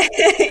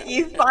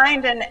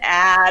an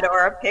ad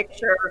or a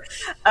picture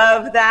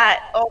of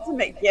that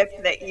ultimate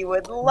gift that you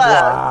would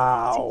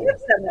love to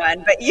give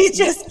someone, but you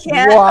just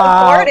can't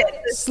afford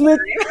it.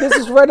 Slick, this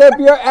is right up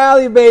your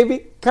alley,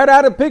 baby. Cut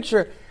out a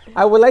picture.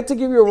 I would like to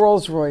give you a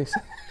Rolls Royce.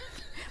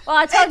 Well,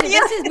 I told you,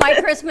 this is my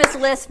Christmas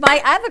list.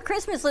 I have a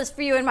Christmas list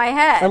for you in my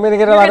head. I'm going to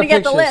get a lot of pictures.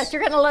 You're going to get the list.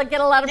 You're going to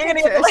get a lot of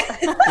pictures.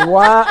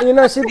 Wow.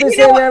 She's been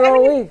saying that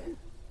all week.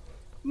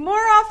 More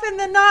often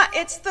than not,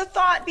 it's the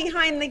thought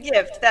behind the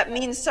gift that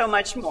means so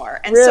much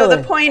more. And really? So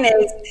the point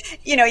is,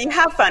 you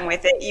have fun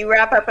with it. You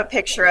wrap up a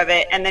picture of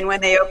it, and then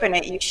when they open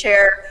it, you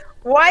share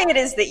why it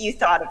is that you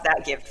thought of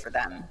that gift for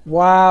them.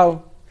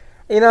 Wow.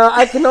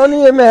 I can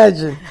only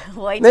imagine.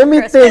 Let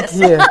me think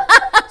here.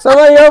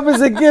 Somebody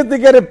opens a gift to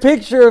get a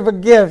picture of a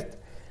gift.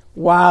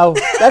 Wow.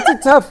 That's a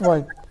tough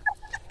one.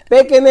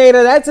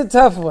 Baconator, that's a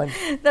tough one.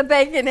 The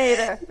Baconator.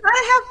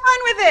 Gotta have fun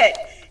with it.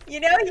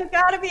 You've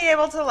got to be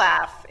able to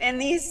laugh in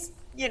these,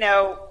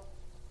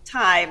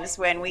 times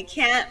when we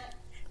can't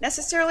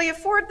necessarily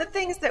afford the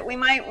things that we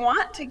might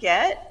want to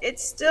get. It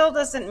still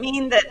doesn't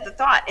mean that the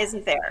thought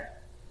isn't there.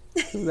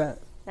 That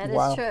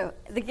is true.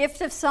 The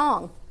gift of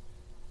song.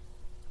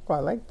 Oh, I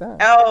like that.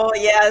 Oh,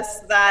 yes,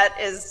 that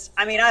is,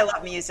 I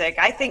love music.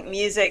 I think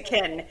music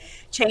can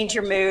change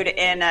your mood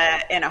in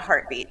a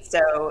heartbeat.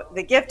 So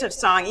the gift of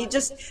song, you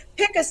just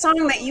pick a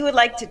song that you would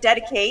like to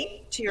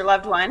dedicate to your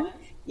loved one.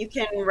 You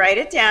can write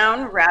it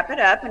down, wrap it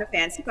up in a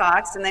fancy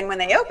box, and then when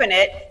they open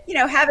it,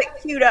 have it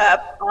queued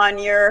up on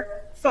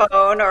your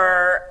phone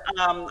or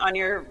on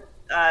your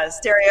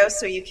stereo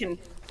so you can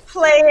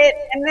play it.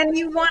 And then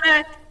you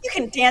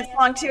can dance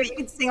along to it, you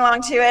can sing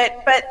along to it,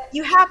 but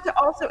you have to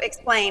also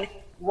explain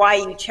why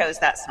you chose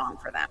that song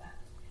for them.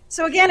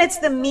 So again, it's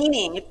the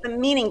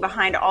meaning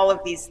behind all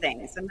of these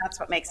things, and that's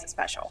what makes it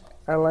special.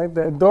 I like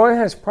that. Dawn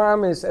has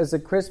promised as a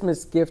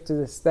Christmas gift to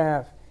the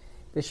staff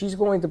that she's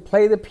going to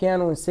play the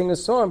piano and sing a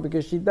song,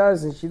 because she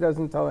does, and she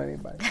doesn't tell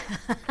anybody.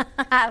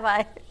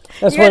 Bye.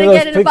 That's You're one of those going to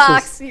get in pictures. a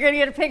box. You're going to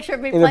get a picture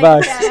of me in playing the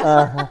box. the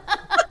piano.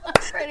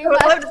 I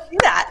would love to see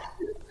that.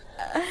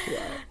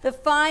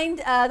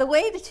 The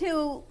way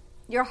to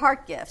your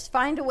heart gifts.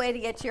 Find a way to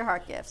get to your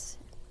heart gifts.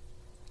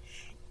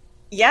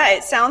 Yeah,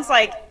 it sounds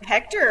like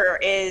Hector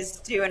is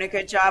doing a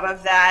good job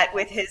of that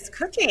with his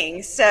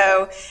cooking.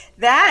 So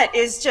that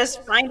is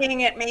just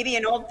finding it, maybe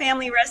an old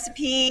family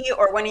recipe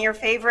or one of your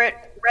favorite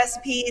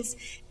recipes,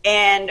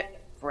 and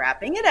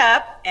wrapping it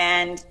up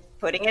and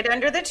putting it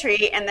under the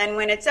tree. And then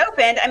when it's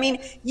opened,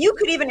 you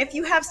could even, if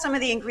you have some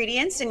of the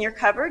ingredients in your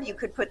cupboard, you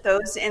could put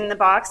those in the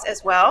box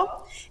as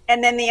well.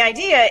 And then the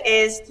idea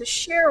is to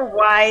share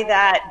why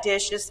that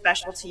dish is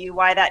special to you,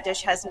 why that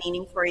dish has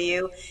meaning for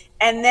you.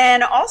 And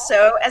then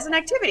also as an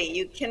activity,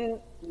 you can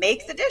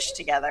make the dish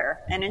together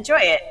and enjoy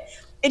it.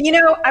 And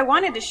I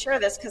wanted to share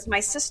this because my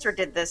sister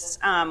did this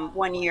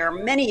one year,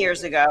 many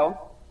years ago.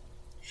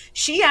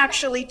 She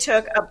actually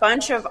took a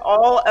bunch of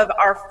all of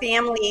our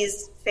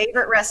family's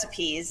favorite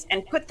recipes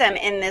and put them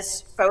in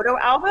this photo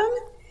album.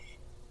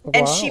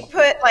 And Wow. she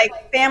put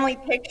like family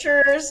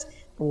pictures.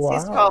 Wow.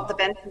 It's called the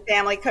Benson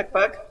Family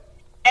Cookbook.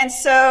 And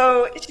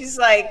so she's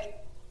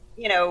like,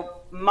 you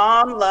know,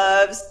 mom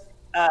loves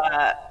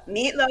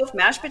meatloaf,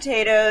 mashed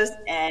potatoes,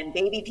 and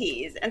baby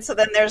peas. And so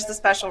then there's the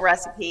special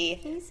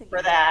recipe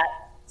for that.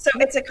 So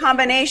it's a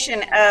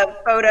combination of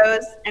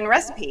photos and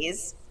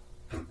recipes.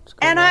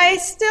 And I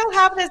still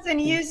have this and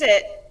use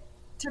it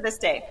to this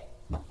day.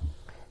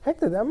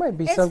 Hector, that might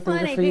be It's something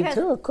funny for you because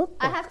too, a cookbook.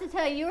 I have to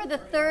tell you, you were the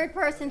third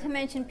person to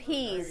mention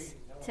peas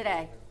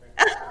today.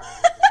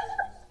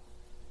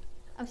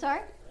 I'm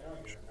sorry?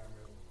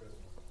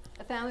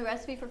 A family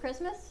recipe for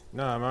Christmas?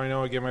 No, I already know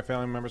what I give my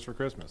family members for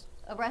Christmas.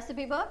 A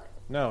recipe book?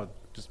 No,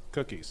 just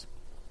cookies.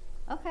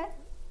 Okay.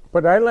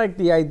 But I like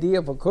the idea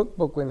of a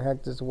cookbook in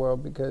Hector's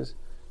world because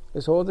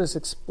there's all this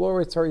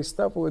exploratory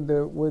stuff we're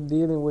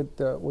dealing with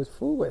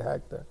food with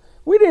Hector.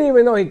 We didn't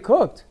even know he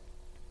cooked.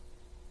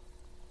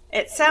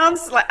 It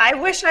sounds like I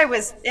wish I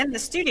was in the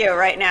studio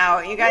right now.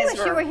 You guys I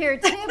wish you were here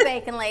too,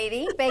 Bacon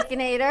Lady,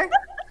 Baconator.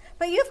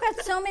 But you've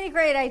got so many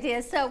great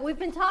ideas. So we've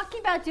been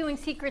talking about doing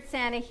Secret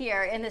Santa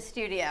here in the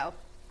studio.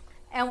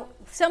 And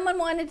someone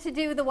wanted to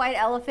do the white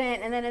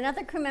elephant, and then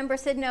another crew member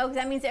said no, because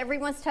that means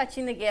everyone's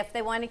touching the gift.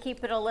 They want to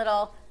keep it a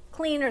little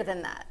cleaner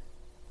than that.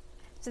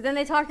 So then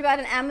they talked about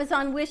an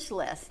Amazon wish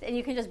list, and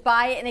you can just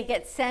buy it and it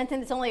gets sent,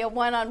 and it's only a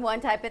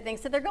one-on-one type of thing.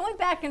 So they're going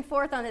back and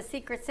forth on the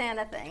Secret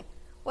Santa thing.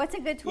 What's a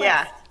good twist?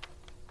 Yeah.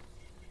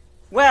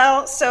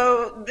 Well,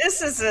 so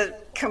this is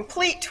a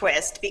complete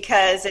twist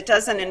because it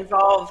doesn't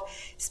involve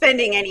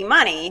spending any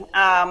money.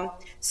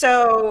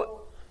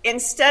 So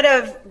instead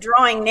of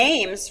drawing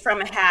names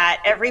from a hat,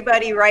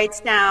 everybody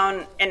writes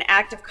down an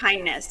act of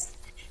kindness,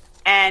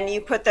 and you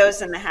put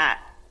those in the hat.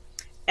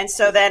 And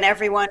so then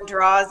everyone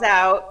draws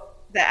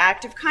out the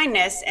act of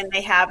kindness, and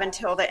they have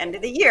until the end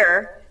of the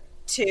year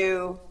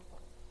to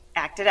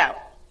act it out.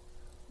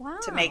 Wow.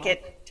 To make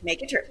it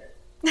true.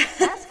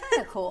 That's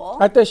kind of cool.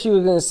 I thought she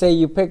was going to say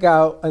you pick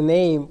out a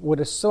name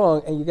with a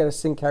song and you got to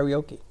sing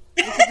karaoke.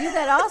 You could do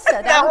that also.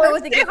 That would go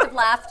with the gift of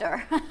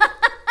laughter.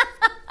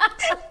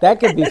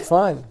 That could be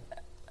fun.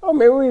 Oh,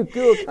 maybe we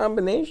do a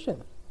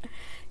combination.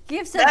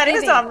 Gifts of That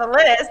giving. is on the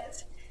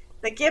list.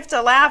 The gift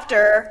of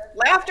laughter.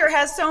 Laughter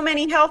has so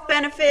many health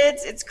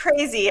benefits. It's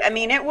crazy. I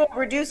mean, it will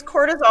reduce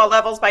cortisol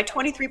levels by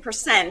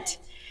 23%.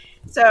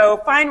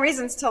 So find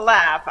reasons to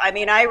laugh. I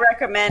mean, I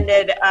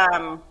recommended,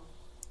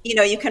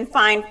 you can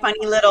find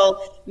funny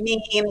little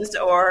memes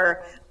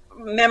or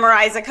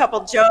memorize a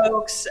couple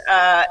jokes.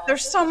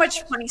 There's so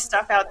much funny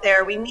stuff out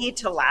there. We need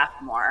to laugh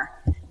more.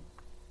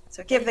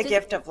 So give the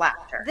gift of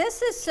laughter.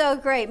 This is so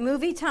great.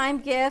 Movie time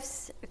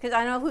gifts, because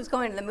I don't know who's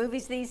going to the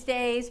movies these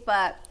days,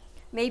 but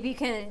maybe you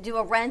can do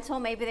a rental.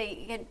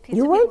 Maybe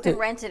people can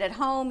rent it at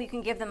home. You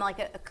can give them like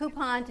a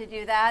coupon to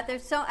do that.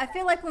 I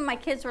feel like when my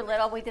kids were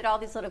little, we did all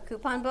these little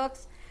coupon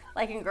books,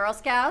 like in Girl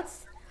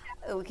Scouts.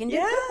 We can do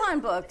coupon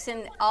books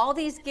and all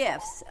these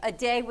gifts. A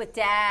day with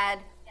Dad.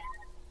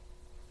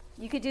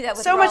 You could do that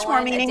with so much more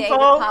Rowan, meaningful. A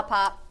day with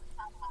Pop-Pop.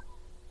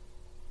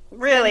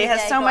 Really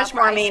has Day, so go much out for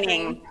more ice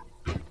meaning.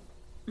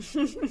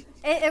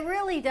 It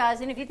really does.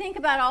 And if you think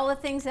about all the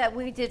things that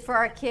we did for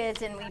our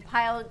kids, and we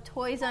piled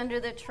toys under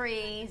the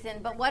trees,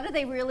 but what do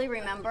they really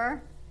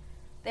remember?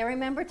 They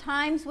remember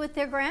times with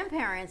their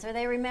grandparents, or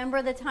they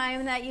remember the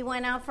time that you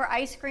went out for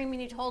ice cream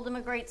and you told them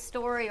a great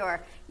story,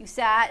 or you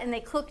sat and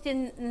they cooked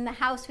in the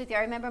house with you.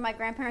 I remember my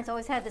grandparents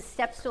always had this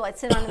step stool I'd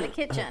sit on in the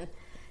kitchen,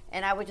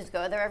 and I would just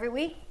go there every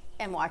week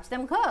and watch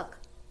them cook.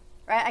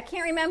 Right? I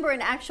can't remember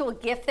an actual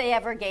gift they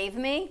ever gave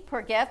me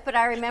per gift, but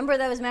I remember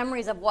those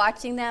memories of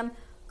watching them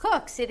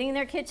cook, sitting in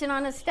their kitchen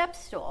on a step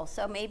stool.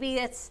 So maybe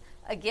it's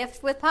a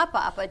gift with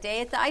Pop-Up, a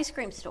day at the ice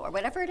cream store,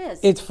 whatever it is.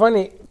 It's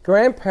funny.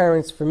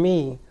 Grandparents, for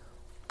me,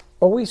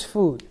 always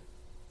food.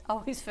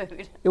 Always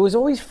food. It was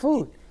always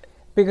food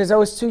because I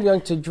was too young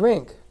to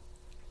drink.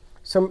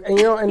 So, and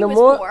He the was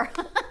more,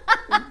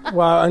 4.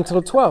 well,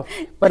 until 12.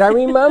 But I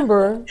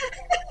remember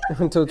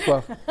until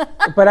 12.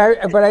 But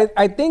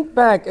I think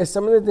back at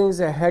some of the things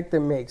that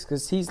Hector makes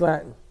because he's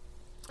Latin,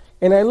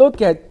 and I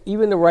look at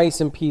even the rice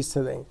and peas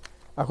today,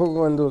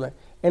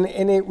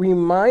 and it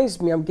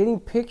reminds me. I'm getting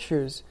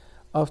pictures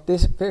of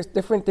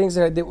different things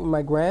that I did with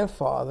my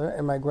grandfather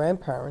and my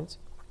grandparents.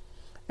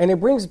 And it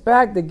brings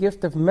back the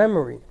gift of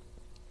memory,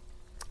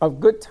 of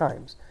good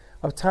times,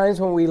 of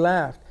times when we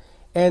laughed.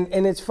 And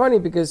it's funny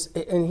because,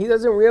 and he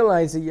doesn't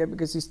realize it yet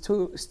because he's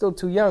still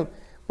too young,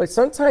 but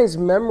sometimes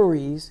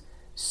memories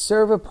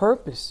serve a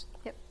purpose.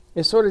 Yep.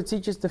 It sort of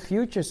teaches the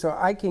future, so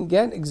I can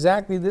get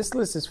exactly this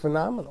list is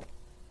phenomenal.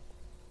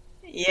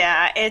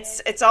 Yeah,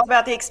 it's all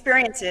about the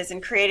experiences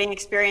and creating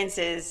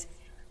experiences.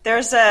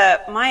 There's a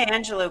Maya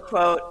Angelou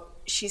quote.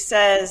 She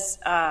says,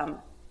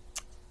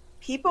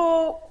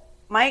 people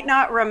might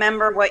not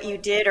remember what you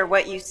did or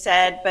what you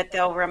said, but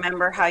they'll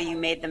remember how you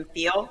made them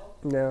feel.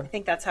 Yeah. I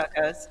think that's how it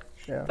goes.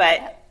 Yeah.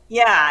 But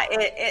Yeah,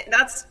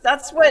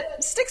 that's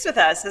what sticks with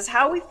us is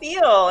how we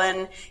feel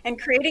and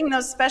creating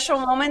those special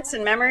moments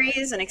and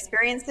memories and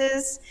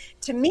experiences.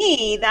 To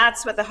me,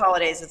 that's what the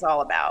holidays is all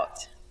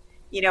about.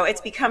 You know,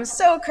 it's become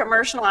so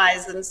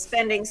commercialized and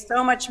spending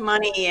so much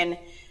money and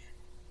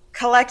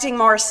collecting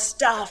more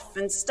stuff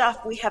and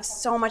stuff. We have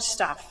so much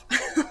stuff.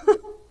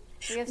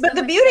 But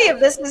the beauty of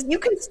this is you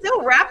can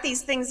still wrap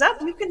these things up.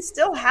 You can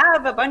still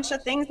have a bunch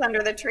of things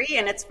under the tree,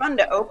 and it's fun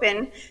to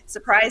open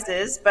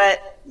surprises.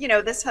 But, you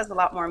know, this has a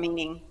lot more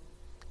meaning.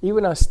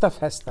 Even our stuff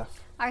has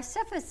stuff. Our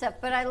stuff is stuff,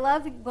 but I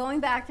love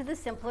going back to the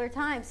simpler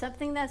times,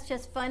 something that's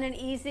just fun and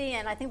easy.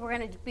 And I think we're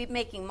going to be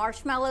making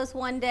marshmallows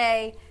one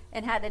day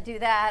and how to do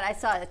that. I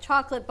saw a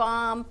chocolate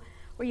bomb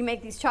where you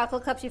make these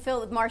chocolate cups, you fill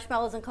it with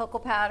marshmallows and cocoa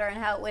powder, and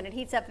how when it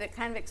heats up, it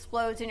kind of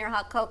explodes in your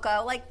hot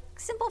cocoa. Like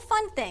simple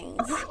fun things.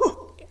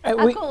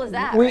 How cool is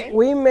that, right?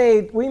 We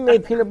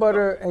made peanut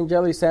butter and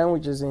jelly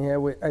sandwiches in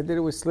here. I did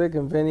it with Slick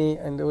and Vinny,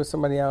 and there was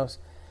somebody else.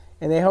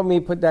 And they helped me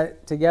put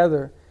that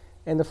together.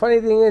 And the funny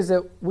thing is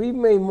that we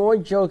made more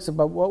jokes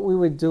about what we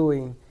were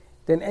doing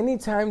than any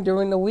time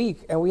during the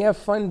week. And we have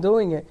fun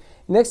doing it.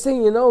 Next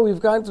thing you know, we've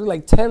gone through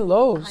like 10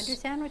 loaves. 100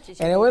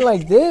 sandwiches. And it went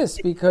like this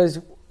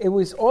because it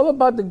was all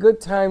about the good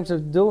times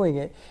of doing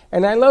it.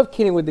 And I love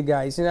kidding with the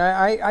guys. And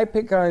I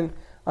pick on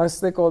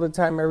Slick all the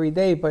time, every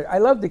day, but I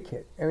love the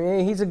kid. I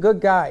mean, he's a good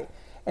guy.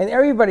 And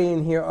everybody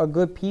in here are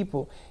good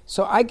people.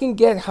 So I can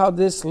get how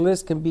this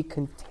list can be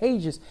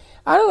contagious.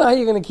 I don't know how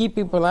you're going to keep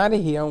people out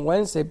of here on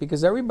Wednesday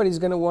because everybody's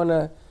going to want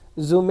to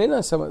zoom in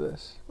on some of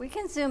this. We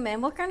can zoom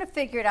in. We're going to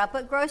figure it out.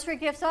 But grocery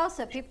gifts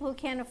also, people who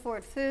can't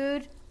afford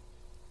food,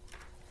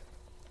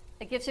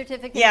 a gift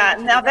certificate. Yeah,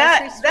 now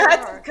that's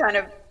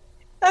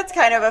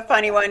kind of a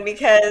funny one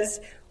because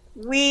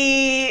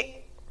we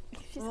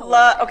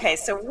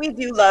so we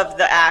do love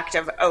the act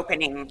of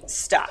opening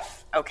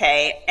stuff,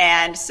 okay?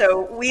 And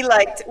so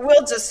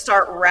we'll just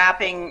start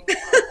wrapping.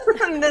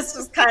 This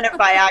was kind of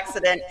by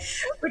accident.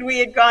 When we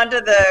had gone to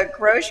the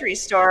grocery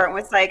store and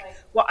was like,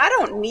 well, I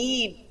don't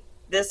need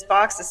this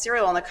box of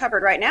cereal in the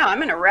cupboard right now. I'm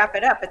going to wrap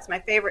it up. It's my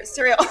favorite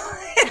cereal.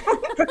 And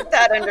we put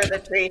that under the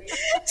tree.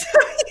 So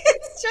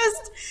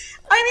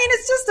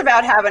it's just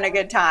about having a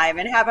good time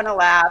and having a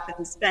laugh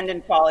and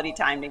spending quality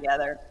time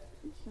together.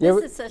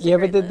 You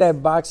ever did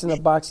that box in a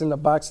box in a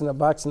box in a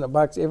box in a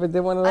box? You ever did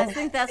one of those? I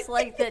think that's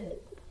like the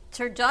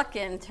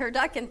turducken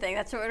thing.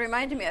 That's what it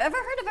reminded me of. Ever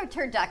heard of a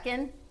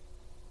turducken?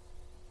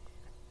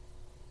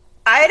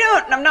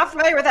 I'm not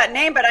familiar with that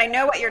name, but I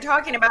know what you're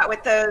talking about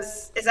with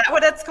those. Is that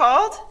what it's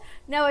called?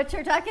 No, a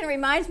turducken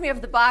reminds me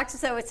of the box.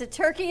 So it's a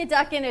turkey, a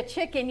duck, and a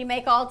chicken you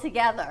make all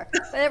together.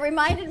 But it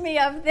reminded me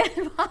of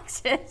the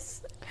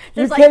boxes.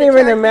 You can't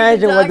even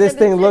imagine what this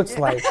thing looks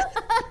like.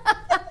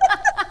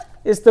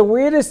 It's the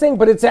weirdest thing,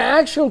 but it's an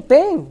actual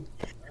thing.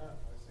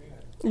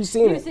 You've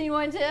seen it. You've seen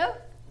one too? Yeah,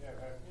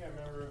 I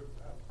remember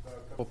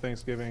a couple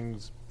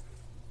Thanksgivings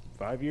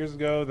 5 years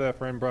ago that a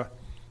friend brought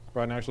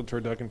an actual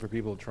turducken for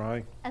people to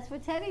try. That's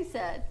what Teddy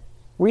said.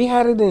 We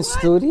had it in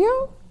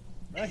studio?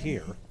 Not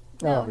here.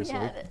 No, obviously. he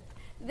had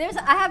it.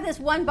 I have this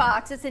one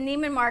box. It's a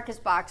Neiman Marcus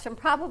box from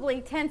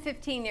probably 10,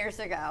 15 years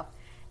ago.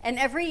 And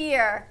every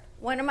year,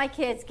 one of my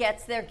kids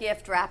gets their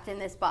gift wrapped in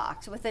this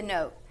box with a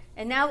note.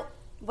 And now,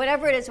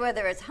 whatever it is,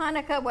 whether it's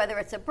Hanukkah, whether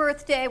it's a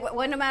birthday,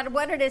 no matter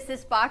what it is,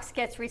 this box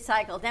gets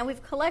recycled. Now,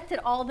 we've collected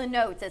all the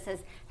notes. It says,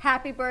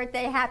 happy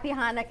birthday, happy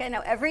Hanukkah.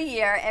 Now, every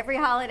year, every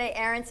holiday,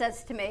 Aaron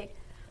says to me,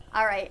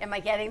 all right, am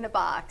I getting the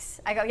box?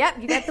 I go, yep,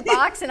 you get the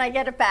box, and I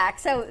get it back.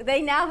 So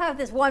they now have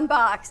this one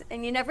box,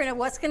 and you never know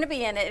what's going to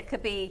be in it. It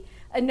could be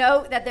a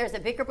note that there's a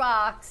bigger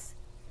box.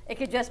 It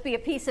could just be a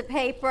piece of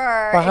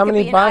paper. Well, how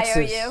many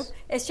boxes? IOU.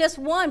 It's just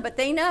one, but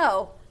they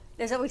know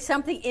there's always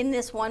something in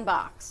this one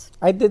box.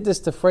 I did this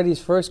to Freddie's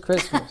first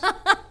Christmas.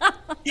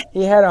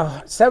 He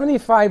had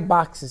 75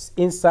 boxes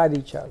inside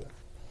each other.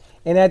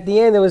 And at the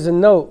end, there was a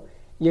note,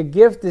 your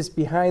gift is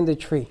behind the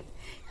tree.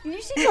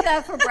 You should do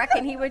that for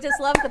Brecken. He would just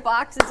love the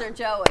boxes or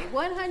Joey.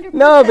 100%.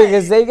 No,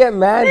 because they get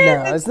mad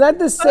now. It's not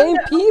the same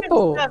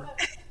people.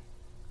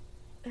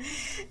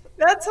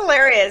 That's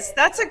hilarious.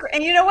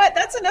 And you know what?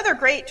 That's another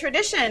great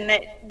tradition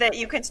that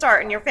you can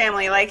start in your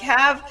family. Like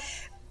have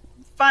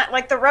fun,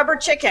 like the rubber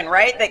chicken,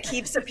 right? That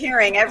keeps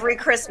appearing every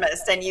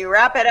Christmas, and you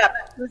wrap it up.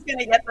 Who's going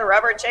to get the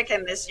rubber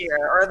chicken this year,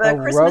 or the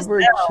Christmas rubber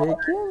bell,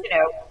 chicken?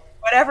 or,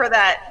 whatever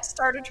that.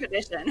 Start a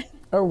tradition.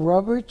 A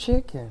rubber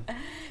chicken.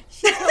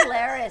 She's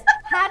hilarious.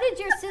 How did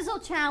your sizzle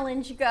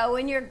challenge go?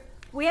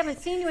 We haven't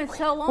seen you in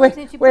so long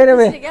since you put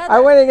this together. I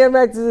want to get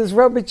back to this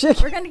rubber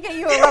chicken. We're going to get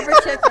you a rubber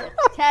chicken.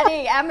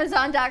 Teddy,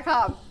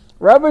 Amazon.com.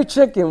 Rubber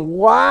chicken.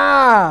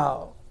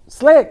 Wow.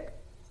 Slick.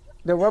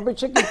 The rubber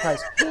chicken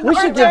prize. We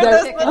should give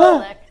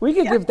that. We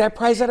could give that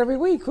prize out every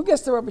week. Who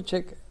gets the rubber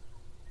chicken?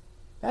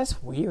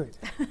 That's weird.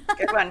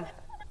 Good one.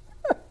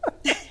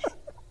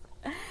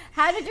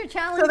 How did your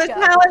challenge go? So the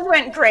challenge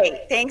went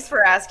great. Thanks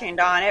for asking,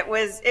 Dawn. It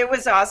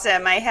was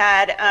awesome. I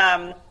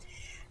had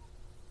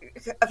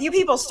a few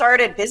people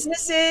started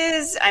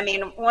businesses. I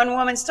mean, one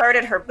woman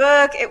started her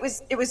book. It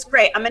was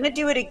great. I'm going to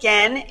do it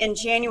again in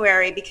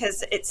January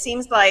because it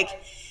seems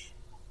like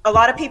a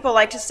lot of people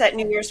like to set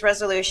New Year's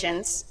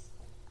resolutions,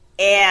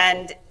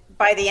 and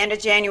by the end of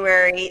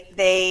January,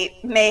 they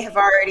may have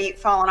already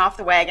fallen off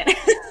the wagon.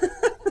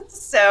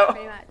 So,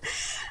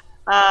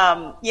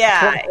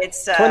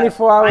 it's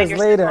 24 hours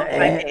later,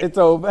 it's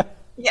over.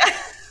 Yeah.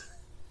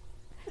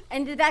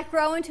 And did that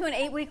grow into an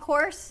 8-week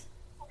course?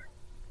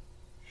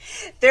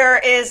 There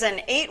is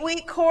an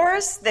 8-week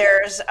course.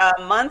 There's a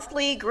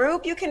monthly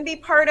group you can be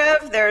part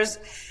of. There's,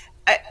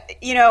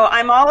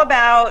 I'm all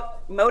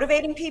about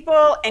motivating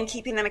people and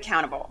keeping them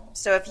accountable.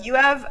 So if you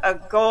have a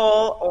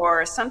goal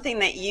or something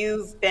that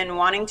you've been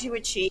wanting to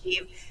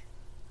achieve,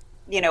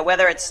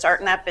 whether it's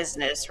starting that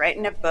business,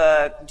 writing a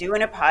book,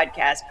 doing a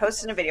podcast,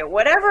 posting a video,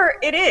 whatever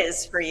it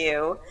is for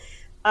you,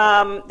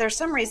 there's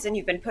some reason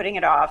you've been putting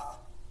it off.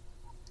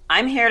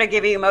 I'm here to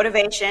give you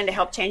motivation to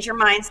help change your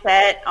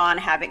mindset on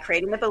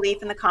creating the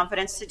belief and the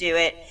confidence to do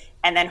it,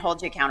 and then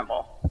hold you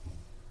accountable.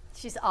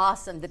 She's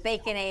awesome, the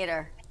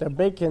Baconator. The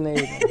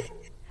Baconator.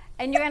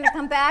 And you're going to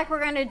come back. We're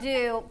going to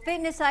do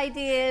fitness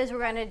ideas. We're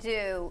going to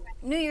do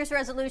New Year's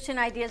resolution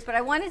ideas. But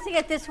I wanted to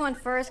get this one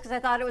first because I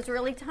thought it was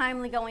really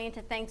timely going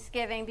into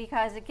Thanksgiving,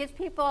 because it gives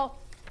people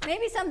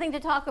maybe something to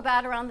talk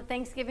about around the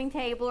Thanksgiving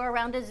table or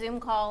around a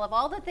Zoom call of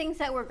all the things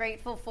that we're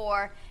grateful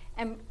for,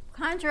 and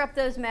conjure up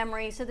those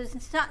memories. So there's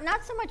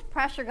not so much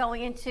pressure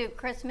going into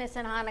Christmas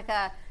and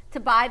Hanukkah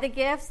to buy the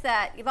gifts,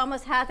 that you've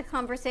almost had the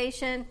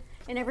conversation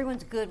and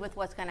everyone's good with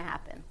what's going to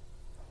happen.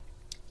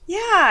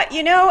 Yeah,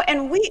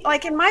 and we,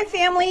 like in my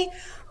family,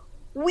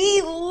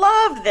 we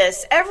love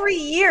this. Every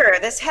year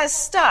this has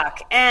stuck,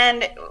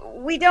 and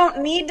we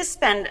don't need to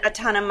spend a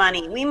ton of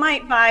money. We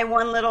might buy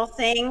one little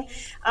thing,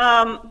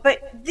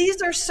 but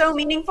these are so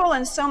meaningful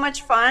and so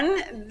much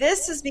fun.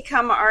 This has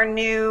become our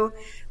new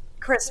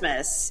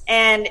Christmas.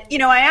 And,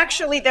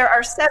 there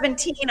are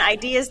 17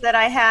 ideas that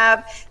I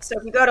have. So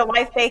if you go to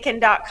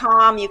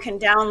lifebacon.com, you can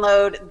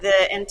download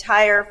the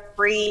entire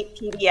free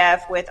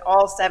PDF with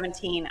all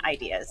 17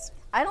 ideas.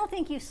 I don't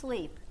think you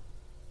sleep.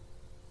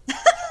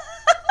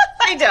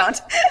 I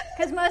don't.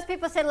 Because most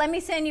people say, let me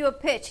send you a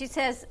pitch. She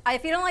says,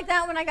 if you don't like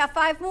that one, I got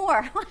 5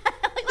 more.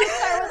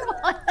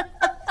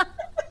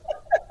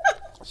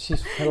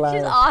 She's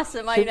hilarious. She's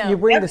awesome, I know. You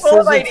bring the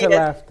scissors to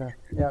laughter.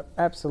 Yeah,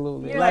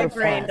 absolutely. My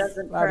brain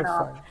doesn't turn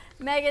off.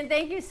 Megan,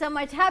 thank you so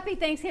much. Happy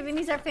Thanksgiving.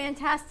 These are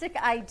fantastic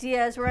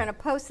ideas. We're going to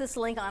post this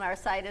link on our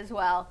site as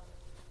well.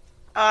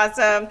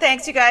 Awesome.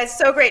 Thanks, you guys.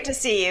 So great to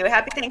see you.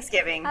 Happy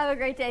Thanksgiving. Have a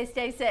great day.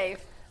 Stay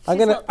safe. I'm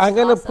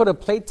gonna put a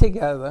plate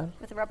together.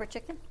 With a rubber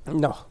chicken?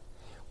 No.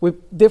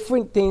 With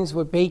different things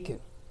with bacon.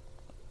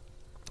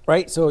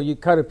 Right? So you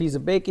cut a piece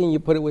of bacon, you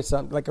put it with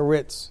something like a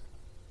Ritz.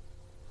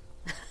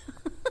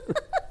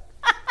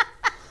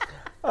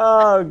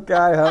 Oh,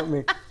 God help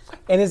me.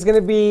 And it's going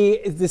to be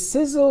the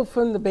sizzle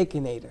from the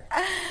Baconator.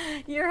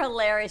 You're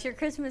hilarious. Your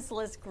Christmas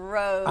list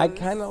grows. I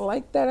kind of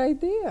like that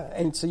idea.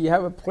 And so you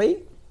have a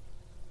plate,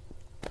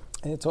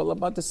 and it's all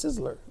about the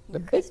sizzler, the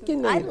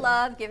Baconator. I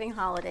love giving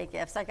holiday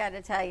gifts. I got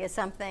to tell you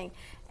something.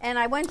 And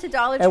I went to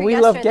Dollar Tree and we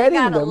yesterday. Love getting they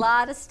got them. A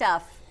lot of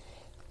stuff.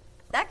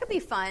 That could be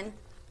fun.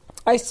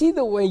 I see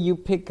the way you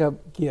pick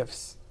up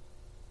gifts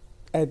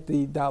at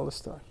the dollar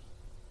store.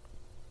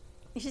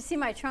 You should see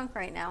my trunk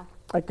right now.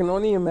 I can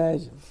only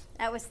imagine.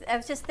 That was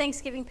just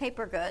Thanksgiving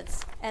paper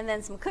goods and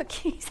then some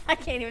cookies. I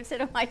can't even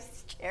sit on my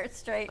chair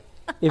straight.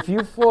 If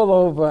you fall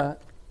over,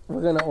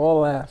 we're going to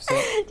all laugh. So.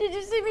 Did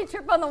you see me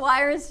trip on the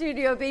wire in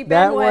Studio B?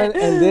 That one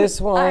and this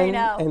one I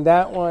know. And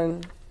that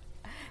one.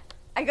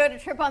 I go to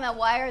trip on that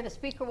wire, the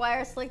speaker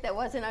wire slick that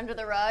wasn't under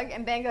the rug,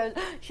 and Ben goes,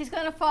 she's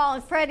going to fall.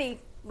 And Freddie,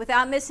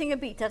 without missing a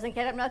beat, doesn't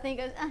get up nothing.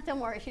 He goes,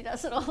 don't worry, she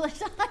does it all the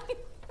time.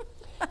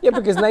 Yeah,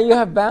 because now you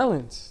have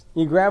balance.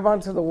 You grab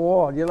onto the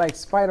wall. You're like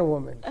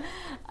Spider-Woman.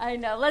 I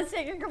know. Let's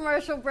take a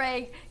commercial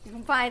break. You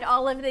can find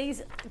all of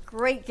these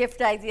great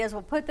gift ideas.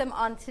 We'll put them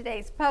on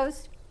today's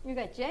post. We've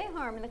got Jay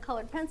Harmon, the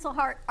colored pencil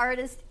heart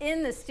artist,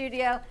 in the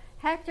studio.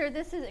 Hector,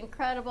 this is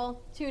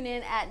incredible. Tune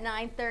in at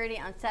 9:30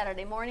 on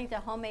Saturday morning to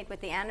Homemade with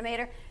the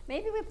Animator.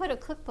 Maybe we put a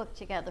cookbook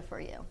together for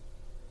you.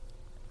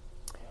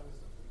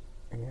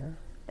 Yeah.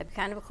 That'd be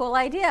kind of a cool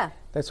idea.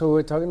 That's what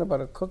we're talking about,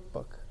 a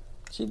cookbook.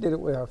 She did it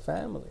with her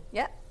family.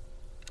 Yep.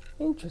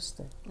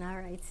 Interesting. All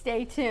right,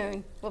 stay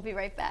tuned. We'll be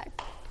right back.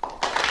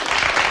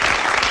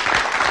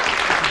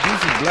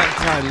 Introducing Black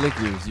Tie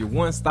Liquors, your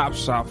one-stop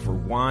shop for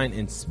wine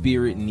and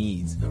spirit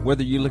needs.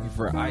 Whether you're looking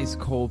for an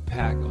ice-cold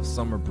pack of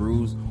summer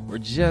brews or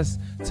just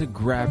to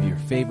grab your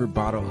favorite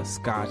bottle of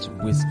scotch,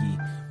 whiskey,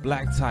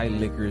 Black Tie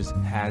Liquors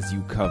has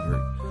you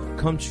covered.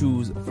 Come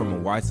choose from a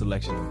wide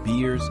selection of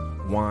beers,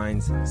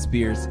 wines,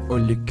 spirits, or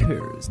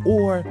liqueurs.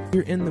 Or if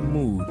you're in the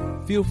mood,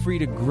 feel free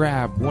to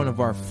grab one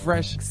of our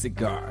fresh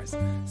cigars.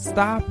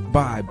 Stop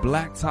by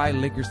Black Tie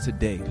Liquors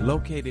today,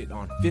 located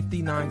on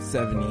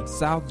 5970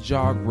 South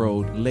Jog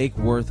Road, Lake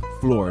Worth,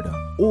 Florida.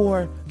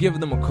 Or give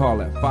them a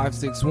call at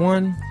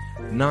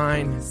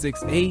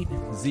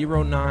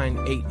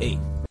 561-968-0988.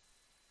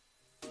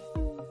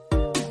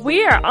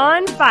 We are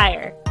on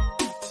fire.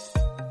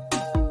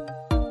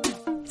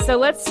 So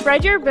let's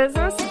spread your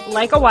business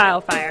like a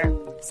wildfire.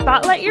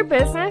 Spotlight your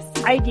business,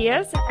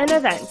 ideas, and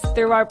events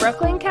through our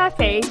Brooklyn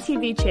Cafe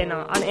TV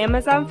channel on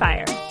Amazon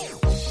Fire.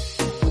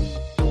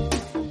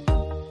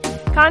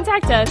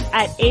 Contact us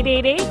at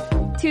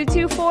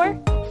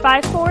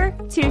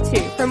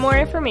 888-224-5422 for more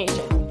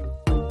information.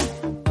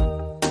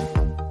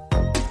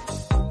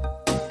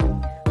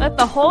 Let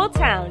the whole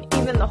town,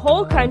 even the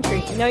whole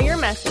country, know your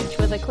message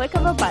with a click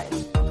of a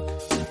button.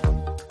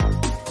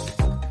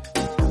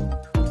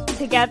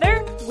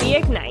 Together, we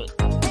ignite.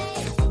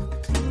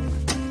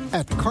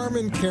 At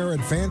Carmen Care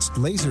Advanced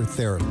Laser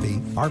Therapy,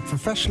 our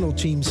professional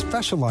team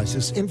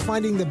specializes in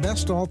finding the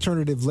best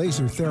alternative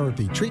laser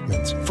therapy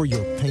treatments for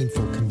your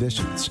painful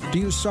conditions. Do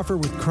you suffer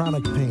with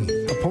chronic pain,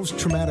 a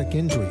post-traumatic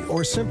injury,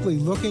 or simply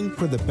looking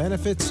for the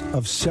benefits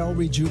of cell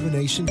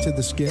rejuvenation to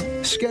the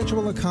skin?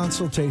 Schedule a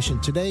consultation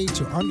today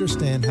to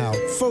understand how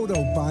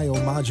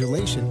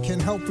photobiomodulation can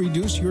help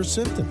reduce your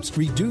symptoms,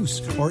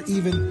 reduce or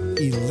even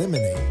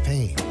eliminate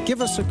pain.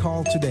 Give us a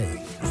call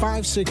today,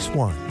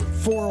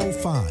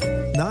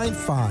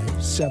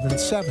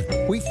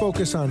 561-405-9577. We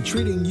focus on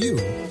treating you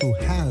who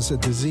has a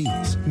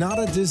disease, not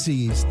a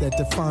disease that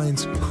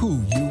defines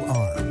who you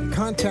are.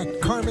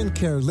 Contact Carmen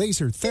Care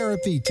Laser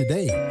Therapy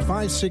today,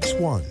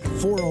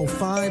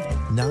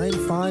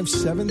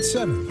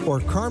 561-405-9577 or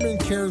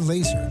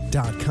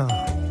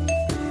carmencarelaser.com.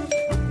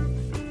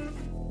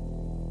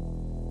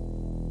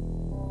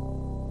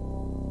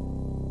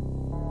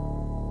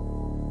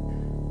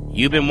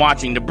 You've been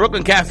watching the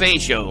Brooklyn Cafe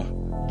Show.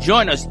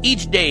 Join us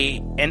each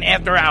day and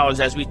after hours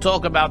as we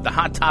talk about the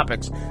hot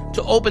topics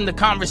to open the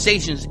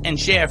conversations and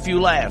share a few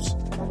laughs.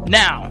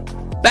 Now,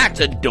 back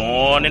to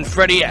Dawn and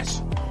Freddie S.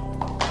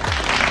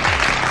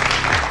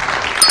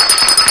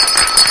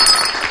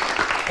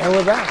 And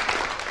we're back.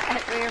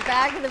 We're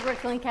back at the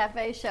Brooklyn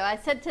Cafe Show. I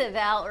said to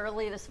Val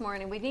early this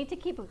morning, we need to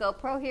keep a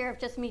GoPro here of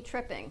just me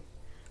tripping.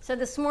 So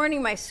this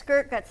morning, my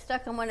skirt got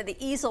stuck on one of the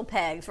easel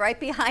pegs right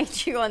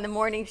behind you on the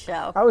morning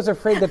show. I was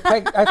afraid the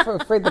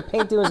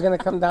painting was going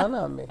to come down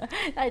on me.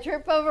 I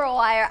trip over a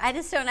wire. I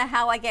just don't know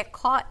how I get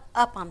caught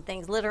up on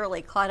things,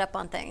 literally caught up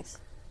on things.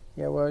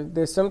 Yeah, well,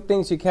 there's some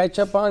things you catch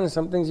up on and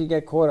some things you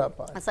get caught up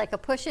on. It's like a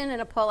push in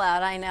and a pull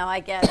out. I know,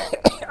 I get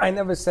it. I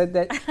never said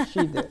that.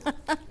 She did.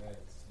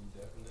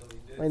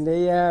 And there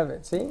you have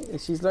it. See?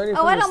 She's learning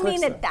from I the don't mean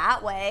slick it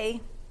that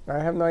way. I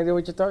have no idea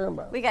what you're talking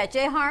about. We got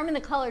Jay Harmon, the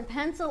colored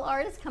pencil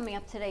artist, coming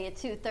up today at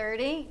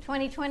 2:30.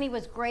 2020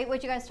 was great. What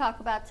did you guys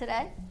talk about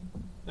today?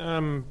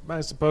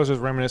 I suppose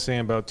just reminiscing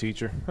about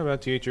teachers,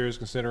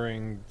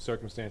 considering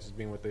circumstances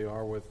being what they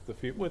are, with the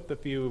few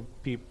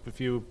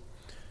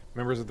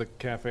members of the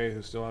cafe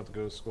who still have to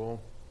go to school.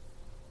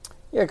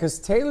 Yeah, because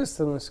Taylor's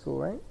still in school,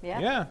 right? Yeah.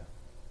 Yeah.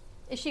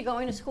 Is she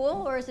going to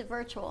school or is it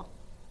virtual?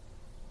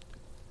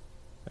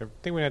 I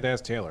think we had to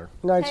ask Taylor.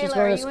 No, Taylor, she's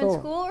going are to you school. in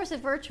school or is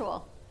it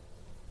virtual?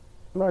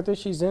 No, I think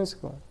she's in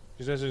school.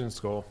 She says she's in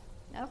school.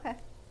 Okay.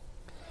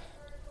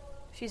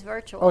 She's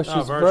virtual. Oh,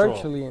 she's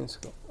virtually in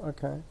school.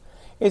 Okay.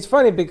 It's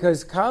funny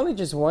because college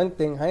is one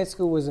thing, high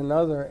school was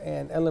another,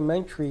 and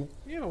elementary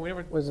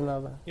was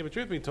another. Yeah, but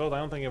truth be told, I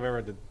don't think we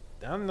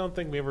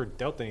ever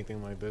dealt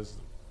anything like this.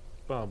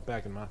 Well,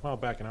 back in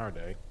our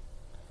day.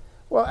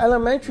 Well,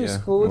 elementary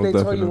school, they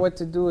told you what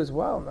to do as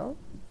well, no?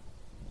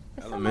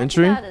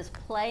 Elementary? So much of that is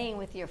playing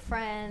with your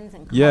friends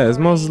and yeah, it's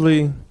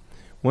mostly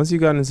once you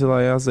got into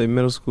like I'll say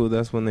middle school,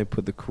 that's when they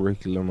put the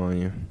curriculum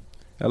on you.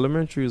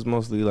 Elementary is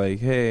mostly like,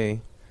 hey,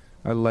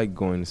 I like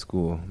going to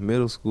school.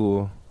 Middle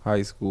school,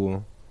 high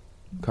school,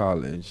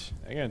 college.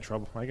 I got in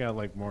trouble. I got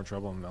like more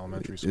trouble in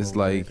elementary school It's than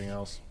like anything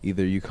else.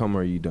 Either you come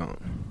or you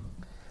don't.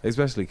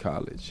 Especially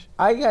college.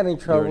 I got in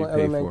trouble in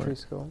elementary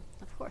school.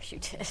 Of course you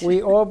did.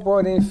 We all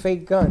brought in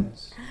fake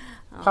guns,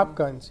 pop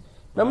guns.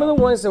 Remember the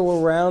ones that were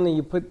round and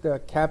you put the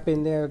cap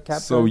in there?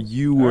 So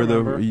you were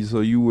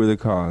the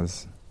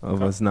cause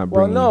of us not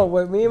bringing. Well, no,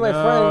 but me and my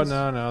friends.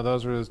 No,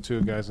 those were the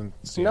two guys in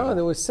Seattle. No,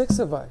 there were 6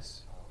 of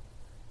us,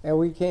 and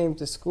we came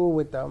to school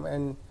with them,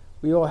 and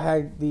we all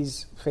had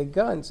these fake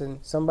guns, and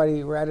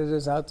somebody ratted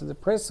us out to the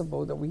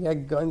principal that we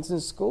had guns in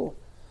school.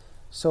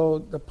 So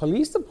the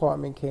police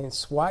department came,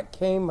 SWAT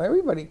came,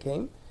 everybody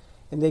came,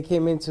 and they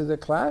came into the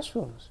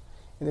classrooms.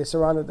 And they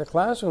surrounded the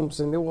classrooms,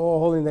 and they were all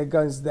holding their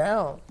guns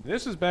down.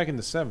 This is back in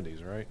the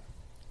 70s, right?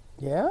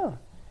 Yeah.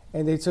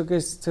 And they took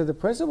us to the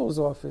principal's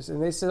office,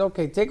 and they said,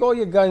 okay, take all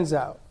your guns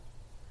out.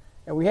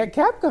 And we had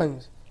cap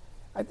guns.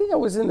 I think I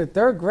was in the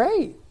 3rd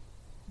grade,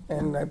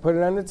 and I put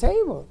it on the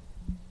table.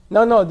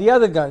 No, the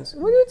other guns.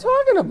 What are you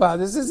talking about?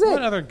 This is it.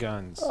 What other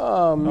guns?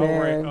 Oh,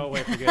 man.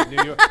 Forget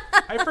New York.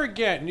 I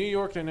forget. New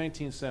York in the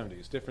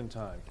 1970s, different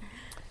time.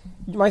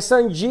 My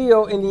son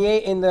Gio in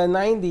the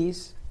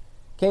 90s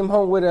came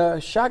home with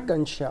a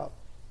shotgun shell,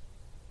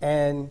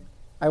 and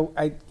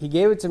he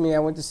gave it to me. I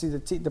went to see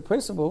the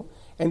principal,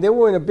 and they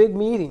were in a big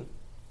meeting,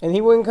 and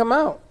he wouldn't come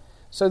out.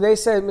 So they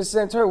said,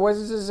 Mrs. Santori, what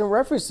is this in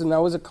reference to? And I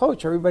was a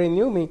coach. Everybody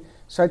knew me.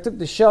 So I took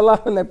the shell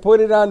out and I put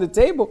it on the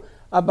table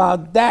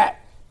about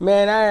that.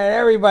 Man, I had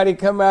everybody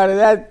come out of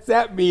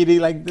that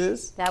meeting like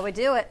this. That would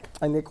do it.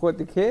 And they caught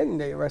the kid,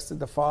 and they arrested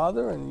the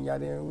father, and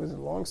it was a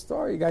long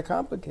story. It got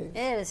complicated.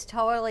 It is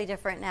totally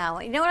different now.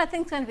 You know what I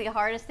think is going to be the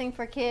hardest thing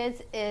for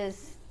kids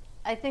is,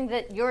 I think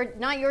that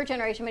not your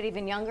generation, but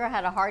even younger,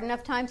 had a hard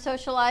enough time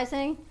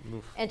socializing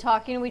and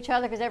talking to each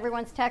other because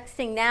everyone's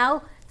texting.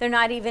 Now they're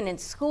not even in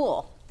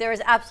school. There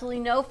is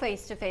absolutely no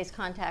face-to-face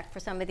contact for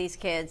some of these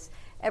kids.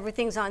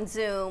 Everything's on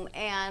Zoom,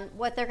 and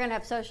what they're going to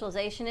have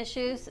socialization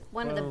issues.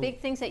 One of the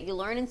big things that you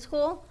learn in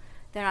school,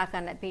 they're not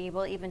going to be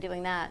able even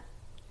doing that.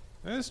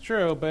 That's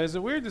true, but is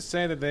it weird to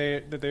say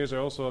that there's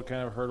also a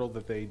kind of hurdle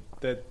that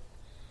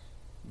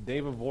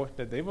they've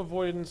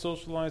avoided in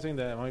socializing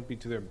that might be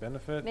to their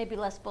benefit? Maybe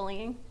less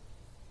bullying.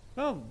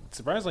 Well,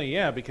 surprisingly,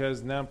 yeah,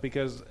 because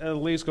at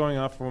least going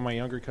off from my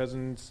younger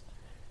cousins,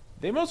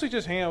 they mostly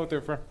just hang out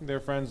with their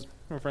friends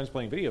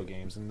playing video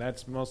games, and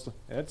that's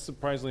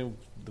surprisingly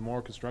the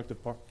more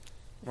constructive part.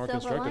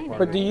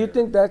 But do you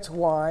think that's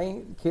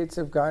why kids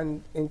have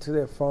gotten into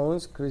their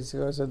phones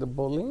because of the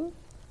bullying?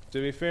 To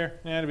be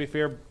fair,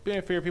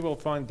 people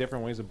find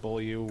different ways to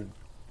bully you,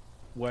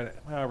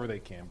 however they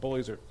can.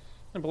 Bullies are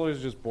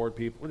just bored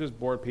people. We're just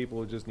bored people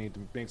who just need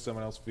to make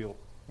someone else feel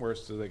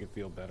worse so they can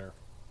feel better.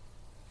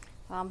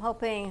 Well, I'm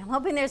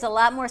hoping there's a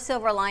lot more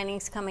silver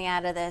linings coming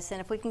out of this, and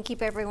if we can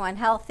keep everyone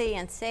healthy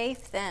and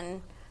safe,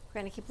 then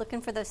we're going to keep looking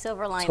for those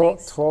silver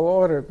linings. Tall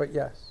order, but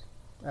yes,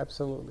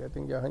 absolutely. I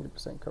think you're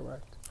 100%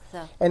 correct.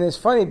 So. And it's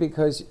funny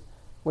because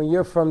when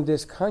you're from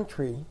this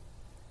country,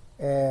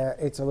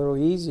 it's a little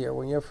easier.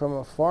 When you're from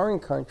a foreign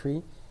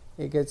country,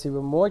 it gets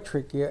even more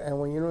trickier. And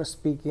when you don't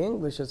speak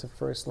English as a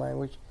first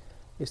language,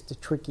 it's the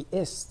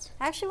trickiest.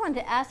 I actually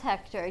wanted to ask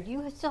Hector, do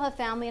you still have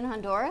family in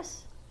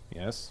Honduras?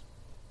 Yes.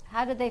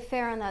 How did they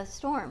fare in the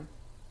storm?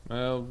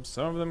 Well, most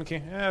of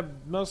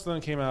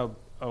them came out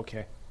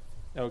okay.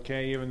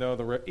 Okay, even though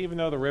the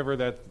river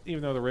that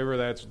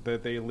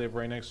they live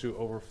right next to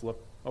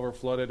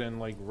overflooded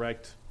and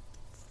wrecked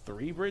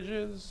 3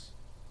 bridges.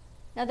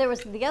 Now there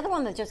was the other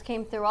one that just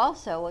came through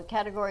also, a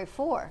Category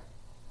 4.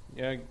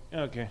 Yeah.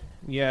 Okay.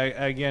 Yeah.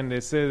 Again,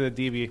 they said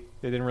they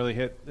didn't really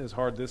hit as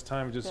hard this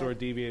time. It just sort of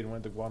deviated and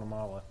went to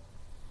Guatemala.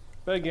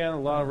 But again, a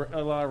lot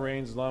of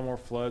rains, a lot more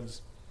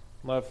floods.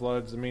 A lot of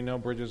floods. I mean, no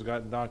bridges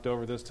got knocked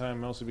over this time,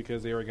 mostly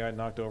because they got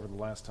knocked over the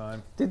last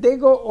time. Did they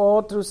go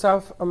all through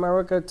South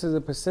America to the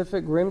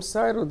Pacific Rim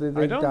side, or did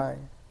they die?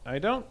 I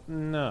don't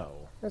know.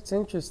 That's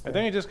interesting. I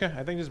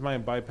think just might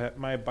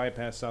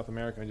bypass South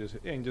America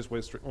and just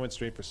went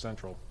straight for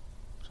Central.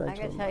 I got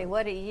to tell you,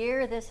 what a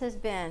year this has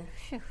been.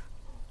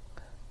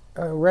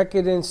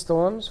 Record in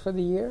storms for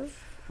the year.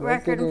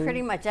 Record in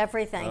pretty much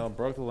everything.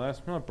 Broke the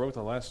last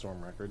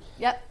storm record.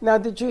 Yep. Now,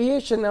 did you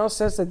hear Chanel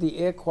says that the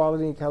air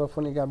quality in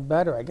California got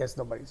better? I guess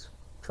nobody's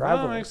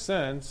traveling. That makes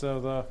sense.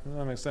 That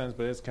makes sense,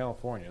 but it's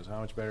California, so how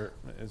much better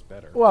is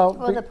better? Well,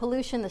 the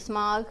pollution, the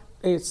smog.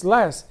 It's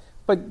less.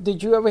 But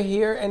did you ever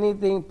hear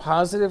anything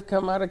positive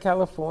come out of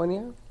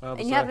California? And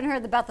you haven't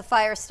heard about the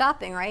fire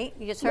stopping, right?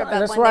 You just heard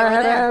about that's when why they I were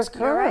had there. to ask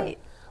her. You're right.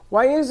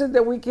 Why is it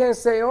that we can't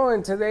say, oh,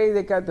 and today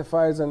they got the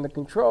fires under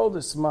control,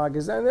 the smog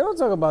is down? They don't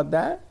talk about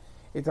that.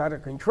 It's out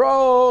of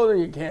control, and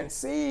you can't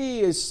see,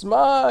 it's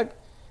smog.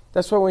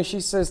 That's why when she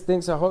says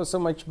things are so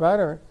much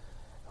better,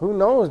 who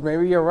knows?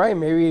 Maybe you're right.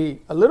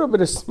 Maybe a little bit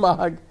of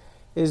smog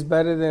is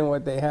better than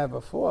what they had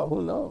before.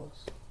 Who knows?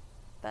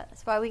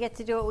 That's why we get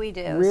to do what we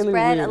do. Really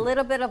Spread weird. a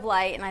little bit of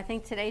light, and I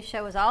think today's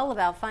show is all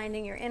about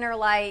finding your inner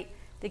light,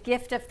 the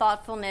gift of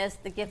thoughtfulness,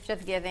 the gift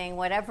of giving,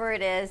 whatever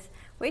it is.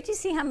 Wait till you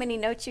see how many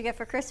notes you get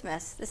for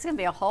Christmas. This is going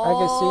to be a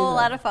whole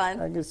lot of fun.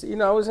 I can see.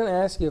 I was going to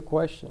ask you a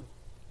question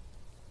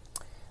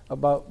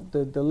about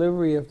the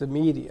delivery of the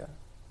media,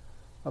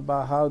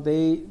 about how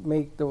they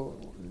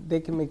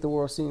can make the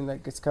world seem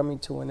like it's coming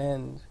to an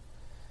end,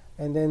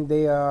 and then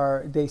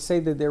they say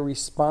that they're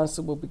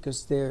responsible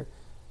because they're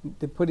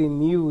putting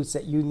news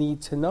that you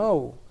need to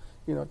know.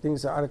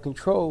 Things are out of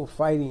control,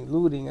 fighting,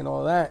 looting, and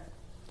all that.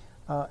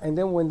 And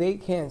then when they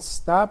can't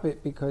stop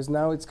it because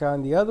now it's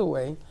gone the other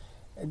way,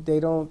 they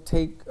don't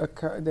take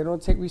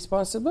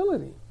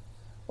responsibility.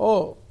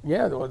 Oh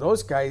yeah,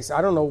 those guys.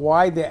 I don't know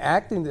why they're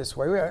acting this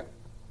way.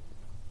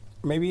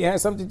 Maybe it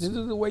has something to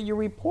do with the way you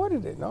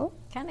reported it, no?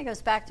 Kind of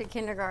goes back to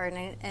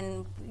kindergarten,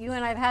 and you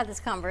and I have had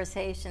this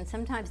conversation.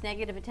 Sometimes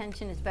negative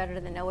attention is better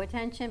than no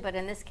attention, but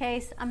in this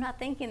case, I'm not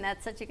thinking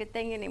that's such a good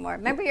thing anymore.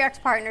 Remember your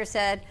ex-partner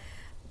said,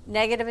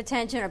 negative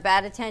attention or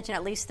bad attention,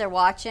 at least they're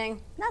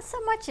watching? Not so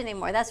much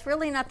anymore. That's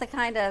really not the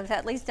kind of,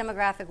 at least,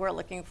 demographic we're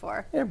looking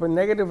for. Yeah, but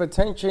negative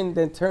attention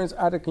then turns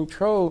out of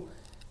control.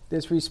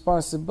 There's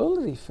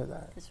responsibility for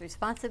that. There's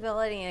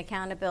responsibility and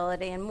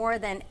accountability, and more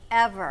than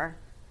ever,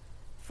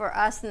 for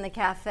us in the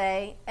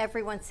cafe,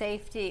 everyone's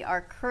safety,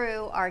 our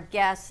crew, our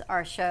guests,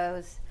 our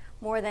shows,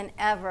 more than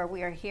ever,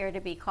 we are here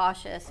to be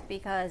cautious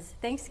because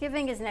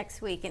Thanksgiving is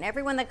next week, and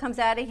everyone that comes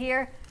out of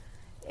here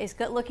is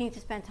looking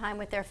to spend time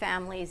with their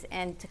families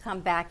and to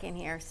come back in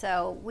here.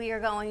 So we are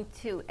going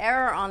to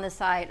err on the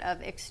side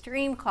of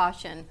extreme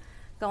caution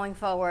going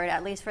forward,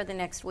 at least for the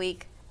next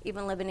week,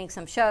 even limiting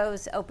some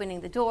shows, opening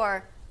the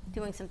door,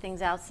 doing some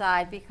things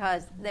outside,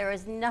 because there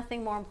is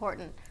nothing more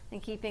important than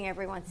keeping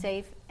everyone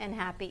safe and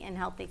happy and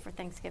healthy for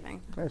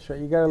Thanksgiving. That's right.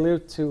 You got to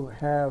live to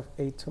have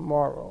a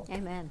tomorrow.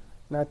 Amen.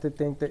 Not to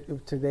think that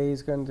if today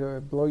is going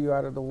to blow you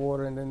out of the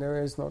water and then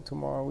there is no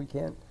tomorrow.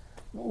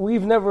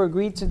 We've never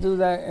agreed to do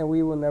that, and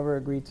we will never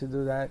agree to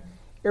do that,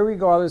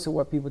 irregardless of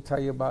what people tell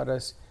you about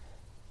us.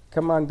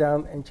 Come on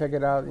down and check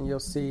it out, and you'll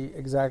see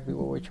exactly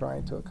what we're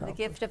trying to accomplish.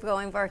 The gift of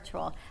going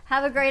virtual.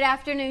 Have a great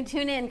afternoon.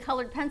 Tune in,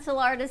 Colored Pencil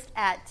Artist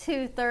at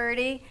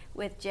 2:30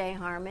 with Jay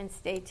Harmon.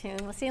 Stay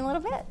tuned. We'll see you in a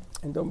little bit.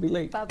 And don't be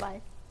late.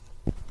 Bye-bye.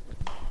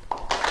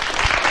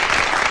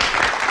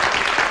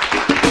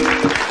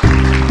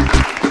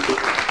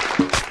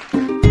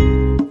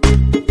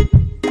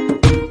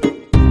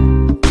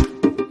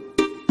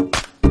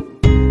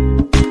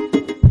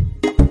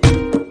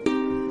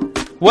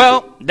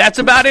 Well, that's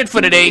about it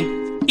for today.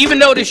 Even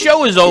though the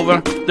show is over,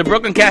 the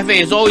Brooklyn Cafe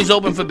is always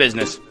open for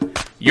business.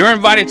 You're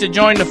invited to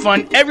join the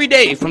fun every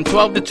day from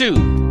 12 to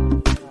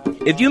 2.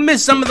 If you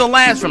missed some of the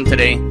laughs from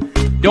today,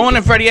 Dawn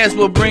and Freddie S.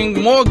 will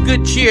bring more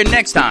good cheer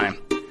next time.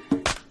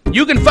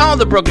 You can follow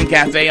the Brooklyn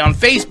Cafe on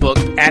Facebook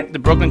at the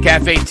Brooklyn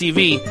Cafe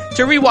TV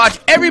to rewatch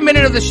every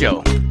minute of the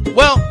show.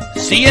 Well,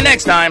 see you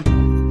next time.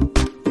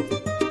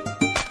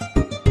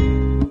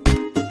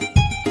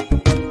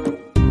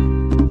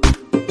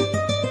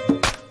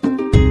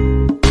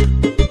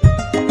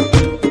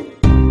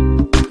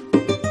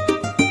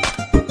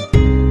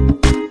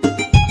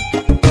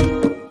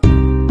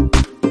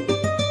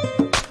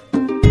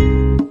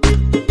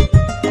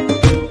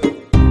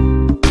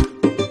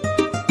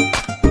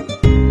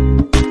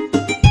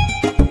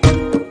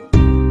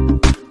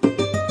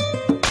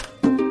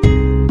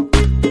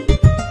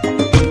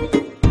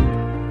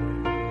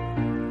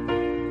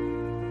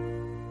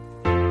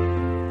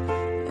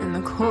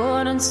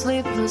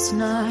 Sleepless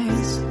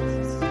nights,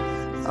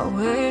 I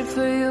wait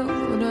for you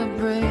to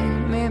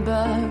bring me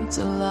back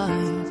to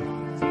life.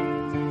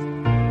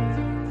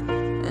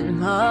 In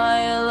my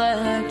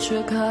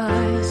electric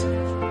eyes,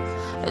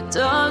 it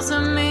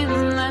doesn't mean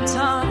that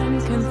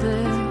time can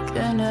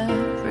thicken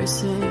every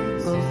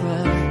single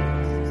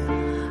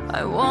breath.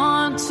 I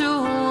want to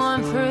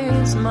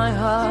unfreeze my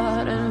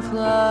heart and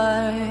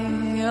fly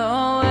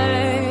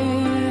away.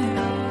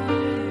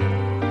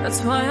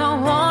 That's why I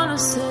wanna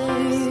say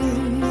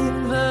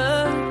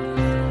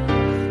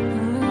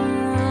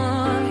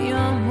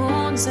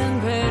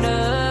and craters,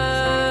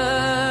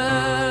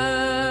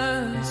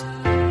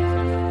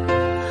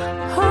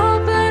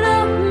 open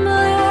up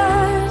my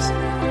eyes,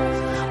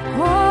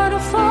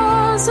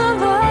 waterfalls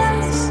of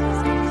ice,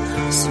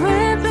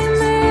 sweeping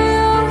me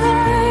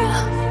away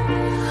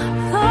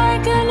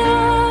like an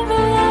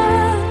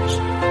avalanche,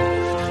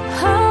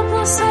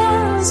 helpless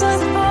as I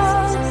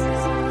fall,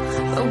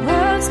 the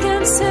words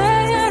can't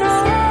say it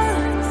all,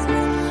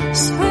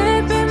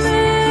 sweeping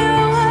me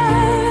away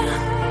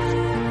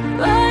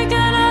like an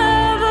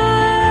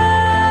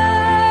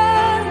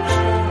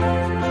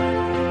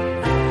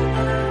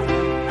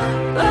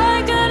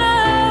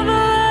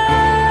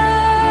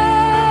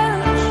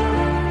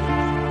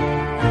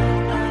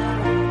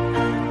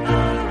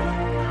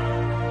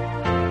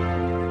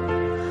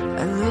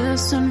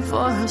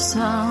for a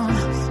sound,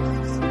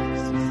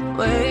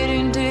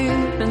 waiting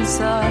deep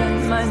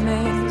inside my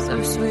maze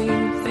of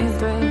sweeping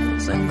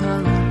thrills and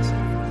colors,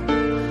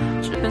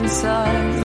 deep inside